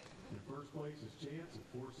 In first place is Chance at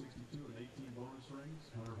 462 and 18 bonus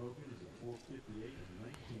rings. Hunter Hogan is at 458 and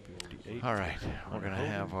 19 bonus rings. All right, we're going to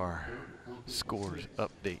have our scores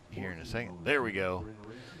update here in a second. There we go.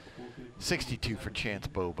 62 for Chance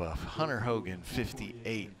Bobuff. Hunter Hogan,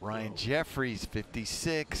 58. Ryan Jeffries,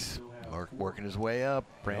 56. Working his way up.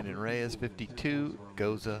 Brandon Reyes, 52.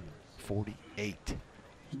 Goza, 48.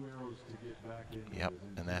 Yep,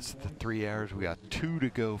 and that's the 3 hours. We got 2 to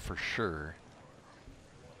go for sure.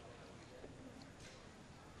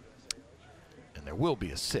 And there will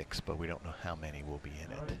be a 6, but we don't know how many will be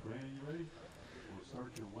in it. All right, Brandon, you ready? We'll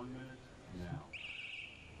start your 1 minute now.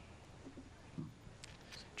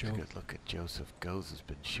 Good look at Joseph Goza's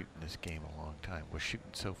been shooting this game a long time. Was shooting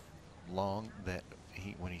so long that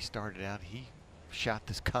when he started out, he shot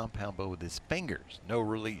this compound bow with his fingers, no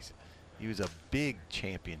release. He was a big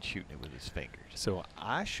champion shooting it with his fingers. So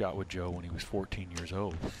I shot with Joe when he was 14 years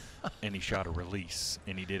old, and he shot a release,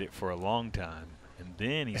 and he did it for a long time, and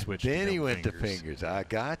then he switched. Then to he went fingers. to fingers. I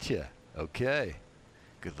gotcha. Okay.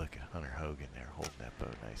 Good look at Hunter Hogan there, holding that bow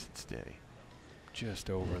nice and steady. Just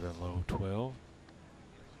over the low 12.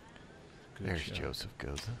 Good There's shot. Joseph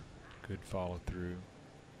Goza. Good follow through.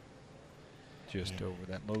 Just over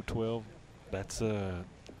that low 12. That's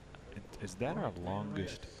is that our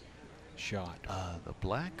longest shot? The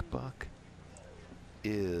black buck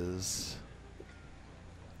is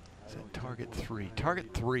that target 3?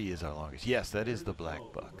 Target 3 is our longest. Yes, that is the black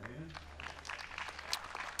buck.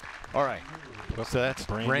 All right. So that's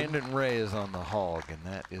Brandon Reyes on the hog, and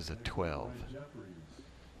that is a 12.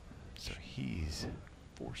 So he's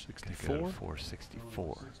 464.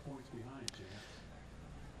 464.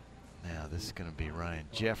 Now this is going to be Ryan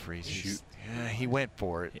Jeffries. Yeah, he went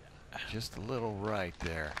for it. Yeah. Just a little right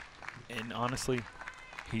there. And honestly,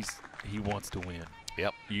 he wants to win.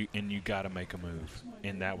 Yep. You got to make a move,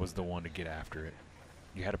 and that was the one to get after it.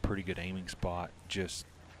 You had a pretty good aiming spot. Just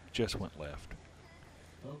went left.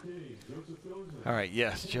 Okay, Joseph Goza. All right.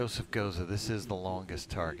 Yes, Joseph Goza. This is the longest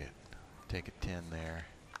target. Take a 10 there.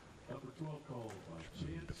 Upper 12 called by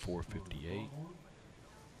Chance. To 458.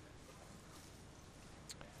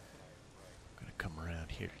 Going to come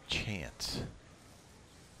around here to Chance.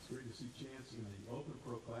 It's great to see Chance in the Open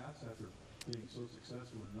Pro class after being so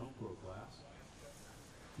successful in no pro class.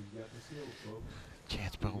 He's got the skills, folks.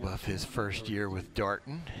 Chance Bobuff his first year with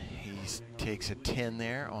Darton. He takes a 10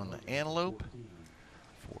 there on the Antelope.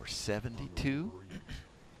 472.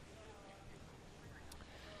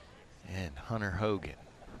 And Hunter Hogan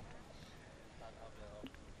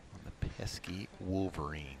on the pesky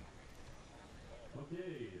Wolverine.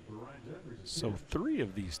 Okay, for Ryan Jeffries. So 3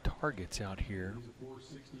 of these targets out here.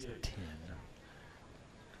 10.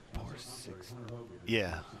 460.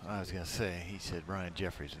 Yeah, I was going to say, he said Ryan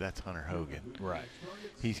Jeffries. That's Hunter Hogan. Right.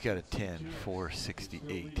 He's got a 10,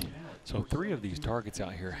 468. So 3 of these targets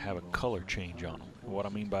out here have a color change on them. What I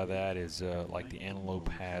mean by that is like the Antelope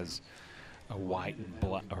has a white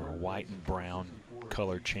and brown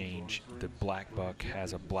color change. The black buck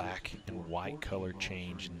has a black and white color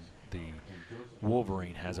change, and the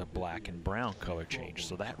Wolverine has a black and brown color change.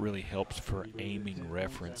 So that really helps for aiming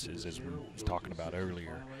references, as we was talking about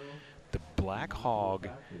earlier. The black hog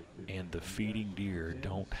and the feeding deer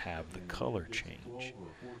don't have the color change.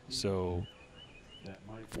 So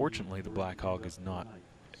fortunately, the black hog is not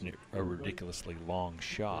a ridiculously long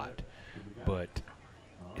shot, but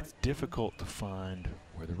it's difficult to find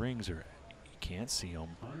where the rings are at. You can't see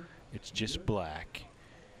them. It's just black.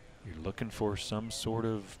 You're looking for some sort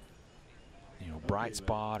of bright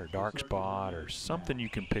spot or dark spot or something you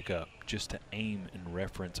can pick up just to aim and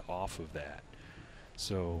reference off of that.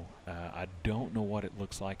 So I don't know what it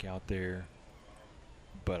looks like out there,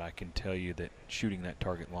 but I can tell you that shooting that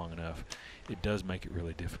target long enough, it does make it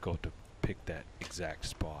really difficult to pick that exact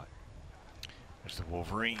spot. There's the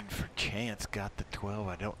Wolverine for Chance. Got the 12.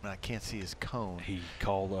 I can't see his cone. He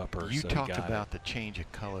called upper. You so talked he got about the change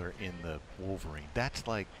of color in the Wolverine. That's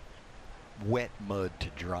like wet mud to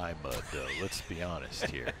dry mud, though. Let's be honest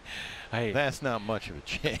here. Hey, that's not much of a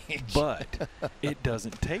change. But it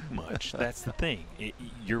doesn't take much. That's the thing.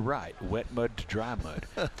 You're right. Wet mud to dry mud.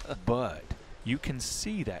 But you can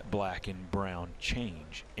see that black and brown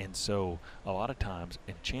change. And so a lot of times,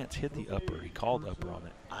 and Chance hit the upper. He called upper on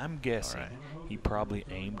it. I'm guessing he probably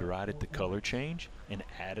aimed right at the color change and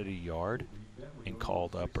added a yard and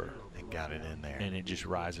called upper. And got it in there. And it just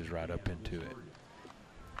rises right up into it.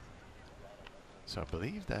 So I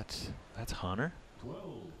believe that's Hunter.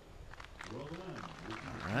 All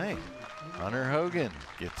right. Hunter Hogan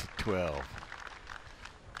gets a 12.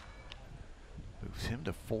 Moves him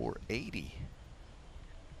to 480.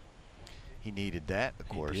 He needed that, of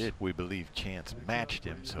course. did. We believe Chance matched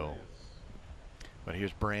him, so. But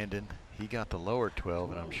here's Brandon. He got the lower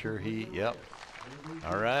 12, and I'm sure yep.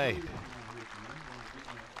 All right.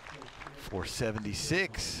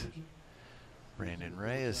 476. Brandon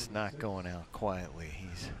Reyes not going out quietly.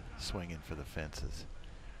 He's swinging for the fences.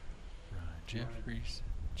 Jeffries,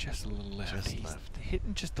 just a little left. Just He's left.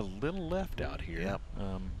 hitting just a little left out here. Yep.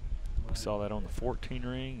 We saw that on the 14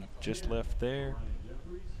 ring, just left there.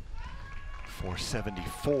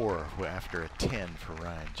 474 after a 10 for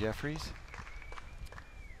Ryan Jeffries.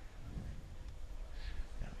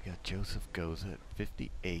 Now we got Joseph Goza at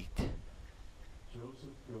 58. Joseph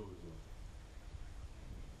Goza.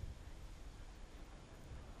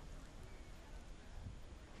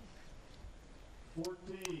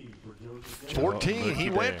 14 for Joseph Goza. 14, he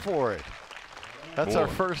went for it. That's our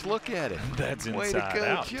Boy. first look at it. That's Way to inside go,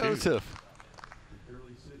 out, too. Joseph.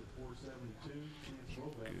 Early sit at 472. Chance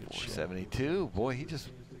Roback. 472. Boy, he just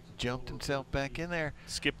jumped himself back in there.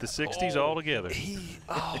 Skip the 60s altogether.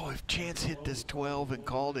 If Chance hit this 12 and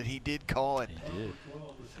called it, he did call it. He did.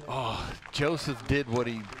 Oh, Joseph did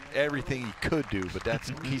everything he could do, but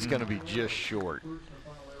he's going to be just short.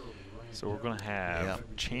 So we're going to have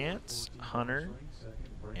Chance, Hunter,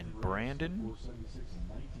 and Brandon,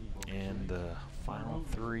 and the final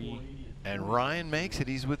 3. And Ryan makes it.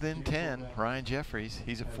 He's within 10. Ryan Jeffries,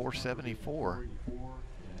 he's at 474.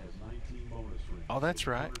 Oh, that's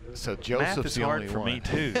right. So Math Joseph's is the hard only for one. me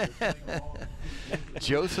too.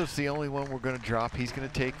 Joseph's the only one we're going to drop. He's going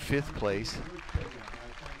to take 5th place.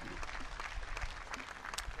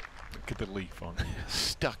 Look at the leaf on it.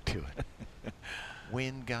 Stuck to it.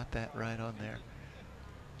 Wind got that right on there.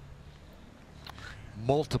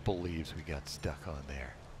 Multiple leaves we got stuck on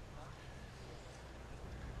there.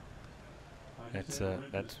 That's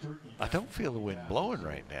I don't feel the wind blowing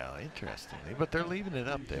right now, interestingly, but they're leaving it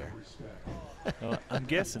up there. well, I'm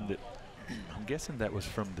guessing that was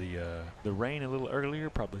from the rain a little earlier,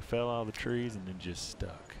 probably fell out of the trees and then just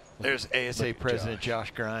stuck. There's ASA President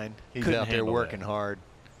Josh Grind. He's Couldn't out there handle working that. hard.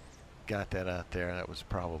 Got that out there. That was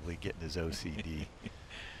probably getting his OCD.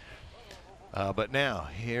 But now,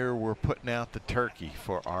 here we're putting out the turkey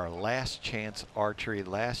for our last chance archery,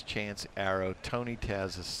 last chance arrow. Tony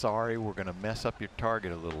Taz is sorry, we're going to mess up your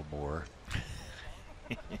target a little more.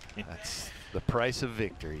 That's the price of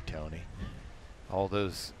victory, Tony. All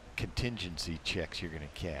those contingency checks you're going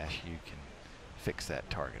to cash, you can fix that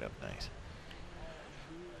target up nice.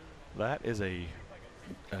 That is a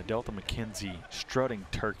Delta McKenzie strutting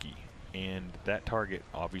turkey, and that target,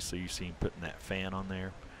 obviously you see him putting that fan on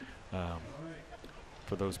there.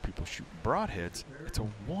 For those people shooting broadheads, it's a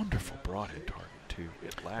wonderful broadhead target too.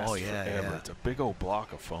 It lasts forever. Yeah. It's a big old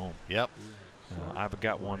block of foam. Yep. I've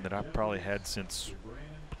got one that I've probably had since,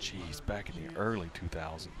 back in the early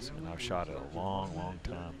 2000s, and I've shot it a long, long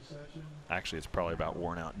time. Actually, it's probably about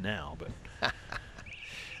worn out now, but.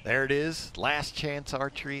 There it is. Last chance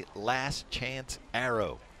archery, last chance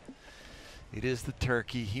arrow. It is the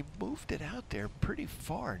turkey. He moved it out there pretty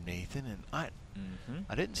far, Nathan, and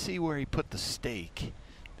I didn't see where he put the stake.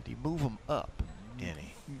 Did he move them up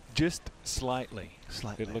any? Just slightly.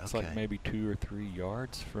 Slightly, It looks okay. like maybe 2 or 3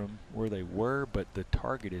 yards from where they were, but the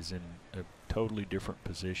target is in a totally different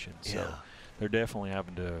position. So Yeah. they're definitely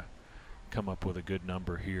having to come up with a good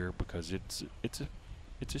number here because it's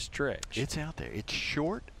a stretch. It's out there. It's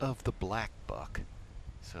short of the black buck.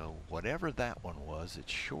 So whatever that one was,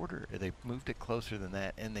 it's shorter. They moved it closer than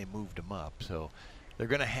that, and they moved them up. So they're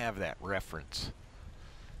going to have that reference,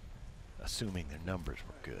 assuming their numbers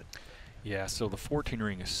were good. Yeah, so the 14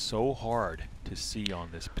 ring is so hard to see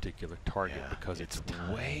on this particular target because it's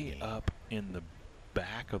way up in the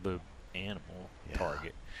back of the animal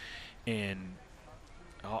target. And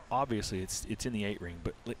obviously it's in the 8 ring,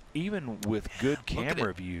 but even with good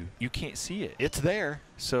camera view, you can't see it. It's there.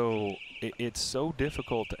 So it's so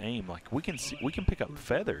difficult to aim. Like we can pick up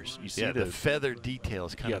feathers. You see the feather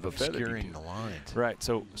details kind of obscuring the lines. Right.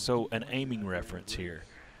 So an aiming reference here.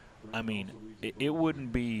 I mean, it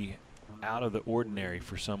wouldn't be out of the ordinary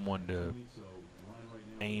for someone to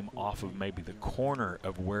aim off of maybe the corner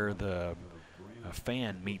of where the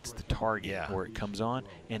fan meets the target where it comes on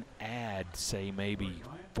and add, say, maybe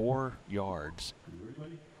 4 yards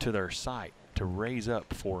to their sight to raise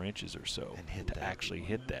up 4 inches or so to actually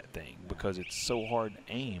hit that thing because it's so hard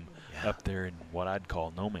to aim up there in what I'd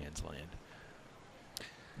call no man's land.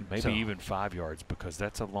 Maybe even 5 yards because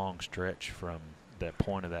that's a long stretch from that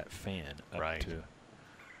point of that fan up Right. to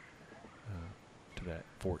that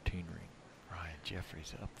 14 ring. Ryan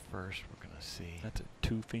Jeffries up first. We're going to see. That's a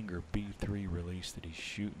 2-finger B3 release that he's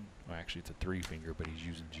shooting. Well, actually, it's a 3-finger, but he's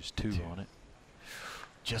using just two on it.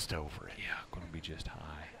 Just over it. Yeah, going to be just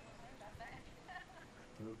high.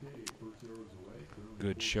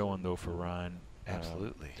 Good showing, though, for Ryan.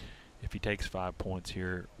 Absolutely. If he takes 5 points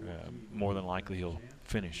here, more than likely he'll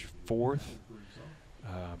finish 4th.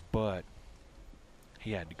 But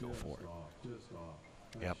he had to go for it.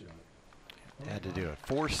 Yep. Had to do it.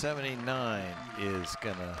 479 is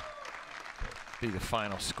going to be the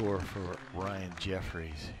final score for Ryan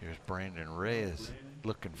Jeffries. Here's Brandon Reyes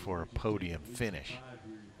looking for a podium finish.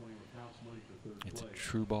 It's a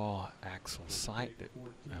true ball axle sight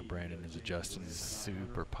that Brandon is adjusting.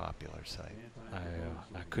 Super popular sight.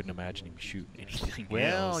 I couldn't imagine him shooting anything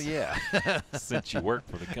well, else. yeah. Since you work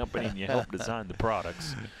for the company and you help design the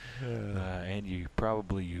products, and you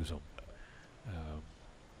probably use them.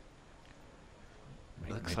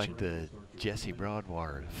 Looks like the Jesse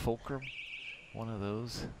Broadwater Fulcrum, one of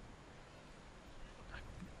those.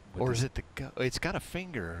 Or is it the? It's got a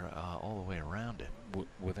finger all the way around it.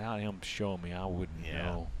 Without him showing me, I wouldn't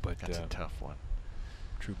know. But that's a tough one.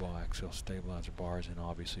 True ball axle stabilizer bars, and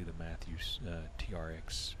obviously the Matthews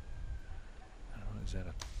TRX. I don't know, is that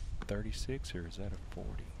a 36 or is that a 40?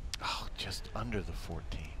 Oh, just under the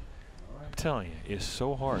 14. I'm telling you, it's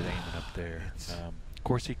so hard aiming up there. Of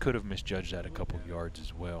course, he could have misjudged that a couple of yards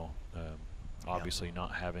as well. Obviously,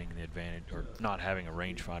 not having the advantage or not having a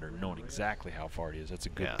rangefinder, knowing exactly how far it is. That's a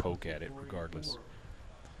good poke at it, regardless.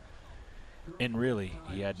 And really,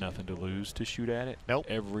 he had nothing to lose to shoot at it. Nope.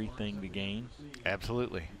 Everything to gain.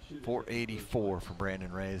 Absolutely. 484 for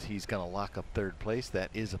Brandon Reyes. He's going to lock up 3rd place. That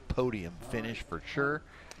is a podium finish for sure.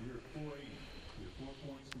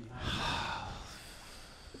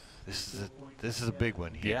 This is a big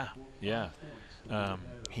one here. Yeah.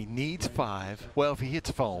 He needs 5. Well, if he hits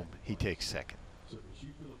foam, he takes 2nd.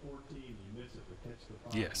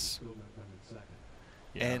 Yes.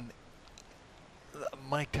 Yeah. And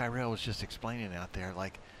Mike Tyrell was just explaining out there,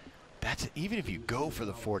 like, that's even if you go for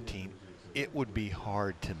the 14, it would be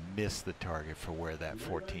hard to miss the target for where that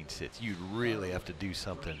 14 sits. You'd really have to do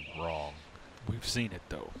something wrong. We've seen it,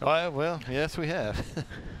 though. Oh, well, yes, we have.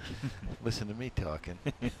 Listen to me talking.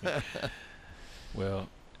 Well,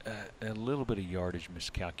 a little bit of yardage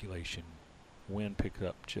miscalculation. Wind picked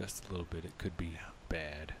up just a little bit. It could be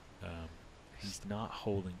bad. He's not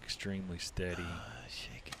holding extremely steady.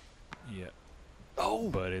 Shaking. Yeah. Oh.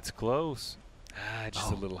 But it's close.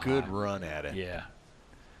 Just a little good high. run at it. Yeah.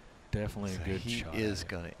 Definitely a good shot. He is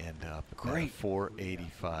going to end up great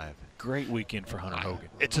 485. Great weekend for Hunter Hogan.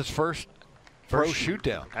 It's his first pro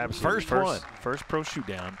shootdown. Absolutely. First one. First pro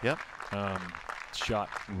shootdown. Yep. Shot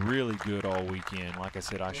really good all weekend. Like I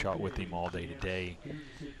said, I shot with him all day today.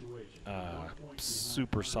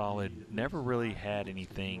 Super solid. Never really had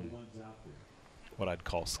anything what I'd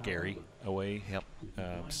call scary away. Yep.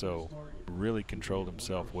 So really controlled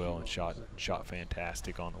himself well and shot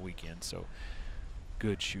fantastic on the weekend. So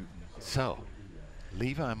good shooting. So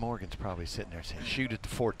Levi Morgan's probably sitting there saying, shoot at the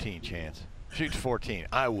 14, Chance. Shoot to 14.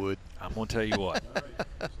 I would. I'm going to tell you what.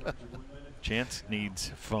 Chance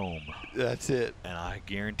needs foam. That's it. And I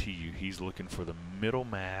guarantee you he's looking for the middle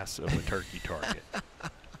mass of a turkey target.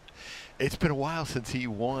 It's been a while since he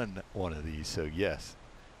won one of these, so yes,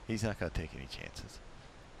 he's not going to take any chances.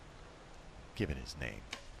 Given his name.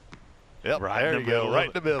 Yep, right there in you the go, middle. right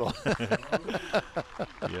in the middle.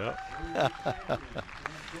 Yep.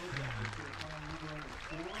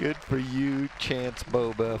 Good for you, Chance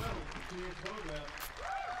Bobuff.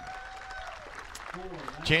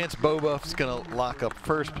 Chance Bobuff's going to lock up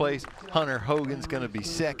 1st place. Hunter Hogan's going to be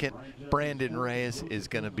 2nd. Brandon Reyes is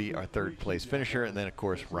going to be our 3rd place finisher. And then, of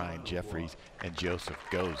course, Ryan Jeffries and Joseph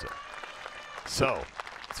Goza. So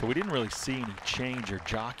we didn't really see any change or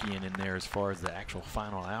jockeying in there as far as the actual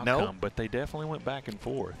final outcome, Nope. but they definitely went back and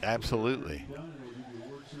forth. Absolutely.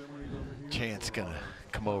 Chance going to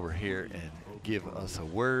come over here and give us a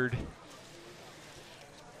word.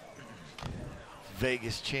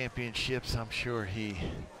 Vegas Championships, I'm sure he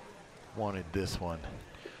wanted this one.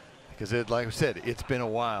 Because, like I said, it's been a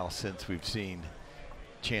while since we've seen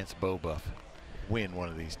Chance Bobuff win one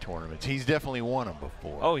of these tournaments. He's definitely won them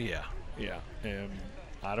before. Oh, yeah. Yeah.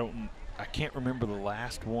 I can't remember the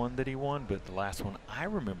last one that he won, but the last one I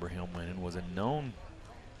remember him winning was a known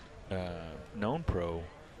pro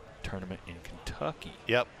tournament in Kentucky.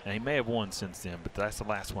 Yep. And he may have won since then, but that's the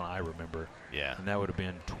last one I remember. Yeah. And that would have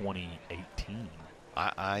been 2018.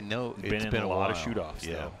 I know Been it's in been a a lot while. of shoot-offs,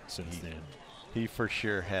 yeah. though, since then. He for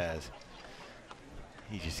sure has.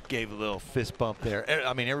 He just gave a little fist bump there.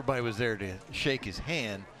 I mean, everybody was there to shake his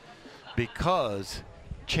hand because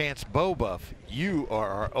Chance Beaubuff, you are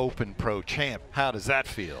our Open Pro champ. How does that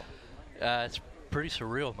feel? It's pretty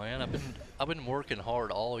surreal, man. I've been working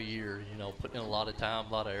hard all year, you know, putting in a lot of time, a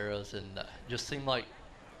lot of arrows, and just seemed like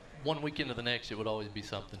one weekend to the next it would always be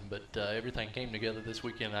something. But everything came together this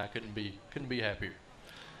weekend. And I couldn't be happier.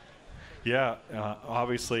 Yeah,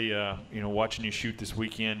 obviously, you know, watching you shoot this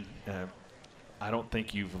weekend, I don't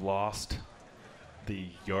think you've lost the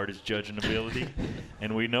yardage judging ability,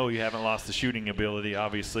 and we know you haven't lost the shooting ability.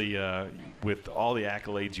 Obviously, with all the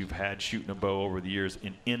accolades you've had shooting a bow over the years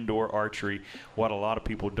in indoor archery, what a lot of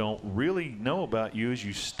people don't really know about you is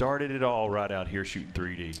you started it all right out here shooting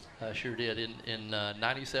 3D. I sure did. In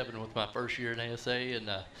 '97 with my first year in ASA, and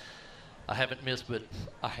I haven't missed but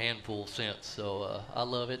a handful since. So I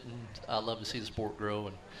love it, and I love to see the sport grow,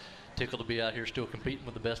 and tickled to be out here still competing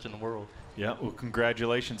with the best in the world. Yeah, well,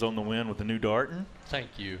 congratulations on the win with the new Darton.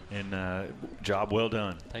 Thank you. And job well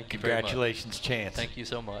done. Thank you very much. Congratulations, Chance. Thank you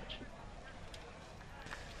so much.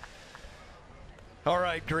 All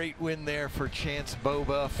right, great win there for Chance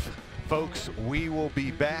Beaubuff. Folks, we will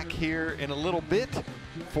be back here in a little bit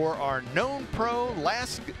for our Known Pro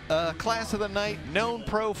last class of the night, Known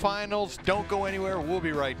Pro Finals. Don't go anywhere. We'll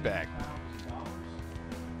be right back.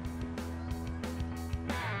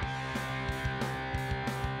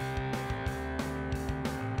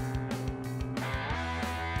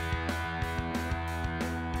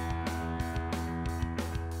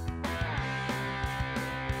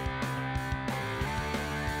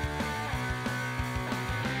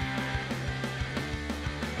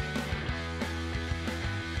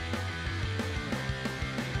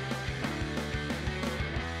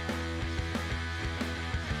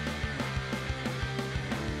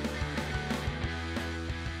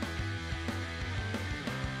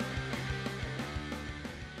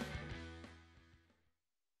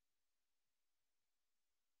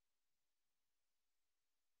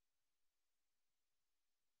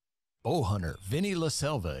 Bow hunter Vinny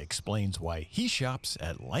LaSelva explains why he shops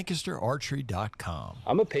at LancasterArchery.com.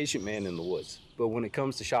 I'm a patient man in the woods, but when it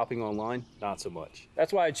comes to shopping online, not so much.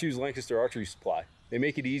 That's why I choose Lancaster Archery Supply. They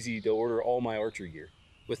make it easy to order all my archery gear,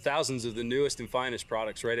 with thousands of the newest and finest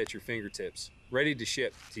products right at your fingertips, ready to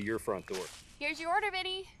ship to your front door. Here's your order,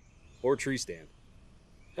 Vinny. Or tree stand.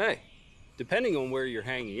 Hey, depending on where you're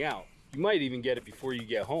hanging out, you might even get it before you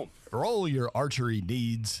get home. For all your archery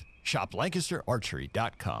needs, shop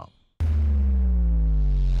LancasterArchery.com.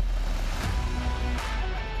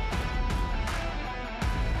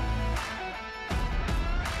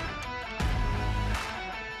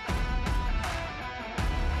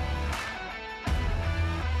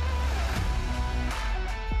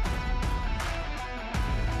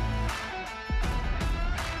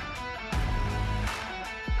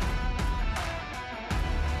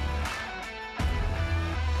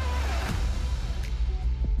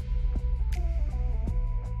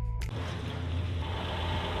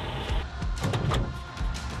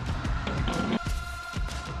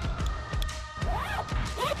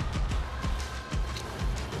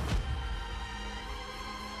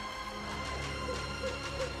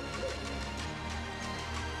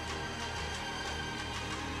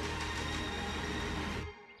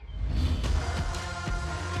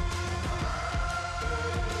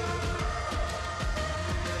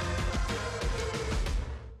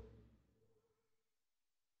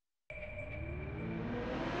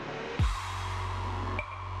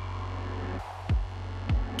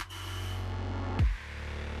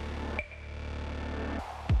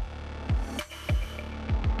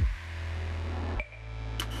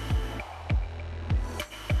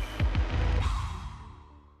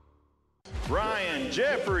 Ryan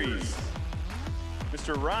Jeffries,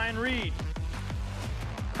 Mr. Ryan Reed,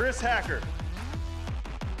 Chris Hacker,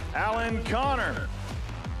 Alan Connor,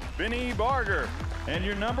 Vinny Barger, and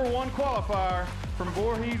your number one qualifier from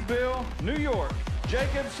Voorheesville, New York,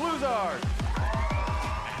 Jacob Sluzard.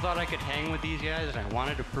 I thought I could hang with these guys, and I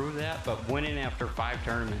wanted to prove that, but winning after 5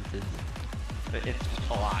 tournaments it's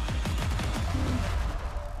a lot.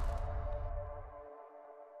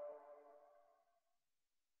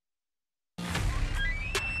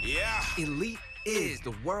 Yeah. Elite is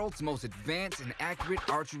the world's most advanced and accurate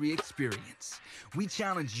archery experience. We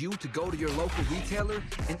challenge you to go to your local retailer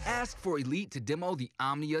and ask for Elite to demo the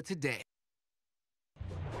Omnia today.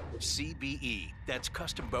 CBE, that's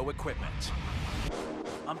custom bow equipment.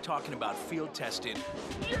 I'm talking about field-tested,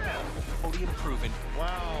 podium-proven,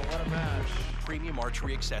 wow, what a match, premium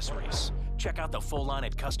archery accessories. Check out the full line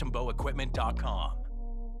at custombowequipment.com.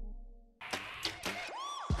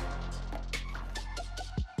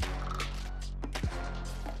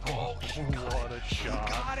 What a shot.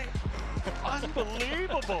 Got it.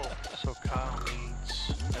 Unbelievable. So Kyle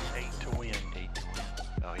needs an 8 to win. 8 to win.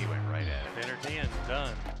 Oh, he went right at it. Entered in,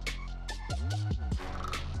 done.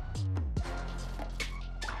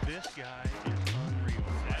 This guy is unreal.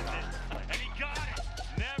 That's it. And he got it.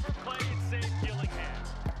 Never played it safe, Gillingham.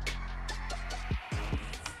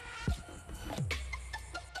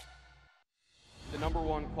 The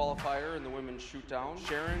 #1 qualifier in the women's shootdown,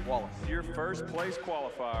 Sharon Wallace. Your first place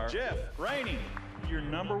qualifier, Jeff Rainey. Your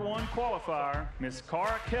 #1 qualifier, Miss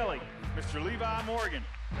Cara Kelly. Mr. Levi Morgan.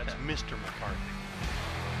 That's Mr. McCarthy.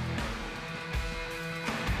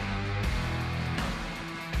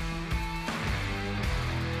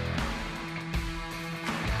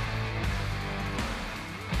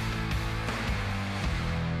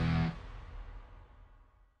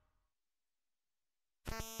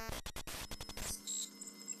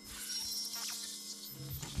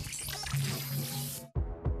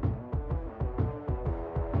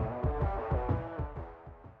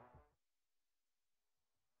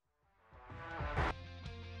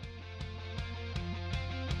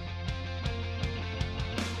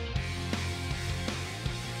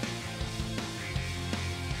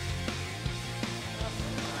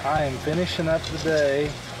 I am finishing up the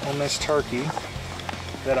day on this turkey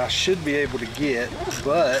that I should be able to get,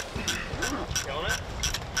 but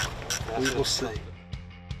we will see.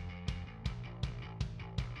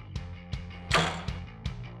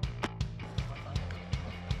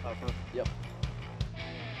 Yep.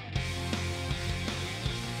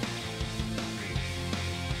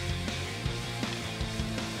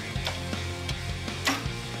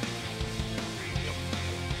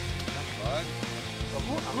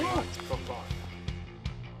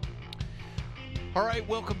 All right,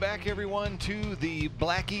 welcome back, everyone, to the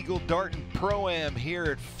Black Eagle Darton Pro-Am here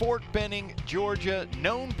at Fort Benning, Georgia.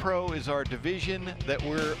 Known Pro is our division that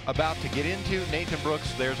we're about to get into. Nathan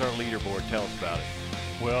Brooks, there's our leaderboard. Tell us about it.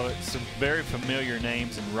 Well, it's some very familiar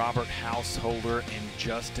names in Robert Householder and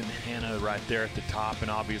Justin Hanna right there at the top,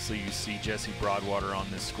 and obviously you see Jesse Broadwater on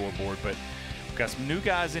this scoreboard. But we've got some new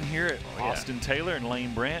guys in here at Austin Taylor and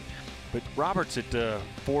Lane Brandt. But Robert's at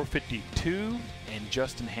 452 and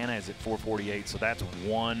Justin Hanna is at 448, so that's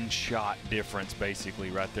one shot difference basically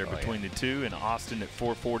right there between the two. And Austin at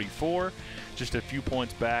 444, just a few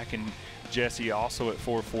points back, and Jesse also at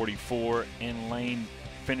 444, and Lane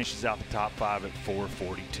finishes out the top 5 at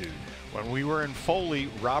 442. When we were in Foley,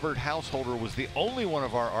 Robert Householder was the only one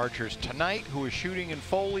of our archers tonight who is shooting in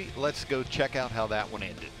Foley. Let's go check out how that one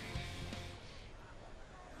ended.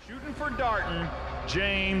 Shooting for Darton,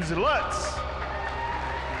 James Lutz.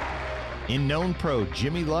 In Known Pro,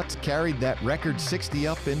 Jimmy Lutz carried that record 60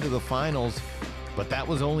 up into the finals, but that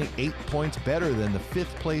was only 8 points better than the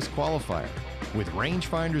 5th place qualifier. With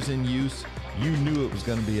rangefinders in use, you knew it was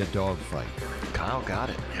going to be a dogfight. Kyle got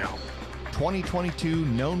it. Yeah. 2022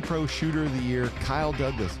 Known Pro Shooter of the Year, Kyle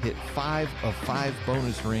Douglas hit 5 of 5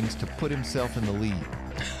 bonus rings to put himself in the lead.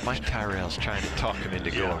 Mike Tyrell's trying to talk him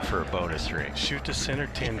into going for a bonus ring. Shoot the center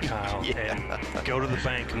 10, Kyle, and go to the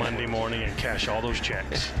bank Monday morning and cash all those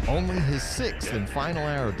checks. Only his 6th and final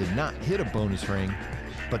arrow did not hit a bonus ring,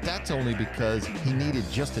 but that's only because he needed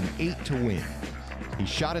just an 8 to win. He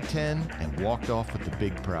shot a 10 and walked off with the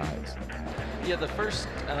big prize. Yeah, the first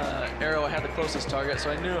arrow I had the closest target,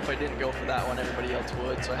 so I knew if I didn't go for that one, everybody else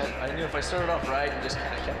would. So I knew if I started off right and just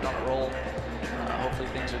kind of kept on a roll, hopefully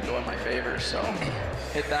things would go in my favor. So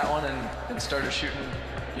hit that one and started shooting,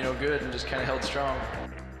 good and just kind of held strong.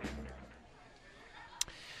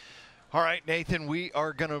 All right, Nathan, we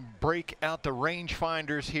are going to break out the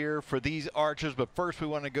rangefinders here for these archers, but first we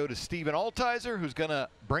want to go to Stephen Altizer, who's going to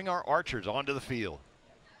bring our archers onto the field.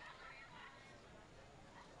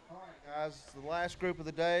 Guys, the last group of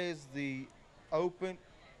the day is the Open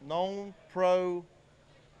Known Pro.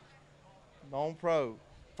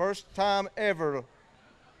 First time ever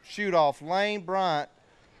shoot off. Lane Bryant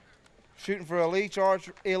shooting for Elite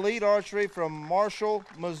Archery from Marshall,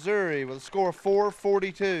 Missouri with a score of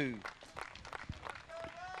 442.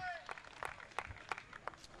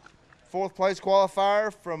 4th place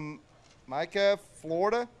qualifier from Micah,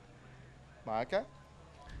 Florida. Micah.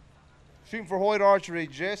 Shooting for Hoyt Archery,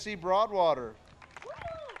 Jesse Broadwater.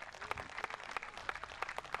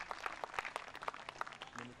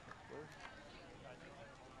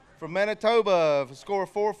 From Manitoba, a score of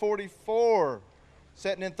 444.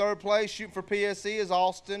 Setting in 3rd place, shooting for PSC is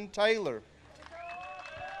Austin Taylor.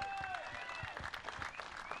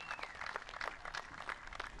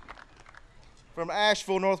 From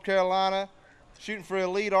Asheville, North Carolina, shooting for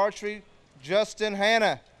Elite Archery, Justin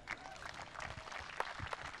Hanna.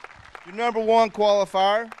 Your #1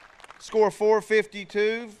 qualifier, Score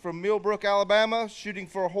 452 from Millbrook, Alabama, shooting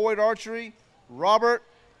for Hoyt Archery, Robert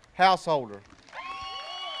Householder.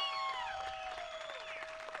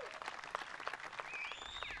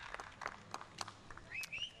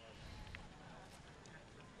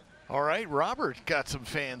 All right, Robert got some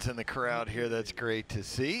fans in the crowd here. That's great to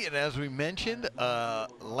see. And as we mentioned,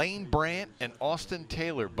 Lane Brandt and Austin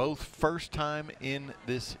Taylor, both first time in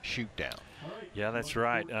this shoot down. Yeah, that's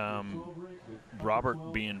right.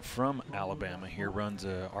 Robert, being from Alabama here, runs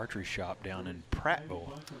an archery shop down in Prattville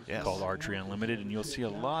called Archery Unlimited, and you'll see a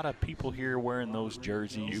lot of people here wearing those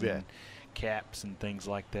jerseys and caps and things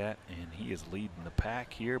like that, and he is leading the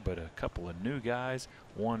pack here. But a couple of new guys,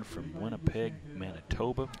 one from Winnipeg,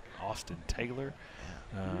 Manitoba, Austin Taylor.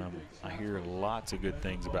 I hear lots of good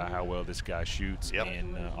things about how well this guy shoots,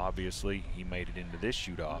 and obviously he made it into this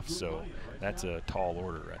shoot-off, so that's a tall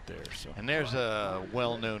order right there. So. And there's a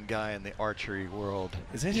well-known guy in the archery world.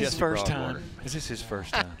 Is this his first time? Is this his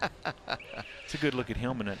first time? It's a good look at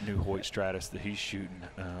him in that new Hoyt Stratus that he's shooting,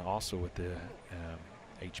 also with the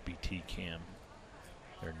HBT cam,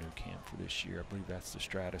 their new cam for this year. I believe that's the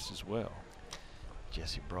Stratus as well.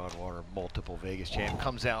 Jesse Broadwater, multiple Vegas champ,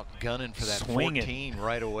 comes out gunning for that Swing 14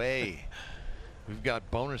 right away. We've got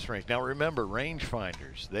bonus range. Now remember,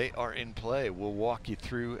 rangefinders, they are in play. We'll walk you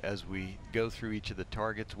through as we go through each of the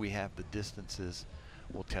targets. We have the distances.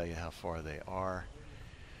 We'll tell you how far they are.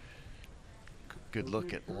 Good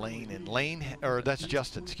look at Lane. And Lane, or that's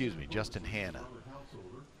Justin, excuse me, Justin Hanna.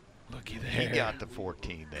 Looky there. He got the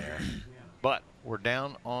 14 there. But we're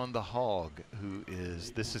down on the hog, who is,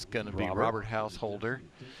 this is going to be Robert Householder.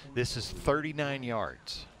 This is 39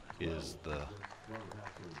 yards is the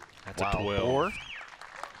That's wild a 12. boar.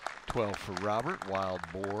 12 for Robert. Wild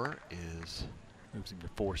boar is moves him to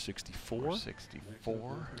 464.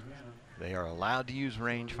 464. They are allowed to use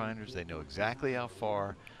rangefinders. They know exactly how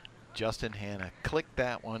far. Justin Hanna clicked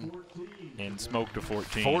that one. And smoked a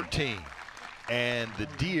 14. 14. And the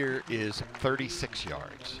deer is 36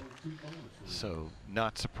 yards. So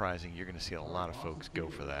not surprising, you're going to see a lot of folks go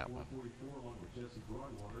for that one.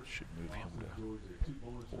 Should move him to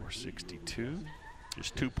 462.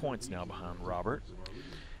 Just 2 points now behind Robert.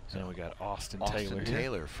 Then we got Austin Taylor. Austin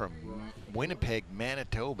Taylor from Winnipeg,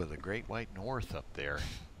 Manitoba, the Great White North up there.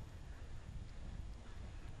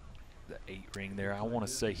 The 8 ring there. I want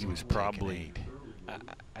to say he was probably,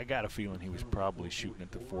 I got a feeling he was probably shooting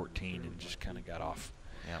at the 14 and just kind of got off.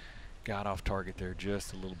 Yep. Got off target there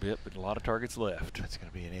just a little bit, but a lot of targets left. That's going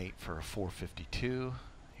to be an 8 for a 452.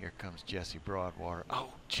 Here comes Jesse Broadwater. Oh,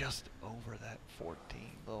 just over that 14.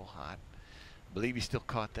 A little hot. I believe he still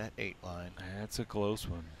caught that 8 line. That's a close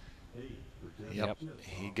one. Yep.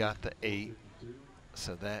 He got the 8.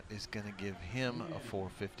 So that is going to give him a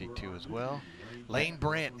 452 as well. Lane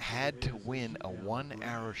Brandt had to win a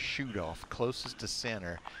 1-hour shoot-off closest to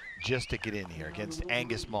center just to get in here against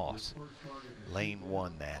Angus Moss. Lane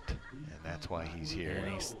won that, and that's why he's here.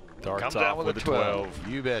 And he starts Comes off out with a 12.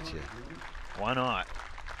 You betcha. Why not?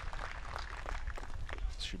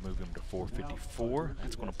 Should move him to 454.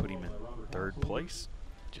 That's going to put him in 3rd place.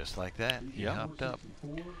 Just like that, he Yep. hopped up.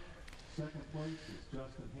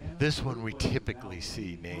 This one we typically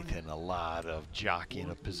see, Nathan, a lot of jockeying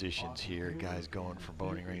of positions here, guys going for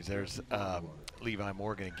boning rings. There's Levi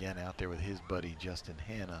Morgan again out there with his buddy Justin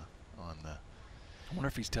Hanna on the. I wonder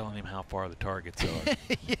if he's telling him how far the targets are.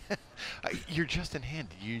 Yeah. You're Justin Hanna.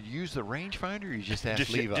 Do you use the rangefinder or you just ask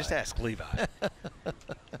Levi? Just ask Levi.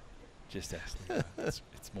 Just ask Levi. It's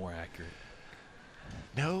more accurate.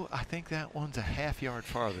 No, I think that one's a half yard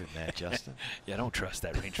farther than that, Justin. Yeah, I don't trust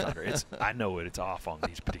that rangefinder. I know it. It's off on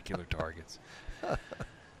these particular targets.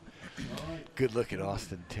 Good look at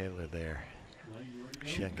Austin Taylor there.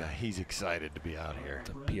 Young guy, he's excited to be out here.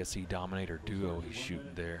 The PSE Dominator duo he's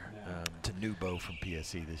shooting there. It's a new bow from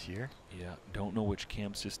PSE this year. Yeah, don't know which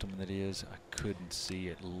cam system that is. I couldn't see.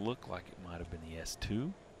 It looked like it might have been the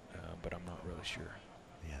S2, but I'm not really sure.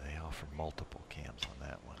 Yeah, they offer multiple cams on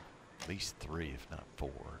that one. At least 3, if not 4.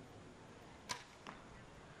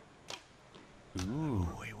 Ooh,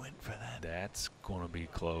 he went for that. That's going to be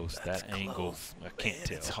close. That's that angle, close. I can't Man,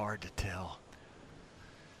 tell. It's hard to tell.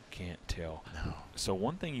 Can't tell. No. So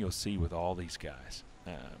one thing you'll see with all these guys,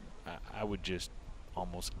 I would just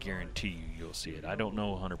almost guarantee you'll see it. I don't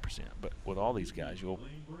know 100%, but with all these guys, you'll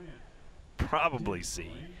probably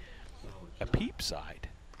see a peep sight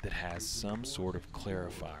that has some sort of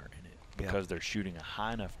clarifier in it because they're shooting a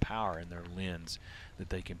high enough power in their lens that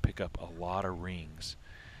they can pick up a lot of rings.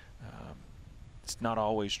 It's not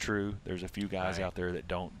always true. There's a few guys out there that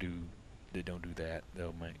don't do that.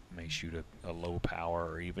 They'll may shoot a low power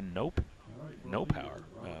or even nope. no power,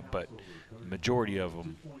 but the majority of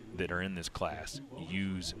them that are in this class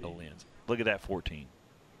use a lens. Look at that 14.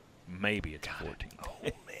 Maybe it's a 14. Oh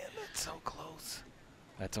man, that's so close.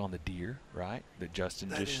 That's on the deer, right? That Justin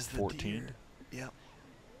That just is the 14. deer. Yep.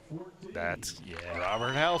 That's, yeah.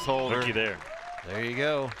 Robert Householder. Looky there. There you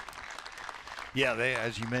go. Yeah, they,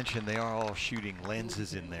 as you mentioned, they are all shooting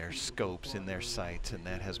lenses in their scopes, in their sights, and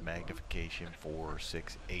that has magnification 4,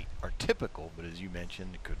 6, 8 are typical, but as you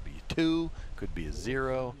mentioned, it could be a 2, could be a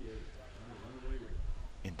 0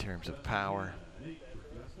 in terms of power.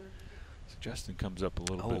 So Justin comes up a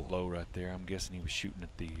little bit low right there. I'm guessing he was shooting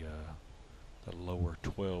at the lower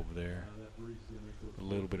 12 there. A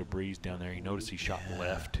little bit of breeze down there. You notice he shot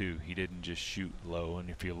left too. He didn't just shoot low. And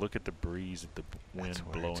if you look at the breeze, at the wind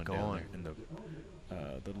blowing down there, and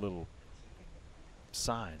the little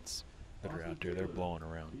signs that are out there, they're blowing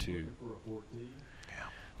around too.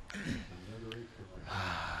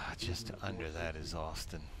 Just under that is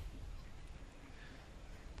Austin.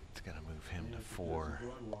 It's going to move him to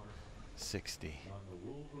 460.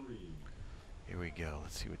 Here we go.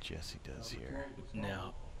 Let's see what Jesse does here.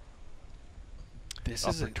 Now, this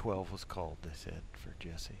Upper is a 12 was called, they said, for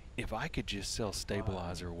Jesse. If I could just sell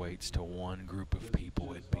stabilizer weights to one group of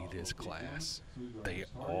people, it'd be this class. They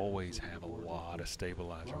always have a lot of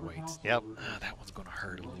stabilizer weights. Yep. That one's going to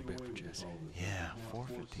hurt a little bit for Jesse. Yeah,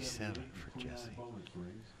 457 for Jesse.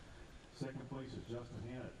 Second place is Justin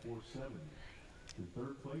Hannah at 470. In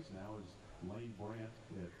third place now is Lane Brandt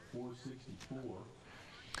at 464.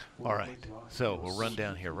 All right, so we'll run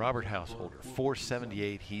down here. Robert Householder,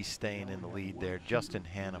 478. He's staying in the lead there. Justin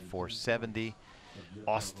Hannah, 470.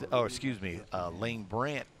 Lane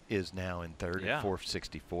Brandt is now in third at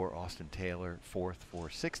 464. Austin Taylor, fourth,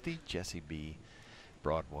 460. Jesse B.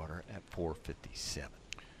 Broadwater at 457.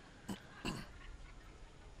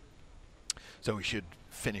 So we should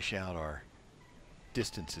finish out our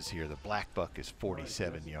distances here. The black buck is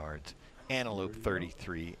 47 yards. Antelope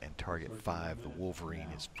 33 and target 5. The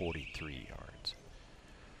Wolverine is 43 yards.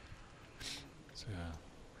 So,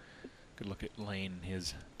 good look at Lane and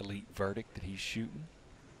his elite verdict that he's shooting.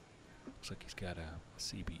 Looks like he's got a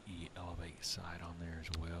CBE Elevate sight on there as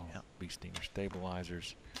well. Yep. Bee Stinger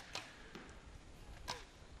stabilizers.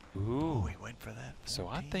 Ooh, he went for that 14. So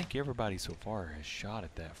I think everybody so far has shot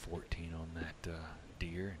at that 14 on that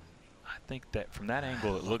deer. And I think that from that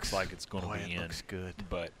angle it looks like it's going to be in. Looks good.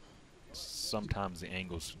 But sometimes the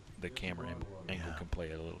camera angle can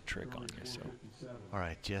play a little trick on you. So, all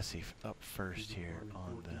right, Jesse up first here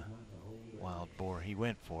on the wild boar. He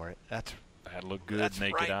went for it. That looked good. That's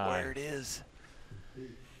naked right eye. where it is.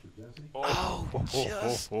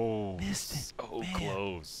 Just missed it. So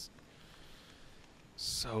close.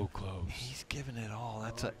 So close. He's giving it all.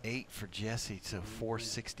 That's an 8 for Jesse. So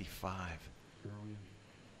 465.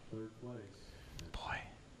 Boy.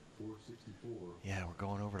 Yeah, we're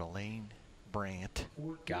going over to Lane Brandt.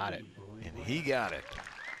 Got it. And he got it.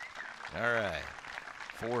 All right.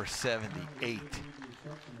 478.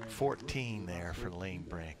 14 there for Lane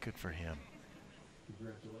Brandt. Good for him.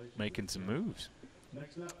 Making some moves.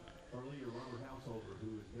 Next up, our leader, Robert Householder,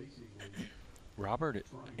 who is basically Robert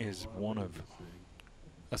is one of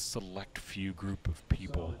a select few group of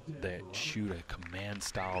people that shoot a command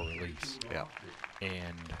style release. Yeah.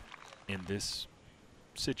 And in this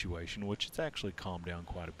situation, which it's actually calmed down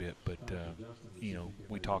quite a bit, but you know,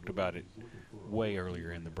 we talked about it way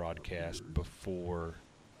earlier in the broadcast before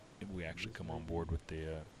we actually come on board with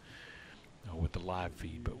the live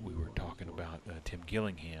feed, but we were talking about Tim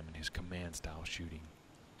Gillingham and his command style shooting.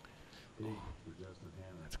 Oh,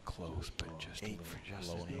 that's close, but just 8 for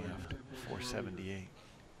Justin low and left. 478.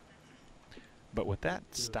 But with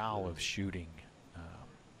that style of shooting,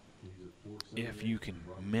 if you can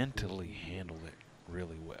mentally handle it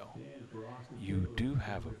really well, you do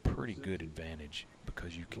have a pretty good advantage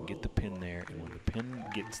because you can get the pin there, and when the pin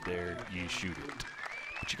gets there, you shoot it.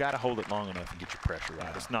 But you got to hold it long enough and get your pressure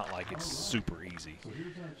right. It's not like it's super easy,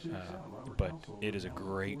 but it is a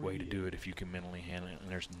great way to do it if you can mentally handle it, and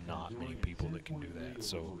there's not many people that can do that.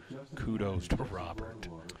 So kudos to Robert.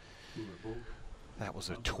 That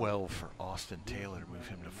was a 12 for Austin Taylor to move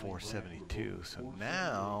him to 472. So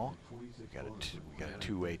now we got a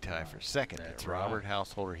two-way tie for second. That's Robert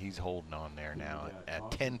Householder. He's holding on there now at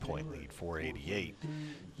 10-point lead, 488.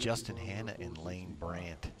 Justin Hannah and Lane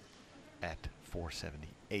Brandt at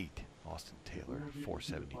 478. Austin Taylor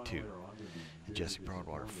 472. And Jesse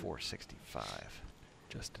Broadwater 465.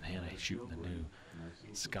 Justin Hannah shooting the new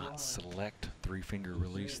Scott Select 3-finger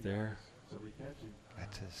release there. Somebody catch him.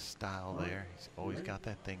 That's his style there. He's always got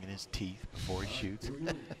that thing in his teeth before he shoots.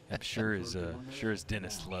 I'm sure his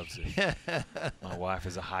dentist loves it. My wife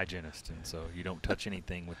is a hygienist, and so you don't touch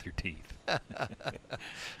anything with your teeth.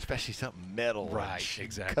 Especially something metal. Right,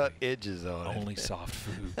 exactly. Cut edges on it. Only soft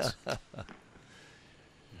foods.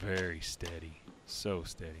 Very steady. So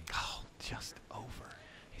steady. Oh, just over.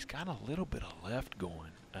 He's got a little bit of left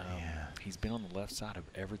going. Yeah. He's been on the left side of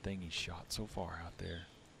everything he's shot so far out there.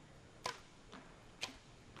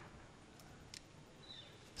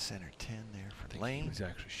 Center 10 there for I think Lane. He was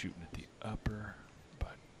actually shooting at the upper,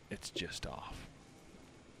 but it's just off.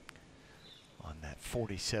 On that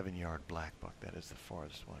 47-yard black buck, that is the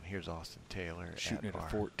farthest one. Here's Austin Taylor. Shooting at a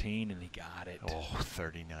 14, and he got it. Oh,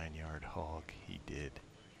 39-yard hog. He did.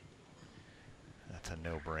 That's a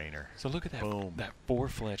no-brainer. So look at that, Boom. that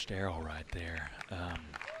four-fletched arrow right there.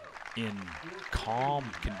 In calm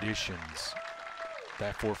conditions,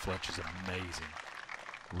 that four-fletch is amazing.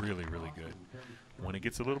 Really, really good. When it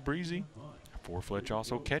gets a little breezy, four-fletch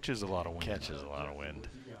also catches a lot of wind. Catches a lot of wind.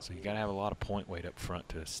 So you got to have a lot of point weight up front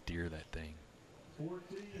to steer that thing.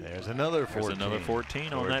 There's another 14. There's another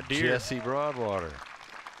 14 on that deer. Jesse Broadwater.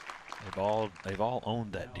 They've all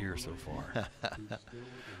owned that deer so far.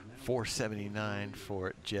 479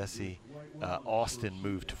 for Jesse. Austin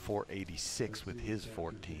moved to 486 with his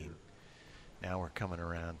 14. Now we're coming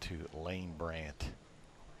around to Lane Brandt,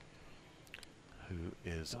 who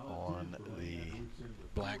is on the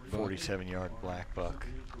black 47-yard black buck.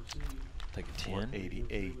 Take a 10.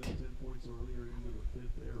 488.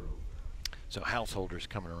 So Householder's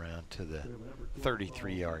coming around to the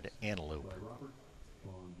 33-yard antelope.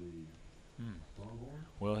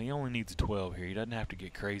 Well, he only needs a 12 here. He doesn't have to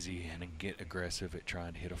get crazy and get aggressive at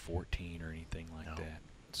trying to hit a 14 or anything like that.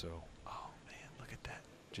 So, oh man, look at that.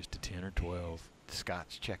 Just a 10 or 12.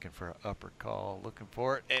 Scott's checking for an upper call, looking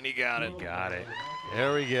for it, and he got it. Got it.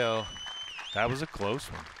 There we go. That was a close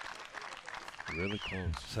one. Really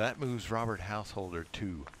close. So that moves Robert Householder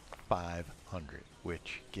to 500,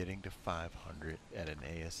 which getting to 500 at an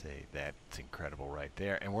ASA, that's incredible right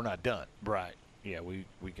there. And we're not done. Right. Yeah, we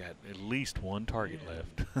got at least one target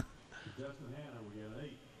left. Justin Hanna, we got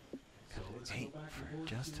 8. 8 for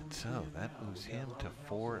Justin, so that moves him to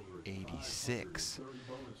 486.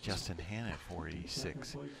 Justin Hanna at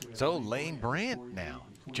 486. So Lane Brandt now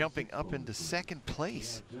jumping up into second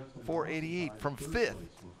place, 488 from 5th.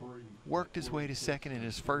 Worked his way to second in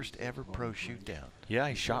his first ever pro shoot down. Yeah,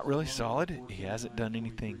 he shot really solid. He hasn't done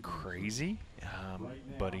anything crazy,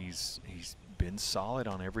 but he's been solid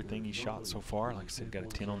on everything he shot so far. Like I said, got a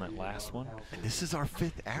 10 on that last one. And this is our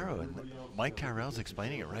 5th arrow, and Mike Tyrell's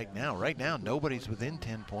explaining it right now. Right now, nobody's within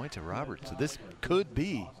 10 points of Robert, so this could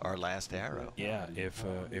be our last arrow. Yeah,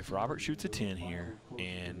 if Robert shoots a 10 here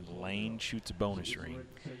and Lane shoots a bonus ring,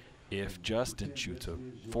 if Justin shoots a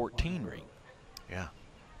 14 ring. Yeah.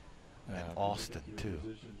 And Austin, too.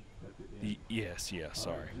 Yes,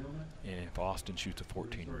 sorry. And if Austin shoots a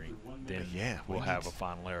 14 ring, then yeah, we'll have a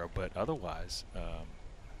final arrow. But otherwise,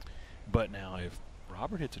 but now if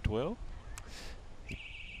Robert hits a 12, he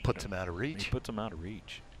puts him out of reach. He puts him out of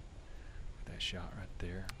reach. That shot right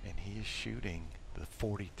there. And he is shooting the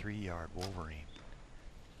 43-yard Wolverine.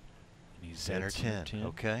 And he's center 10.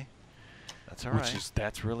 Okay. That's all right.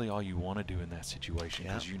 That's really all you want to do in that situation,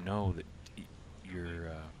 because you know that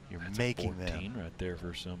you're making 14 them right there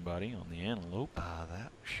for somebody on the antelope.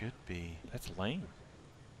 That should be. That's Lane.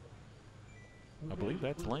 I believe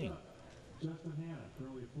that's Lane. Justin Hanna,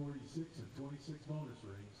 currently at 46 and 26 bonus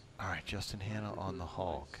rings. All right, Justin Hanna on the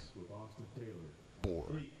hog. With Austin Taylor.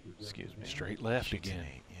 Board. Excuse me. Straight left again.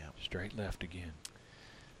 8, yeah. Straight left again.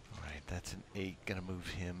 All right, that's an 8. Going to move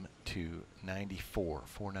him to 94.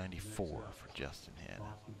 494 for Justin Hanna.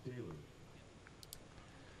 Austin Taylor.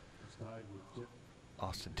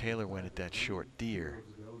 Austin Taylor went at that short deer.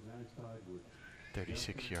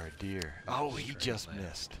 36-yard deer. Oh, he just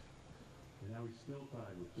missed. And now he's still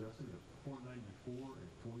tied with Justin at 494 and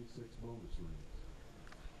 26 bonus rings.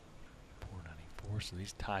 494, so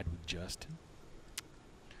he's tied with Justin.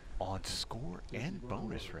 On score and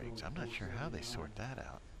bonus rings. I'm not sure how they sort that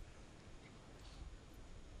out.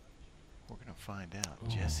 We're going to find out. Ooh.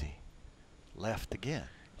 Jesse left again.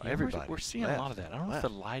 Yeah, Everybody. we're seeing a lot of that. I don't know if the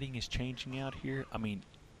lighting is changing out here. I mean,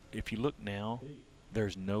 if you look now,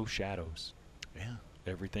 there's no shadows. Yeah.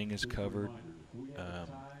 Everything is covered.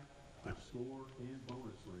 Score and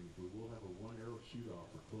bonus rings, we will have a 1-arrow shoot off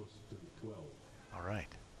for closest to the 12. All right.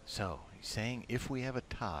 So he's saying if we have a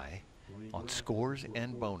tie, On scores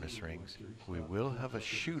and bonus rings, we will have a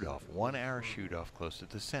shoot-off, 1 hour shoot-off close to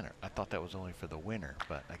the center. I thought that was only for the winner,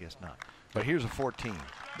 but I guess not. But here's a 14.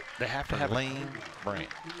 They have to for have Lane Brandt.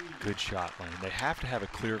 Good shot, Lane. They have to have a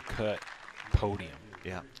clear-cut podium.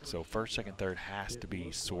 Yeah. So first, second, third has to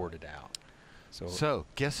be sorted out. So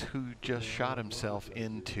guess who just shot himself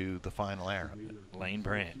into the final arrow? Lane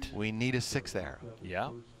Brandt. We need a 6th arrow.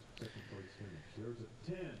 Yeah.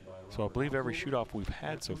 So I believe every shoot-off we've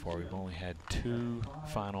had so far, we've only had 2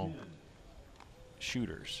 final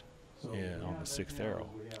shooters on the 6th arrow.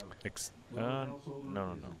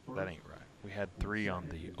 No, that ain't right. We had 3 on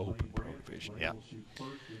the Open Pro Division. Yeah.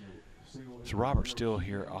 So Robert's still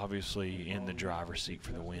here, obviously in the driver's seat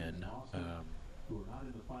for the win. Who are not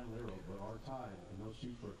in the final arrow but are tied, and they'll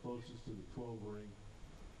shoot for closest to the 12-ring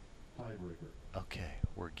tiebreaker. Okay,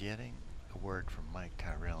 we're getting a word from Mike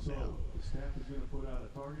Tyrell So now. the staff is going to put out a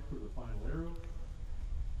target for the final arrow,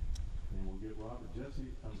 and we'll get Robert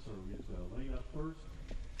Jesse. I'm sorry, we'll get Lane up first,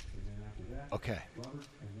 and then after that, Okay. Robert,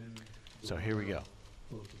 and then. So here we go.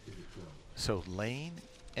 Closest to the 12. So Lane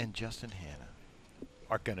and Justin Hanna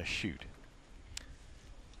are going to shoot.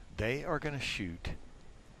 They are going to shoot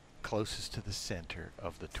closest to the center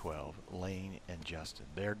of the 12, Lane and Justin.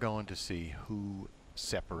 They're going to see who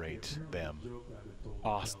separates them.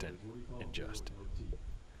 Austin and Justin.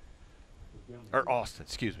 Or Austin,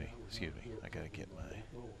 excuse me. I got to get my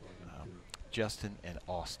Justin and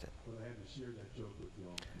Austin.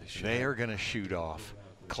 They are going to shoot off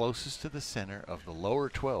closest to the center of the lower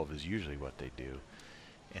 12 is usually what they do.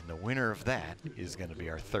 And the winner of that is going to be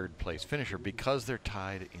our 3rd place finisher because they're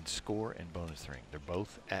tied in score and bonus ring. They're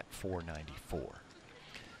both at 494.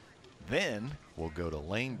 Then we'll go to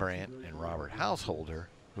Lane Brandt and Robert Householder,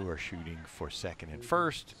 who are shooting for 2nd and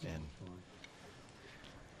 1st. And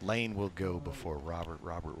Lane will go before Robert.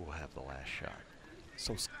 Robert will have the last shot.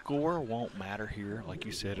 So score won't matter here. Like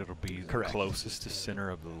you said, it'll be the closest to center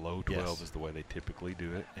of the low 12 is the way they typically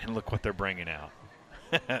do it. And look what they're bringing out.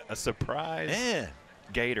 A surprise. Man.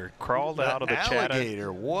 Gator crawled out of the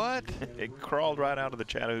alligator. What? It crawled right out of the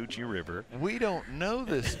Chattahoochee River. We don't know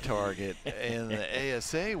this target in the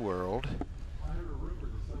ASA world.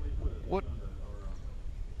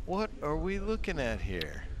 What are we looking at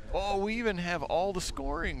here? Oh, we even have all the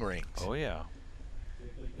scoring rings. Oh yeah.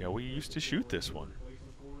 Yeah, we used to shoot this one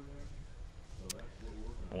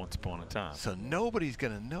once upon a time. So nobody's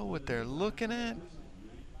gonna know what they're looking at.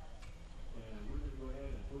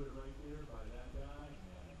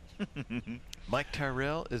 Mike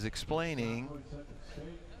Tyrell is explaining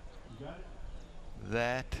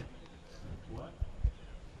that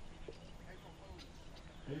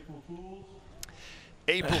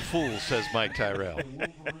April Fools, says Mike Tyrell.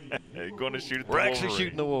 Going to shoot at the We're Wolverine. actually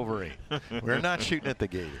shooting the Wolverine. We're not shooting at the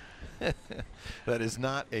Gator. That is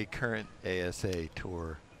not a current ASA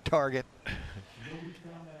tour target.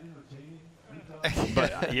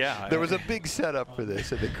 But yeah, there was a big setup for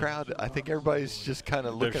this, and the crowd, I think everybody's just kind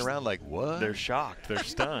of looking around like, what? They're shocked. They're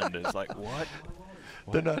stunned. It's like, what?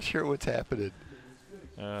 They're not sure what's happening.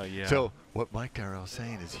 Yeah. So what Mike Darrell is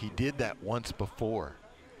saying is he did that once before,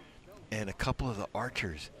 and a couple of the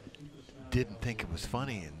archers didn't think it was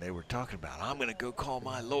funny, and they were talking about, I'm going to go call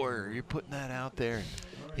my lawyer. You're putting that out there. And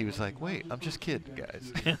he was like, wait, I'm just kidding,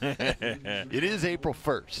 guys. It is April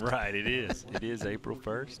 1st. Right, it is. It is April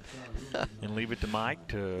 1st. And leave it to Mike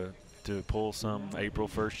to pull some April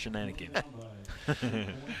 1st shenanigans.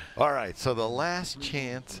 All right, so the last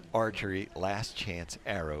chance archery, last chance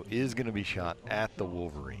arrow is going to be shot at the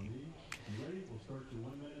Wolverine.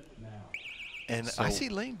 And So I see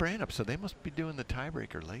Lane Brandt up, so they must be doing the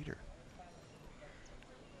tiebreaker later.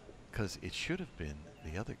 Because it should have been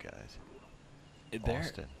the other guys.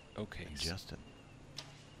 Austin Okay. and Justin.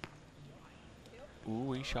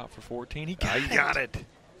 Ooh, he shot for 14. He got it.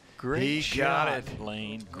 Great He shot, got it.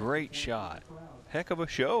 Lane. Great shot. Heck of a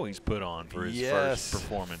show he's put on for his Yes. first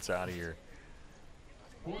performance out of here.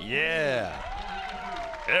 Yeah.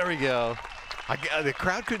 There we go. The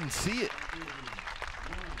crowd couldn't see it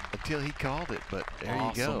until he called it, but there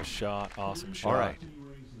you go. Awesome shot. Awesome shot. All right.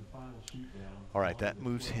 All right, that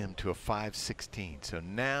moves him to a 5-16. So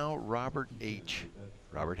now Robert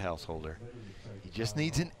Householder, he just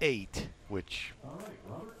needs an 8, which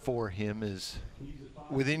for him is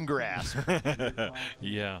within grasp.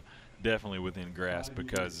 Yeah, definitely within grasp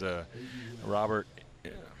because Robert,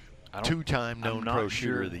 two-time known pro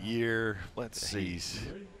shooter of the year. Let's see.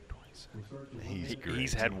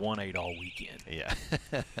 He's had 1-8 all weekend. Yeah.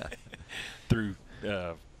 Through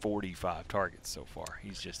 45 targets so far.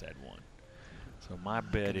 He's just had 1. So my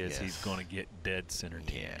bet is he's going to get dead center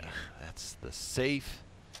team. Yeah, that's the safe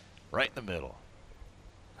right in the middle.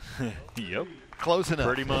 Yep. Close enough.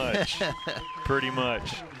 Pretty much. Pretty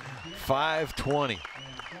much. 5:20.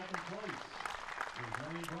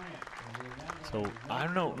 So I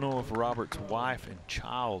don't know if Robert's wife and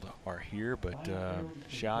child are here, but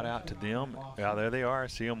shout out to them. Yeah, there they are. I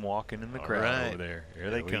see them walking in the crowd over there. Here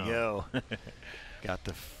they come. We go. Got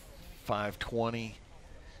the 5:20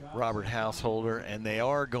 Robert Householder, and they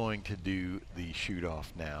are going to do the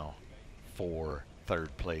shoot-off now for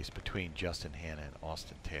third place between Justin Hanna and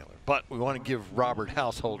Austin Taylor. But we want to give Robert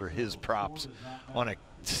Householder his props on a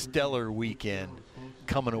stellar weekend,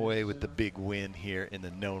 coming away with the big win here in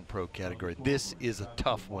the known pro category. This is a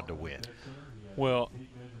tough one to win. Well,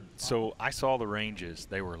 so I saw the ranges.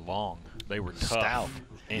 They were long. They were tough. Stout.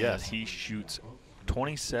 And Yes. he shoots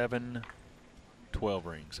 27 12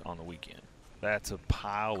 rings on the weekend. That's a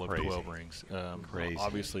pile of Crazy. 12 rings. Crazy.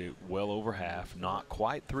 Obviously, well over half, not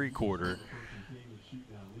quite 3/4.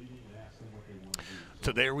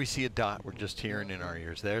 So there we see a dot. We're just hearing in our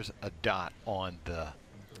ears. There's a dot on the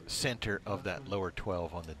center of that lower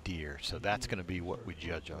 12 on the deer. So that's going to be what we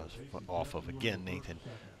judge off of. Again, Nathan,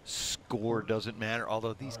 score doesn't matter,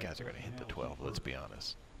 although these guys are going to hit the 12, let's be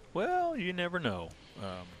honest. Well, you never know.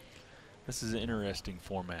 This is an interesting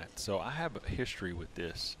format. So I have a history with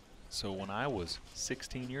this. So when I was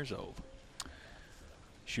 16 years old,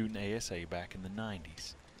 shooting ASA back in the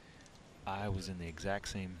 90s, I was in the exact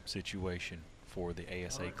same situation for the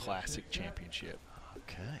ASA Classic Championship.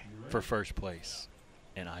 Okay. For first place,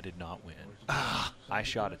 and I did not win. I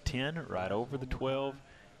shot a 10 right over the 12.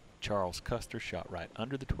 Charles Custer shot right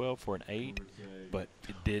under the 12 for an 8, but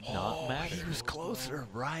it did not matter. He was closer,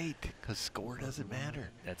 right, because score doesn't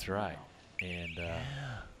matter. That's right. And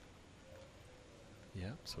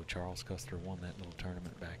yeah, so Charles Custer won that little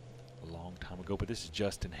tournament back a long time ago. But this is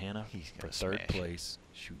Justin Hanna for third place,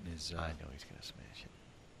 shooting his. I know he's going to smash it.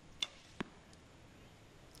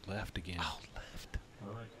 Left again. Oh, left.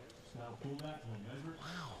 All right. Now pull that one, measure it,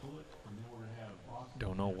 pull it, and then we're going to have Austin.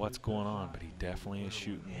 Don't know what's going on, but he definitely is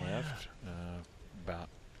shooting left. About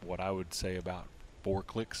what I would say about 4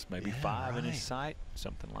 clicks, maybe 5 in his sight,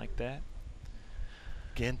 something like that.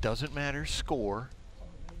 Again, doesn't matter score,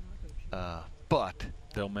 but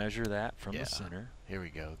they'll measure that from the center. Here we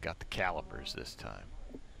go. Got the calipers this time.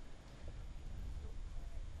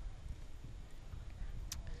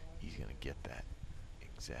 He's going to get that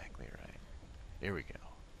exactly right. Here we go.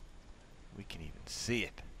 We can even see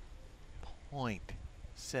it.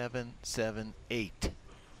 .778.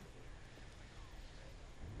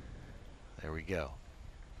 There we go.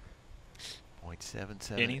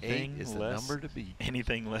 .778 Anything is the less, number to beat.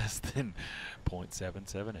 Anything less than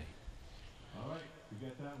 .778. All right, we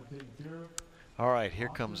got that one taken care of. All right, here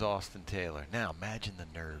comes Austin Taylor. Now imagine the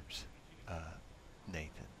nerves,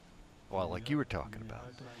 Nathan. Well, like you were talking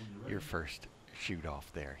about, your first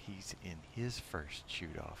shoot-off there. He's in his first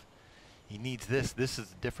shoot-off. He needs this. This is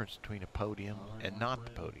the difference between a podium and not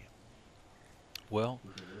the podium. Well,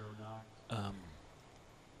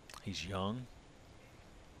 he's young.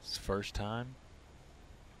 It's his first time.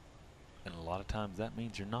 And a lot of times that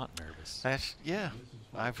means you're not nervous. Yeah,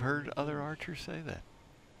 I've heard other archers say that.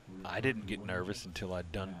 I didn't get nervous until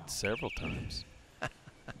I'd done it several times.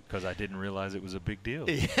 Because I didn't realize it was a big deal.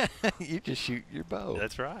 Yeah, you just shoot your bow.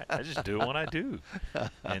 That's right. I just do what I do.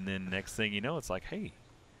 And then next thing you know, it's like, hey,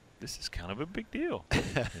 this is kind of a big deal.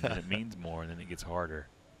 And then it means more, and then it gets harder.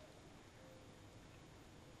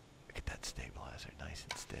 Look at that stabilizer, nice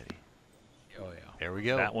and steady. Oh, yeah. There we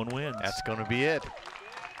go. That one wins. That's going to be it.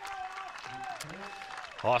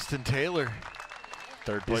 Austin Taylor.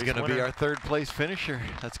 Third place is going to be winner. our third place finisher.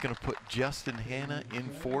 That's going to put Justin Hanna in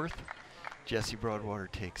 4th. Jesse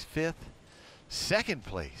Broadwater takes 5th. Second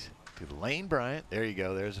place to Lane Bryant. There you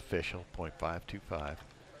go. There's official, .525.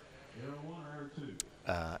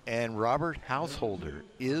 And Robert Householder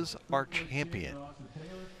is our champion.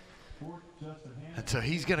 And so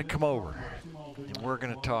he's going to come over, and we're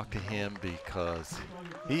going to talk to him because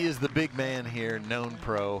he is the big man here, known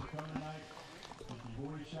pro.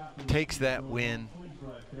 Takes that win.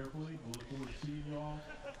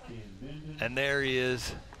 And there he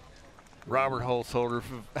is, Robert Householder.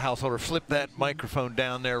 Flip that microphone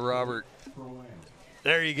down there, Robert.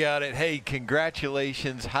 There you got it. Hey,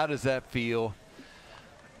 congratulations. How does that feel,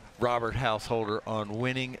 Robert Householder, on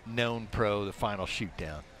winning known pro the final shoot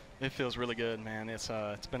down? It feels really good, man. It's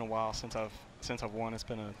been a while since I've won. It's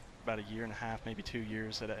been about a year and a half, maybe 2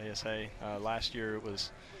 years at ASA. Last year it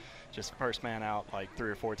was just first man out like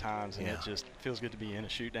 3 or 4 times, and it just feels good to be in a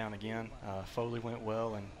shoot down again. Foley went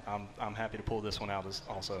well, and I'm happy to pull this one out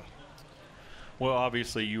also. Well,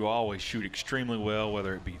 obviously you always shoot extremely well,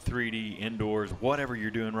 whether it be 3D, indoors, whatever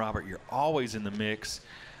you're doing, Robert. You're always in the mix.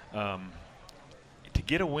 To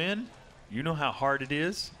get a win, you know how hard it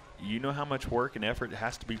is. You know how much work and effort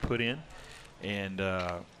has to be put in. And,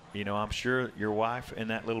 you know, I'm sure your wife and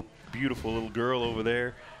that little beautiful little girl over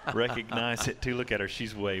there recognize it too. Look at her.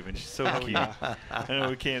 She's waving. She's so cute. I know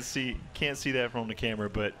we can't see that from the camera,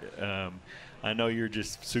 but I know you're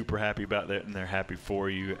just super happy about that, and they're happy for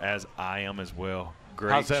you, as I am as well.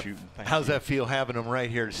 Great shooting. How's that feel having them right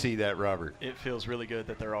here to see that, Robert? It feels really good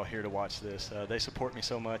that they're all here to watch this. They support me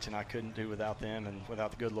so much, and I couldn't do without them and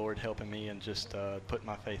without the good Lord helping me and just putting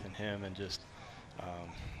my faith in Him and just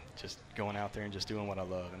going out there and just doing what I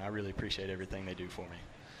love. And I really appreciate everything they do for me.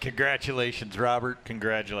 Congratulations, Robert.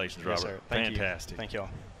 Congratulations, Robert. Yes, sir. Thank Fantastic. You. Thank you all.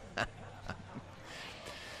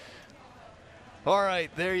 All right,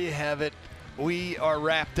 there you have it. We are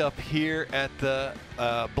wrapped up here at the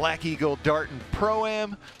Black Eagle Darton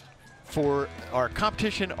Pro-Am. For our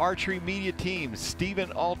competition archery media teams, Stephen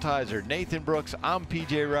Altizer, Nathan Brooks, I'm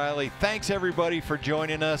PJ Riley. Thanks, everybody, for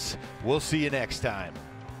joining us. We'll see you next time.